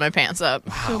use to hold my pants up.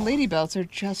 So lady belts are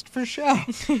just for show.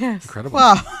 incredible.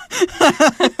 Wow.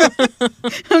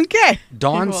 Okay.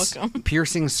 Dawn's welcome.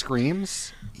 piercing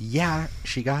screams. Yeah,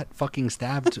 she got fucking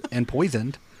stabbed and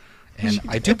poisoned. And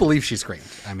I do believe she screamed.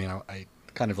 I mean, I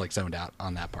kind of like zoned out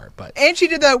on that part, but And she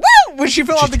did the woo when she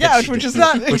fell off the couch, which is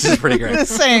not which is pretty great. the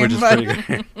same. Which is but pretty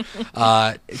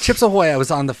great. Chips Ahoy, I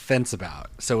was on the fence about.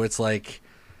 So it's like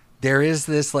there is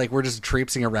this like we're just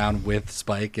traipsing around with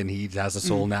Spike, and he has a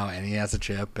soul now, and he has a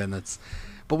chip, and it's.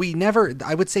 But we never.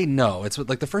 I would say no. It's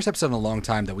like the first episode in a long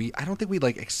time that I don't think we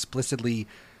like explicitly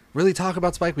really talk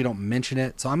about Spike. We don't mention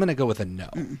it, so I'm gonna go with a no.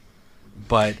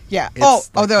 But Yeah. it's Oh, like,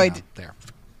 although you know, there.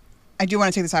 I do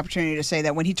want to take this opportunity to say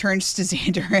that when he turns to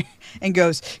Xander and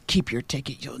goes, "Keep your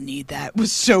ticket, you'll need that,"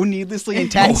 was so needlessly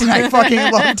intense, and I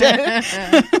fucking loved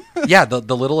it. Yeah, the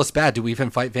littlest bad. Do we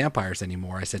even fight vampires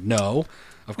anymore? I said no.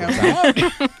 Of course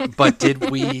not.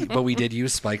 But we did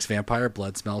use Spike's vampire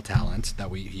blood smell talent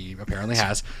that he apparently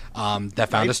has. That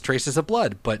found us traces of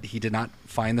blood, but he did not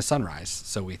find the sunrise.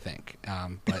 So we think.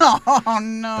 But Oh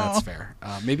no! that's fair.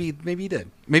 Maybe he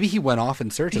did. Maybe he went off in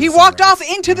search of He the walked sunrise.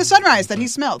 off into the sunrise that he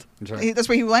smelled. That's right. That's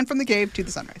where he went from the cave to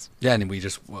the sunrise. Yeah, and then we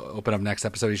just open up next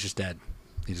episode. He's just dead.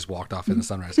 He just walked off in the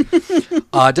sunrise.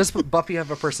 Does Buffy have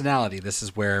a personality? This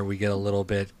is where we get a little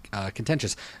bit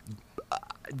contentious.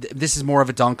 This is more of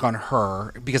a dunk on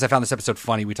her because I found this episode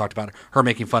funny. We talked about her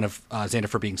making fun of Xander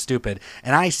for being stupid.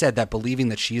 And I said that believing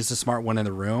that she's the smart one in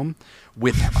the room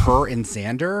with her and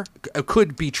Xander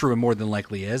could be true and more than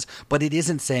likely is, but it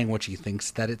isn't saying what she thinks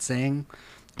that it's saying.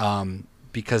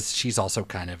 because she's also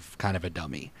kind of a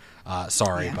dummy.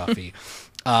 Sorry, Buffy.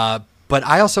 But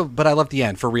I love the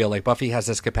end, for real. Like, Buffy has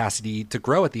this capacity to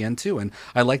grow at the end too, and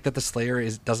I like that the Slayer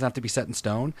doesn't have to be set in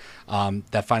stone.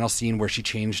 That final scene where she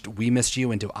changed "We missed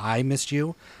you" into "I missed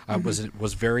you"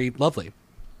 was very lovely,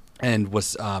 and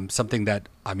was something that,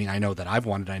 I mean, I know that I've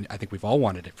wanted. I think we've all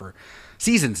wanted it for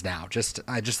seasons now.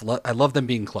 I love them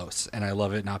being close, and I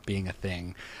love it not being a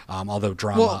thing. Although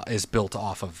drama is built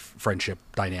off of friendship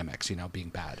dynamics, being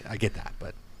bad. I get that,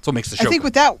 but it's what makes the show. I think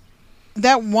good. with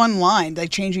that one line, like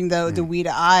changing the we to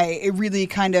I, it really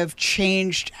kind of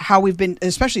changed how we've been,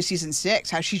 especially season 6,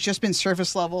 how she's just been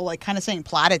surface level, like kind of saying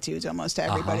platitudes almost to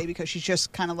everybody because she's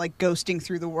just kind of like ghosting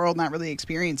through the world, not really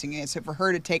experiencing it. So for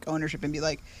her to take ownership and be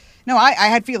like, no, I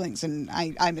had feelings and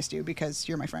I missed you because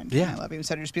you're my friend. Yeah. And I love you.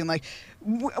 Instead of just being like,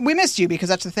 we missed you because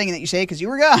that's the thing that you say because you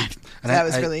were gone. So that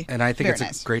was really and I think it's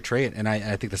nice. A great trait. And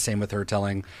I think the same with her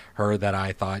telling her that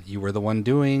I thought you were the one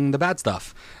doing the bad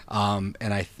stuff. And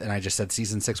I just said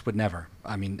season 6 would never.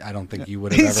 I mean, I don't think you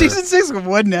would have ever. Season 6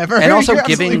 would never. And also You're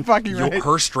giving right.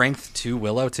 her strength to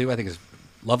Willow too, I think is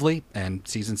lovely. And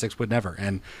season 6 would never.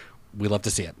 And we love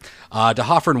to see it. To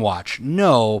Hoffern watch,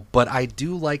 no, but I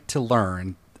do like to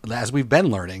learn, as we've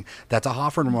been learning, that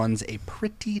Hoffern runs a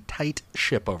pretty tight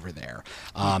ship over there.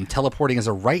 Teleporting is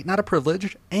a right, not a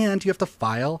privilege, and you have to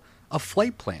file a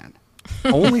flight plan.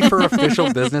 Only for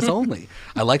official business only.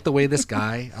 I like the way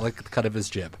I like the cut of his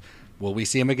jib. Will we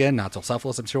see him again? Not till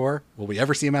Selfless, I'm sure. Will we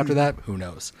ever see him after that? Who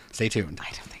knows? Stay tuned.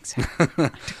 I don't think so.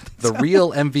 The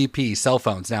real MVP, cell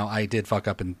phones. Now, I did fuck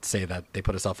up and say that they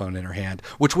put a cell phone in her hand,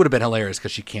 which would have been hilarious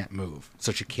because she can't move,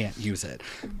 so she can't use it.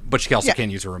 But she also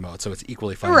can't use her remote, so it's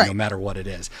equally funny no matter what it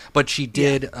is. But she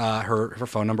did, her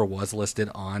phone number was listed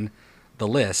on the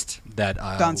list that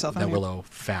Willow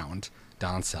found.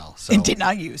 Dawn's cell. So, and did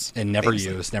not use. And never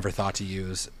used, never thought to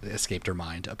use, escaped her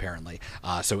mind, apparently.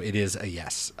 So it is a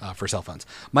yes for cell phones.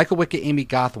 Michael Wickett, Amy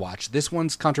Gothwatch. This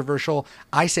one's controversial.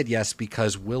 I said yes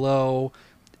because Willow,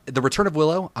 the return of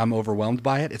Willow, I'm overwhelmed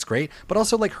by it. It's great. But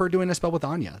also like her doing a spell with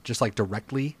Anya, just like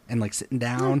directly and like sitting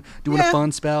down, doing a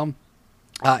fun spell.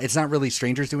 It's not really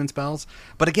strangers doing spells.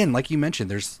 But again, like you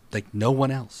mentioned, there's like no one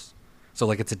else. So,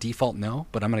 like, it's a default no,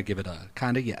 but I'm going to give it a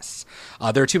kind of yes.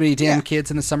 There are too many damn kids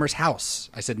in the Summers house.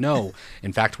 I said no.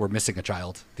 In fact, we're missing a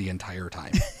child the entire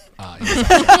time.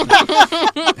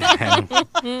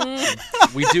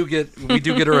 We do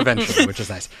get her eventually, which is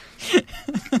nice.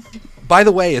 By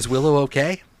the way, is Willow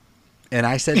okay? And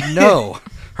I said no.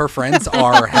 Her friends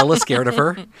are hella scared of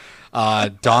her.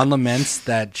 Dawn laments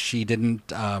that she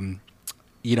didn't...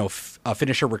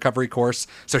 finish her recovery course,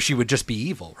 so she would just be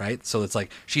evil, right? So it's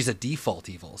like she's a default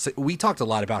evil. So we talked a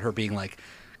lot about her being like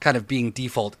kind of being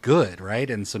default good, right?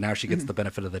 And so now she gets the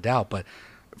benefit of the doubt. But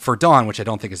for Dawn, which I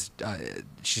don't think is,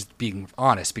 she's being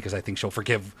honest because I think she'll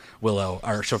forgive Willow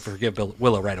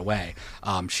right away.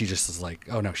 She just is like,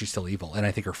 oh no, she's still evil, and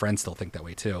I think her friends still think that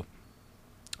way too.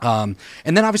 And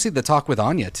then obviously the talk with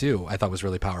Anya too, I thought was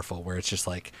really powerful, where it's just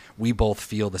like we both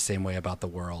feel the same way about the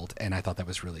world, and I thought that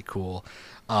was really cool.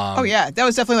 That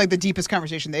was definitely like the deepest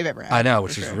conversation they've ever had. I know,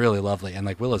 which is really lovely, and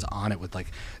like Willow's on it with like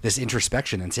this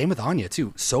introspection, and same with Anya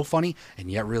too. So funny and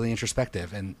yet really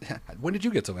introspective. And when did you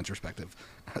get so introspective?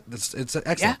 It's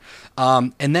excellent. Yeah.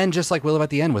 And then just like Willow at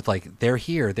the end with like they're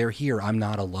here, I'm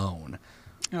not alone.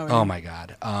 Oh my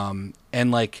god.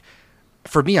 And like.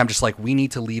 For me, I'm just like, we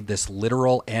need to leave this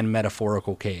literal and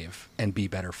metaphorical cave and be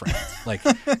better friends. Like,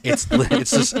 it's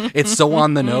so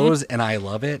on the nose, and I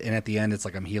love it. And at the end, it's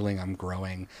like I'm healing, I'm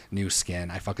growing new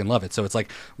skin. I fucking love it. So it's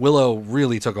like Willow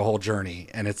really took a whole journey,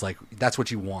 and it's like that's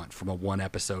what you want from a one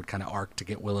episode kind of arc to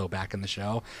get Willow back in the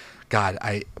show. God,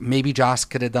 maybe Joss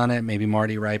could have done it, maybe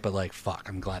Marty, right? But like, fuck,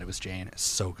 I'm glad it was Jane. It's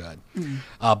so good.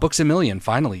 Books a Million,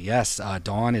 finally, yes.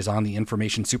 Dawn is on the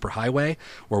information superhighway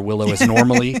where Willow is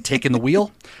normally taking the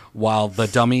wheel, while the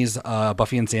dummies,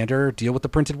 Buffy and Xander, deal with the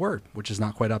printed word, which is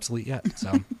not quite obsolete yet.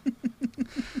 So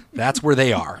that's where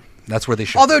they are. That's where they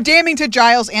should. Although damning to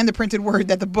Giles and the printed word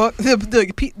that the book,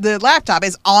 the laptop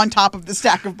is on top of the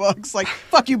stack of books. Like,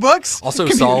 fuck you, books. Also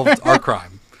solved our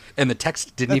crime. And the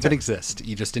text didn't even exist.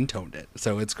 You just intoned it.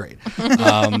 So it's great.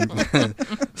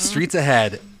 Streets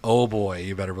Ahead. Oh boy,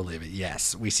 you better believe it.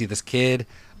 Yes. We see this kid,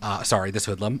 this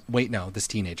hoodlum. Wait, no, this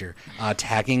teenager,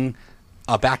 tagging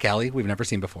a back alley we've never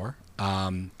seen before.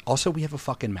 Also, we have a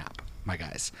fucking map, my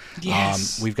guys.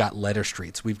 Yes. We've got letter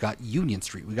streets. We've got Union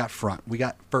Street. We got Front. We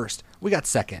got First. We got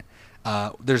Second.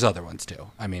 There's other ones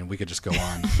too. I mean, we could just go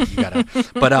on.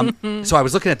 But so I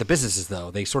was looking at the businesses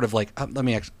though. They sort of like,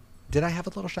 did I have a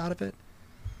little shot of it?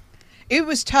 It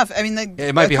was tough. I mean,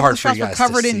 it might be hard for you guys were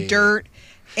covered to in see. dirt,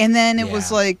 and then it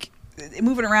was like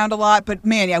moving around a lot. But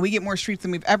man, yeah, we get more streets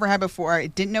than we've ever had before. I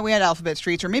didn't know we had alphabet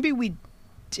streets, or maybe we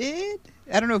did.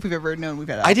 I don't know if we've ever known we've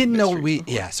had alphabet I didn't know streets we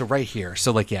before. yeah, so right here.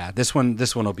 So like this one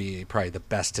will be probably the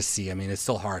best to see. I mean, it's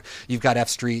still hard. You've got F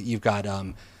Street, you've got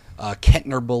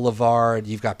Kettner Boulevard,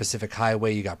 you've got Pacific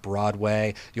Highway, you got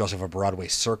Broadway. You also have a Broadway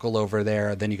Circle over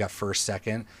there. Then you got First,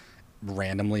 Second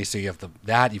randomly. So you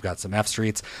have you've got some F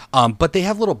Streets. But they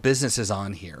have little businesses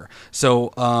on here.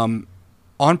 So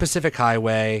on Pacific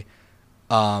Highway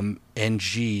and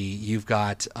G, you've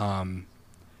got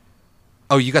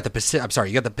you got the Pacific. I'm sorry,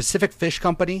 you got the Pacific Fish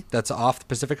Company that's off the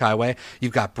Pacific Highway.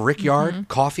 You've got Brickyard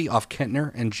Coffee off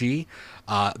Kettner and G.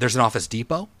 There's an Office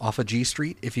Depot off of G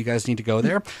Street if you guys need to go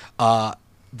there.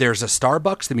 There's a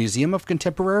Starbucks, the Museum of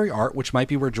Contemporary Art, which might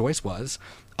be where Joyce was.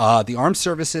 The Armed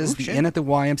Services, the Inn at the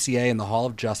YMCA, and the Hall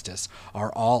of Justice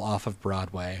are all off of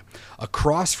Broadway.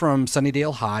 Across from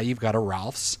Sunnydale High, you've got a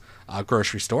Ralph's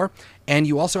grocery store, and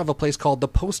you also have a place called the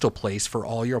Postal Place for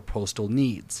all your postal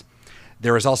needs.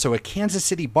 There is also a Kansas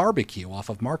City barbecue off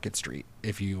of Market Street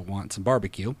if you want some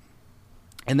barbecue.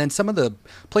 And then some of the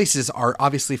places are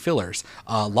obviously fillers.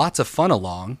 Lots of Fun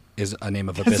Along is a name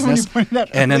of a business.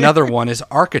 And another one is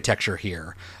Architecture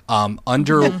here.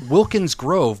 Under Wilkins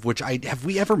Grove, which have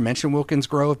we ever mentioned Wilkins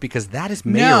Grove? Because that is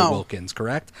Mayor Wilkins,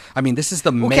 correct? I mean, this is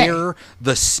the mayor,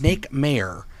 the Snake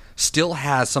Mayor still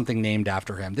has something named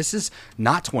after him. This is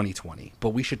not 2020, but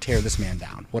we should tear this man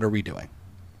down. What are we doing?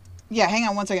 Yeah, hang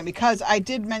on one second, because I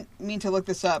did mean to look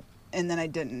this up, and then I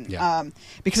didn't. Yeah.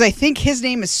 Because I think his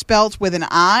name is spelt with an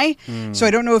I, so I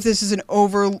don't know if this is an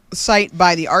oversight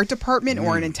by the art department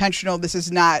or an intentional. This is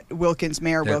not Wilkins,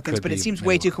 Mayor Wilkins, but it seems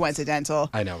way too coincidental.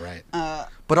 I know, right?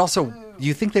 But also,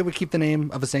 you think they would keep the name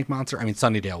of a snake monster? I mean,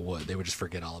 Sunnydale would. They would just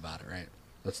forget all about it, right?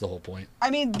 That's the whole point.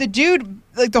 I mean, the dude,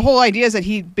 like, the whole idea is that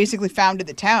he basically founded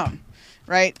the town,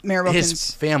 right? Mayor Wilkins.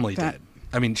 His family did.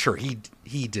 I mean, sure, he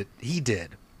did.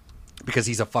 Because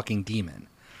he's a fucking demon,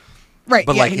 right?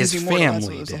 But yeah, like his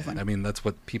family did. I mean, that's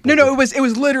what people. No, it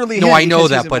was literally. No, him I know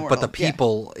that, but the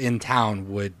people in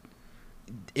town would.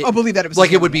 Believe that it was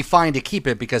like it would be fine to keep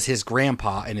it because his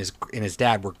grandpa and his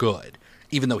dad were good,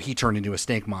 even though he turned into a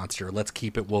snake monster. Let's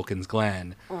keep it Wilkins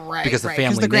Glen, right? Because the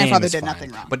family the grandfather name is did fine,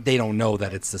 nothing wrong, but they don't know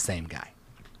that it's the same guy.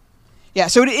 Yeah,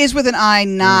 so it is with an I,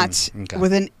 not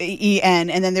with an E-N,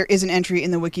 and then there is an entry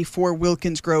in the wiki for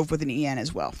Wilkins Grove with an E-N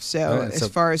as well. So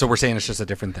so we're saying it's just a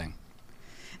different thing.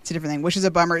 It's a different thing, which is a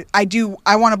bummer.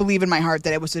 I want to believe in my heart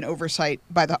that it was an oversight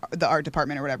by the art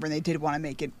department or whatever, and they did want to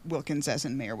make it Wilkins as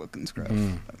in Mayor Wilkins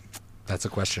Grove. That's a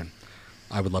question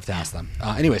I would love to ask them.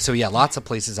 Anyway, so yeah, lots of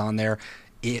places on there.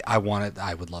 I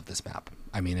would love this map.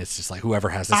 I mean, it's just like whoever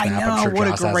has this map, I'm sure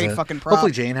Joss has it. Fucking prop.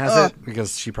 Hopefully Jane has it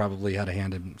because she probably had a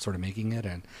hand in sort of making it,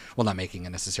 and well, not making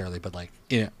it necessarily, but like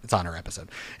it's on her episode.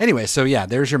 Anyway, so yeah,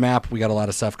 there's your map. We got a lot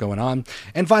of stuff going on,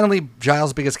 and finally,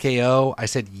 Giles' biggest KO. I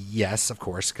said yes, of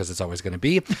course, because it's always going to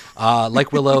be.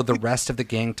 Like Willow, the rest of the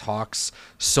gang talks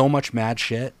so much mad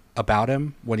shit about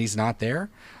him when he's not there,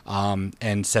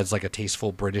 and says like a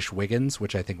tasteful British Wiggins,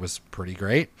 which I think was pretty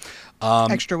great.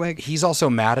 Extra wig. He's also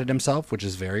mad at himself, which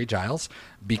is very Giles,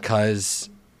 because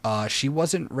she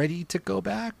wasn't ready to go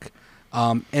back.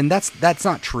 And that's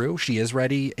not true. She is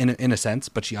ready in a sense,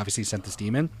 but she obviously sent this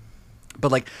demon.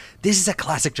 But like, this is a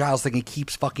classic Giles thing he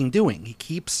keeps fucking doing. He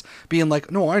keeps being like,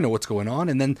 no, I know what's going on.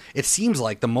 And then it seems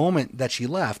like the moment that she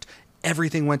left,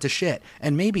 everything went to shit.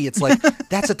 And maybe it's like,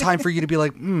 that's a time for you to be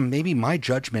like, maybe my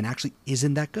judgment actually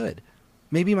isn't that good.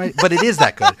 But it is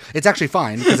that good. It's actually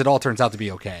fine because it all turns out to be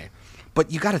okay. But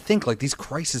you got to think like these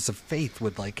crises of faith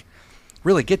would like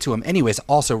really get to him. Anyways,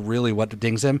 also really what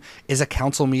dings him is a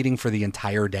council meeting for the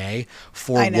entire day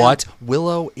for what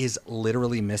Willow is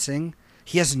literally missing.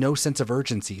 He has no sense of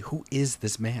urgency. Who is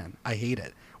this man? I hate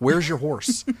it. Where's your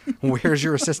horse? Where's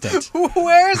your assistant?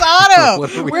 Where's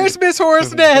Otto? Where's Miss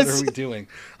Horseness? What are we doing?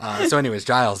 So anyways,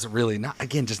 Giles really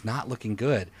just not looking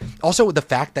good. Also, the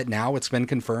fact that now it's been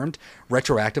confirmed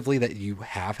retroactively that you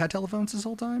have had telephones this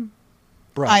whole time.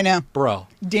 Bro. I know. Bro.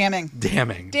 Damning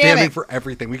for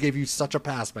everything. We gave you such a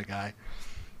pass, my guy.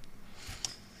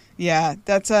 Yeah,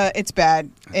 that's it's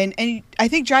bad. And I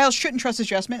think Giles shouldn't trust his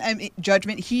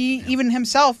judgment. He even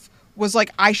himself was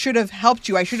like, I should have helped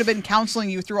you. I should have been counseling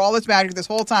you through all this magic this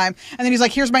whole time. And then he's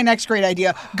like, here's my next great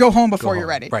idea. Go home before you're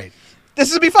ready. Right.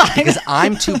 This will be fine. Because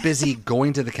I'm too busy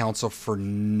going to the council for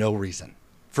no reason.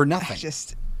 For nothing.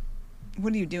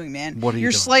 What are you doing, man? What are you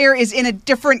Your doing? Slayer is in a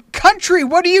different country.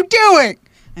 What are you doing?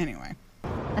 Anyway.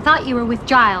 I thought you were with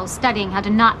Giles studying how to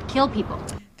not kill people.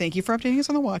 Thank you for updating us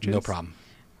on the watches. No problem.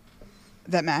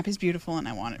 That map is beautiful and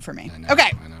I want it for me. I know,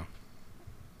 okay. I know.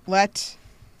 Let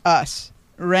us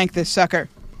rank this sucker.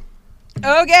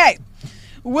 Okay.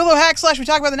 Willow hack / we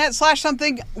talk about the net /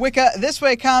 something Wicca. This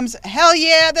way comes. Hell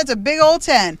yeah, that's a big old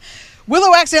 10.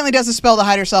 Willow accidentally does a spell to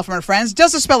hide herself from her friends,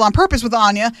 does a spell on purpose with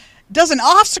Anya, does an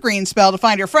off-screen spell to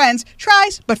find her friends,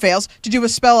 tries, but fails, to do a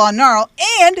spell on Gnarl,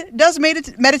 and does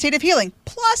meditative healing.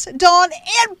 Plus, Dawn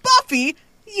and Buffy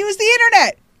use the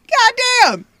internet.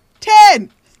 Goddamn! 10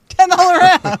 all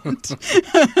around.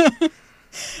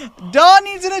 Dawn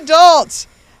needs an adult.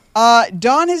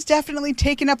 Dawn has definitely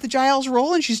taken up the Giles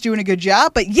role, and she's doing a good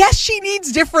job, but yes, she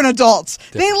needs different adults.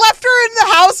 They left her in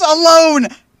the house alone,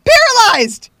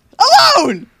 paralyzed,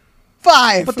 alone.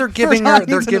 5. But they're giving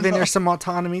her some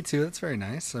autonomy too. That's very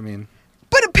nice. I mean,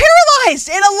 but paralyzed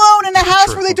and alone in a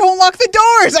house where they don't lock the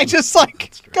doors. I just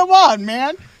come on,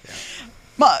 man.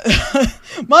 Yeah.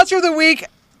 Monster of the Week,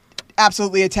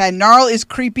 absolutely a 10. Gnarl is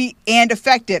creepy and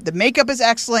effective. The makeup is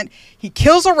excellent. He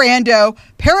kills a rando,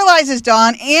 paralyzes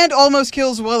Dawn, and almost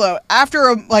kills Willow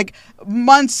after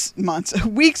weeks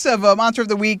of Monster of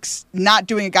the Weeks not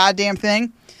doing a goddamn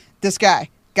thing. This guy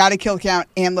got a kill count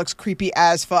and looks creepy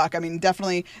as fuck. I mean,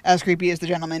 definitely as creepy as the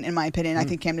gentleman, in my opinion. I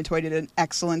think Camden Toy did an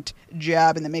excellent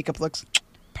job, and the makeup looks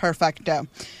perfecto.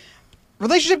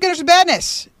 Relationship Getters with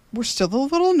Badness. We're still a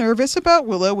little nervous about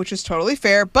Willow, which is totally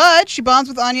fair, but she bonds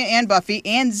with Anya and Buffy,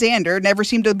 and Xander never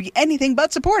seemed to be anything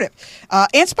but supportive.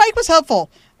 And Spike was helpful.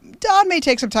 Dawn may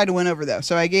take some time to win over, though,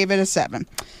 so I gave it a 7.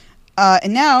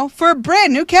 And now for a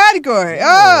brand new category.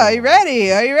 Are you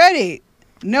ready? Are you ready?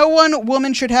 No one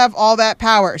woman should have all that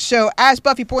power. So, as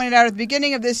Buffy pointed out at the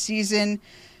beginning of this season,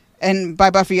 and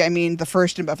by Buffy I mean the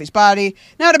first in Buffy's body,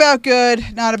 not about good,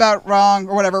 not about wrong,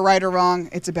 or whatever, right or wrong,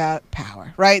 it's about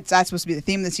power, right? That's supposed to be the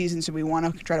theme of the season, so we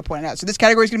want to try to point it out. So this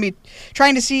category is going to be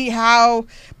trying to see how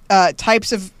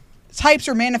types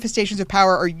or manifestations of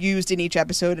power are used in each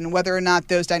episode, and whether or not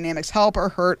those dynamics help or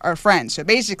hurt our friends. So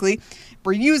basically,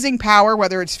 we're using power,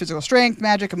 whether it's physical strength,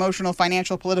 magic, emotional,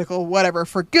 financial, political, whatever,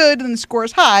 for good, and the score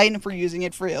is high, and if we're using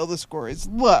it for ill, the score is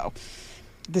low.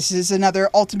 This is another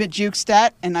ultimate juke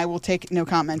stat, and I will take no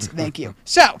comments. Thank you.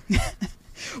 So,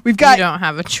 we've got... You don't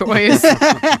have a choice.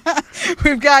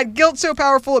 We've got guilt so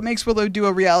powerful it makes Willow do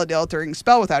a reality-altering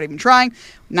spell without even trying.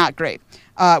 Not great.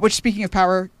 Which, speaking of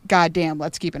power, goddamn,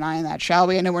 let's keep an eye on that, shall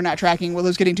we? I know we're not tracking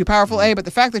Willow's getting too powerful, but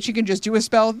the fact that she can just do a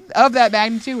spell of that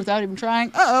magnitude without even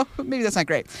trying, maybe that's not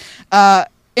great.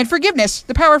 And forgiveness,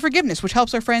 the power of forgiveness, which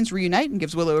helps our friends reunite and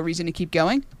gives Willow a reason to keep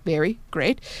going. Very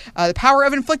great. The power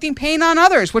of inflicting pain on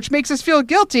others, which makes us feel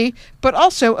guilty, but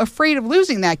also afraid of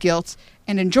losing that guilt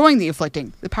and enjoying the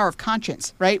afflicting. The power of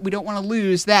conscience, right? We don't want to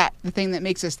lose that, the thing that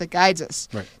makes us, that guides us.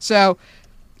 Right. So,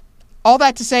 all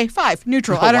that to say, 5,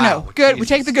 neutral. I don't know. Good. Jesus. We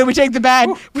take the good. We take the bad.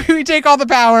 We take all the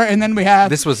power, and then we have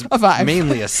this was a 5.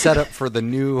 Mainly a setup for the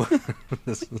new.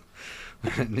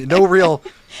 no real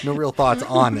thoughts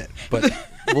on it, but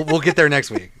we'll get there next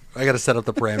week. I got to set up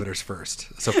the parameters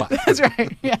first. So 5. That's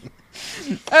right. Yeah.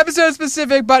 Episode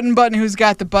specific button. Who's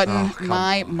got the button?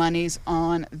 My money's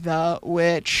on the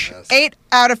witch. Yes. 8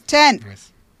 out of 10.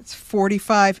 Nice. It's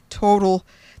 45 total.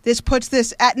 This puts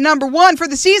this at number 1 for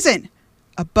the season,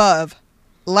 above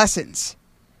Lessons.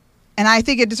 And I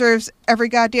think it deserves every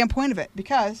goddamn point of it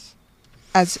because,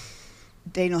 as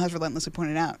Daniel has relentlessly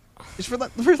pointed out,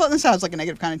 relentless sounds like a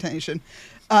negative connotation.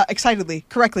 Excitedly,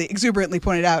 correctly, exuberantly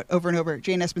pointed out over and over,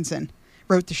 Jane Espenson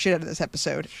wrote the shit out of this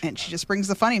episode, and she just brings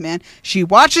the funny, man. She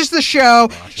watches the show.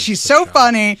 She's so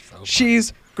funny.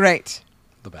 She's great.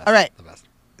 The best. All right. The best.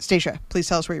 Stacia, please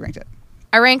tell us where you ranked it.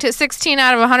 I ranked it 16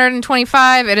 out of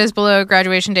 125. It is below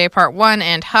Graduation Day Part 1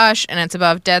 and Hush, and it's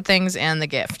above Dead Things and The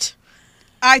Gift.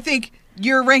 I think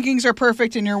your rankings are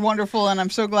perfect and you're wonderful, and I'm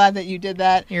so glad that you did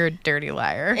that. You're a dirty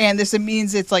liar. And this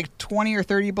means it's like 20 or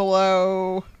 30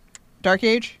 below Dark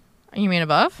Age? You mean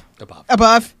above?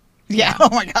 Above? Yeah. Oh,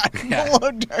 my God. Yeah.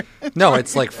 Below Dark No,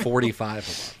 it's like 45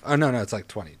 above. Oh, no, it's like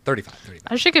 35.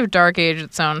 I should give Dark Age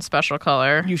its own special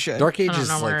color. You should. Dark Age is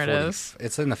like where 40. It is.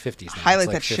 It's in the 50s now. Highlight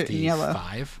like that shit in yellow.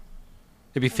 55.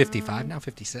 It'd be 55 now,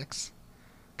 56?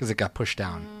 Because it got pushed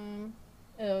down.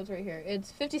 Oh, it's right here.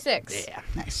 It's 56. Yeah.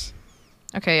 Nice.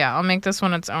 Okay, yeah, I'll make this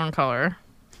one its own color.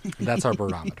 That's our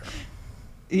barometer.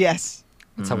 Yes.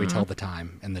 That's how we tell the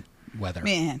time and the weather.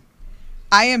 Man,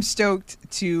 I am stoked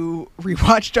to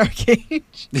rewatch Dark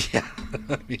Age. Yeah.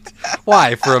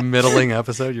 Why? For a middling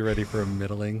episode? You ready for a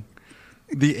middling?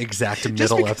 The exact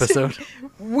middle episode?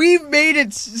 We've made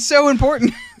it so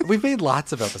important. We've made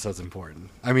lots of episodes important.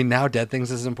 I mean, now Dead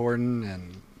Things is important,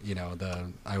 and, you know,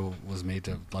 I Was Made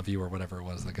to Love You or whatever it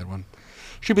was, the good one.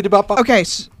 Okay.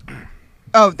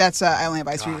 That's I Only Have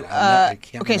Eyes For You.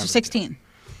 Okay, so 16.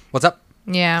 What's up?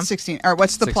 Yeah. 16. All right,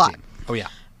 what's the 16. plot? Oh, yeah.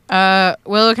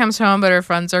 Willow comes home, but her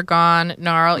friends are gone.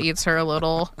 Gnarl eats her a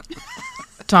little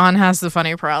Dawn has the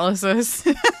funny paralysis.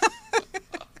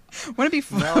 Wouldn't it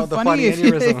be No, the funny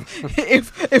funny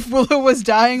aneurysm. if Willow was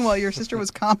dying while your sister was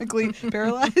comically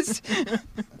paralyzed?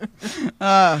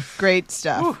 Great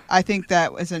stuff. Whew. I think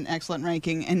that was an excellent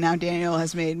ranking, and now Daniel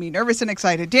has made me nervous and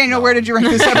excited. Daniel, where did you rank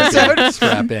this episode?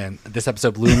 Strap in. This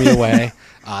episode blew me away.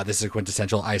 This is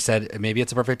quintessential. I said maybe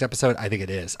it's a perfect episode. I think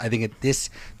it is. I think this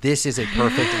is a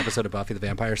perfect episode of Buffy the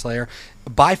Vampire Slayer.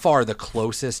 By far the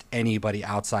closest anybody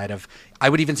outside of, I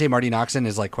would even say Marty Noxon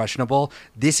is like questionable.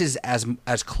 This is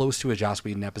as close to a Joss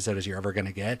Whedon episode as you're ever going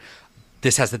to get.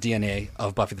 This has the DNA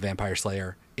of Buffy the Vampire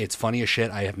Slayer. It's funny as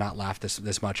shit. I have not laughed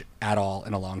this much at all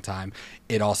in a long time.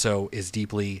 It also is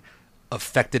deeply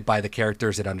affected by the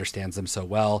characters. It understands them so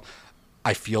well.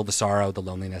 I feel the sorrow, the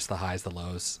loneliness, the highs, the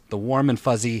lows, the warm and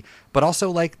fuzzy, but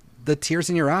also like the tears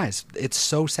in your eyes. It's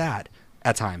so sad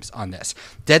at times on this.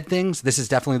 Dead Things, this is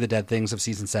definitely the Dead Things of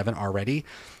season 7 already.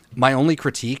 My only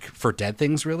critique for Dead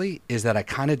Things really is that I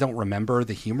kind of don't remember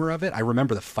the humor of it. I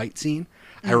remember the fight scene.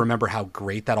 I remember how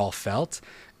great that all felt.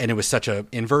 And it was such a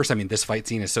inverse. I mean, this fight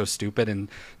scene is so stupid and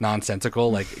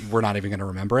nonsensical. Like, we're not even going to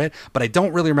remember it. But I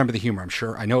don't really remember the humor. I'm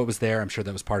sure. I know it was there. I'm sure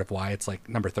that was part of why it's like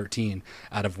number 13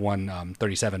 out of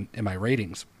 137 in my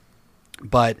ratings.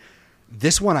 But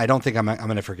this one, I don't think I'm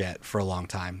going to forget for a long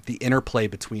time. The interplay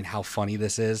between how funny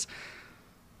this is.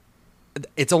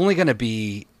 It's only going to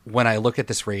be when I look at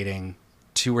this rating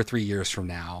 2 or 3 years from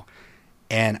now,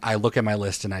 and I look at my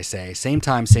list and I say, same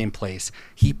time, same place.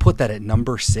 He put that at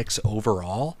number 6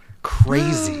 overall.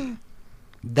 Crazy.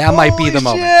 That might be the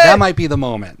moment. That might be the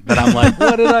moment that I'm like,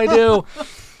 what did I do?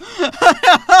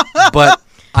 But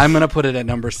I'm going to put it at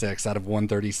number 6 out of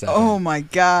 137. Oh, my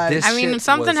God. I mean,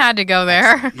 something had to go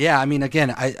there. Yeah, I mean,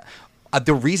 again,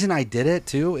 the reason I did it,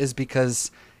 too, is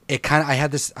because it kind of,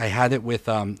 I had it with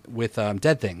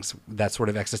Dead Things, that sort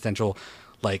of existential,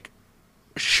 like,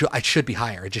 it should be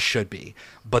higher. It just should be.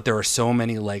 But there are so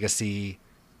many legacy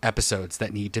episodes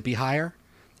that need to be higher.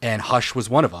 And Hush was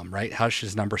one of them, right? Hush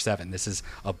is number 7. This is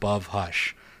above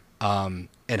Hush. And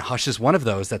Hush is one of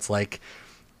those that's like,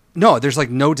 no, there's like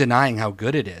no denying how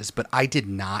good it is. But I did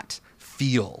not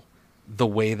feel the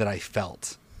way that I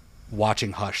felt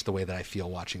watching Hush the way that I feel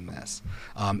watching this.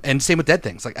 And same with Dead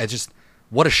Things. Like,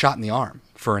 what a shot in the arm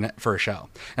for a show.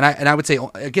 And I would say,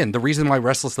 again, the reason why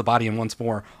Restless the Body and Once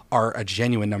More are a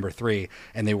genuine number 3,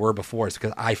 and they were before, is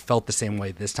because I felt the same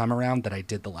way this time around that I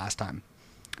did the last time.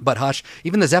 But Hush,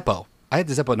 even the Zeppo, I had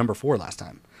the Zeppo number 4 last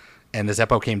time, and the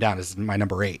Zeppo came down as my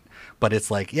number 8. But it's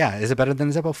like, yeah, is it better than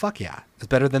the Zeppo? Fuck yeah. It's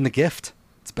better than The Gift.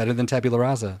 It's better than Tabula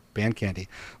Rasa, Band Candy.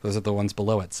 Those are the ones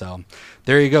below it. So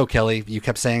there you go, Kelly. You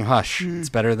kept saying Hush.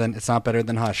 It's not better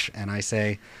than Hush. And I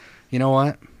say, you know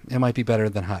what? It might be better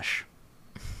than Hush.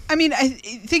 I mean,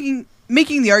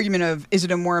 making the argument of, is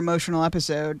it a more emotional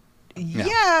episode?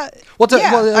 Yeah. Well,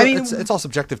 I mean, it's all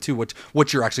subjective too.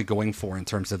 What you're actually going for in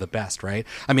terms of the best, right?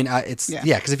 I mean,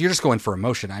 because if you're just going for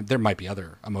emotion, there might be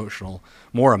other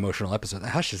more emotional episodes.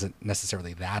 Hush isn't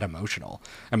necessarily that emotional.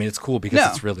 I mean, it's cool because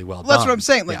it's really well done. That's what I'm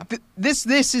saying. Like this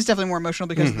is definitely more emotional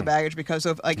because of the baggage, because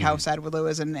of like how sad Willow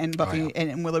is and Buffy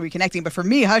and Willow reconnecting. But for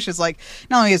me, Hush is like,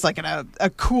 not only is like a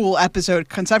cool episode,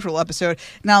 conceptual episode,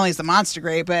 not only is the monster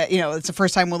great, but it's the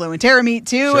first time Willow and Tara meet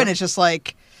too, and it's just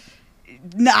like,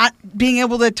 not being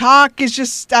able to talk is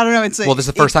just, I don't know. It's like, this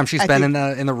is the first time she's been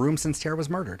in the room since Tara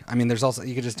was murdered. I mean, there's also,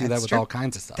 you could just do that with all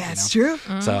kinds of stuff. That's true.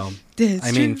 So that's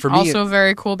I mean, true. for me, Also, a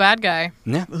very cool bad guy.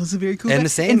 Yeah, also very cool. And the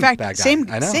same bad guy. Same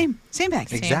bad guy. Same bad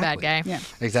guy. Exactly. Same bad guy. Yeah.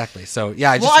 Exactly. So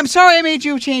yeah, I'm sorry I made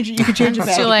you change it. You can change it back.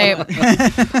 It's too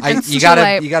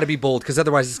late. You gotta be bold, because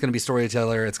otherwise it's gonna be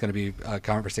storyteller. It's gonna be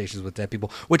conversations with dead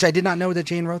people, which I did not know that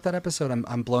Jane wrote that episode.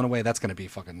 I'm blown away. That's gonna be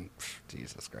fucking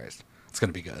Jesus Christ. It's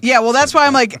gonna be good. Yeah, well, that's why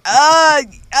I'm like,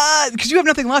 because you have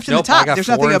nothing left in the top. There's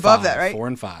nothing above that, right? 4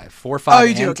 and 5, 4, 5. Oh,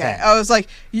 you do. And Okay. 10. I was like,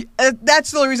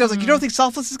 that's the only reason I was like, you don't think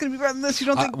Selfless is going to be better than this? You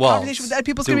don't think Conversation with Dead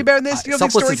People is going to be better than this? You don't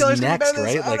think Storyteller is going to be better than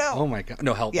this? Right? I don't Like, know. oh my god,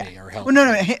 no, Help Me or Help. Well,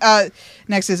 no.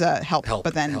 Next is Help. Help.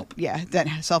 But then, Help.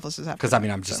 then Selfless is after. Because I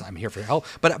mean, I'm here for Help,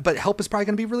 but Help is probably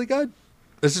going to be really good.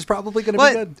 This is probably going to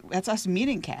be good. That's us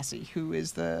meeting Cassie, who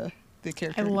is the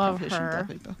character. I in love Conversation with her. Dead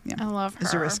People. Yeah. I love her.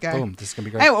 Zurich guy. Boom, this is going to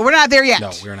be great. Anyway, we're not there yet.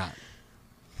 No, we're not.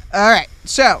 All right.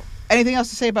 So, anything else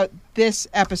to say about this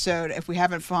episode if we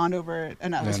haven't fawned over it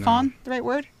enough? Is fawn the right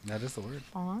word? That is the word.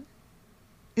 Fawn?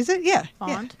 Is it? Yeah.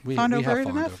 Fawned? We fawned have over it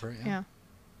fawned enough? over it, Yeah.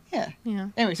 Yeah.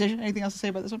 Anyway, Sasha, anything else to say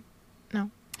about this one? No.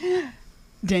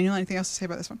 Daniel, anything else to say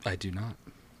about this one? I do not.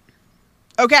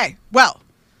 Okay. Well,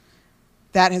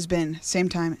 that has been Same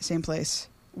Time, Same Place.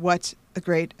 What a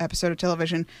great episode of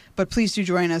television. But please do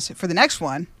join us for the next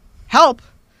one. Help.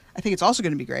 I think it's also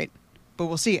going to be great. But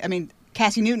we'll see. I mean,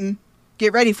 Cassie Newton,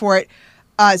 get ready for it.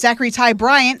 Zachary Ty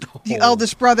Bryant, the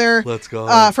eldest brother Let's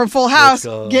go. From Full House.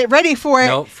 Get ready for it.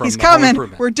 Nope, from He's Home coming.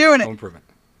 Improvement. We're doing it. Home Improvement.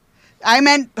 I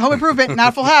meant Home Improvement,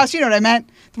 not Full House. You know what I meant.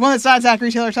 The one that's not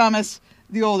Zachary Taylor Thomas,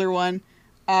 the older one.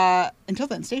 Until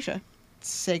then, Stacia,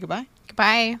 say goodbye.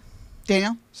 Goodbye.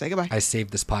 Daniel, say goodbye. I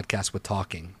saved this podcast with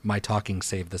talking. My talking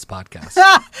saved this podcast.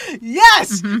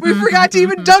 Yes! We forgot to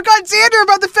even dunk on Xander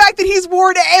about the fact that he's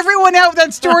worn everyone out with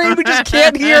that story and we just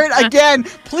can't hear it again.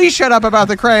 Please shut up about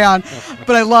the crayon.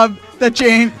 But I love that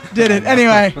Jane did it.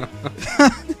 Anyway,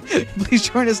 please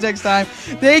join us next time.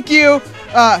 Thank you.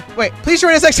 Please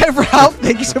join us next time for help.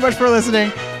 Thank you so much for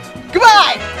listening.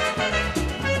 Goodbye!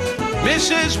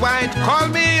 Mrs. White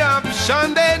called me up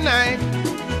Sunday night.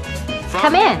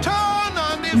 Come in.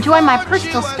 Enjoy my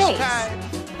personal space.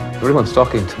 Everyone's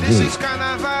talking to me.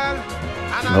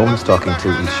 No one's talking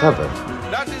to each other.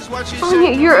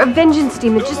 Sonya, you're a vengeance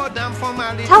demon. Just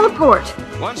teleport.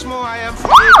 Once more I am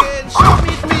forgiven. So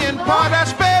meet me in Port of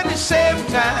Spain the same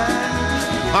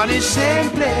time. On the same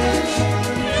place.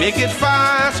 Make it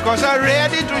fast, cause I'm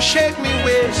ready to shake me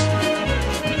waist.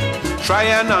 Try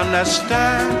and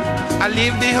understand. I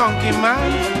leave the hunky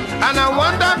man. And I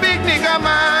want a big nigga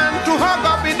man to hug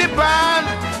up in the band.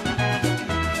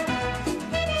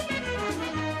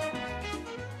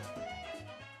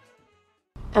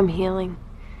 I'm healing,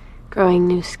 growing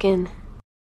new skin.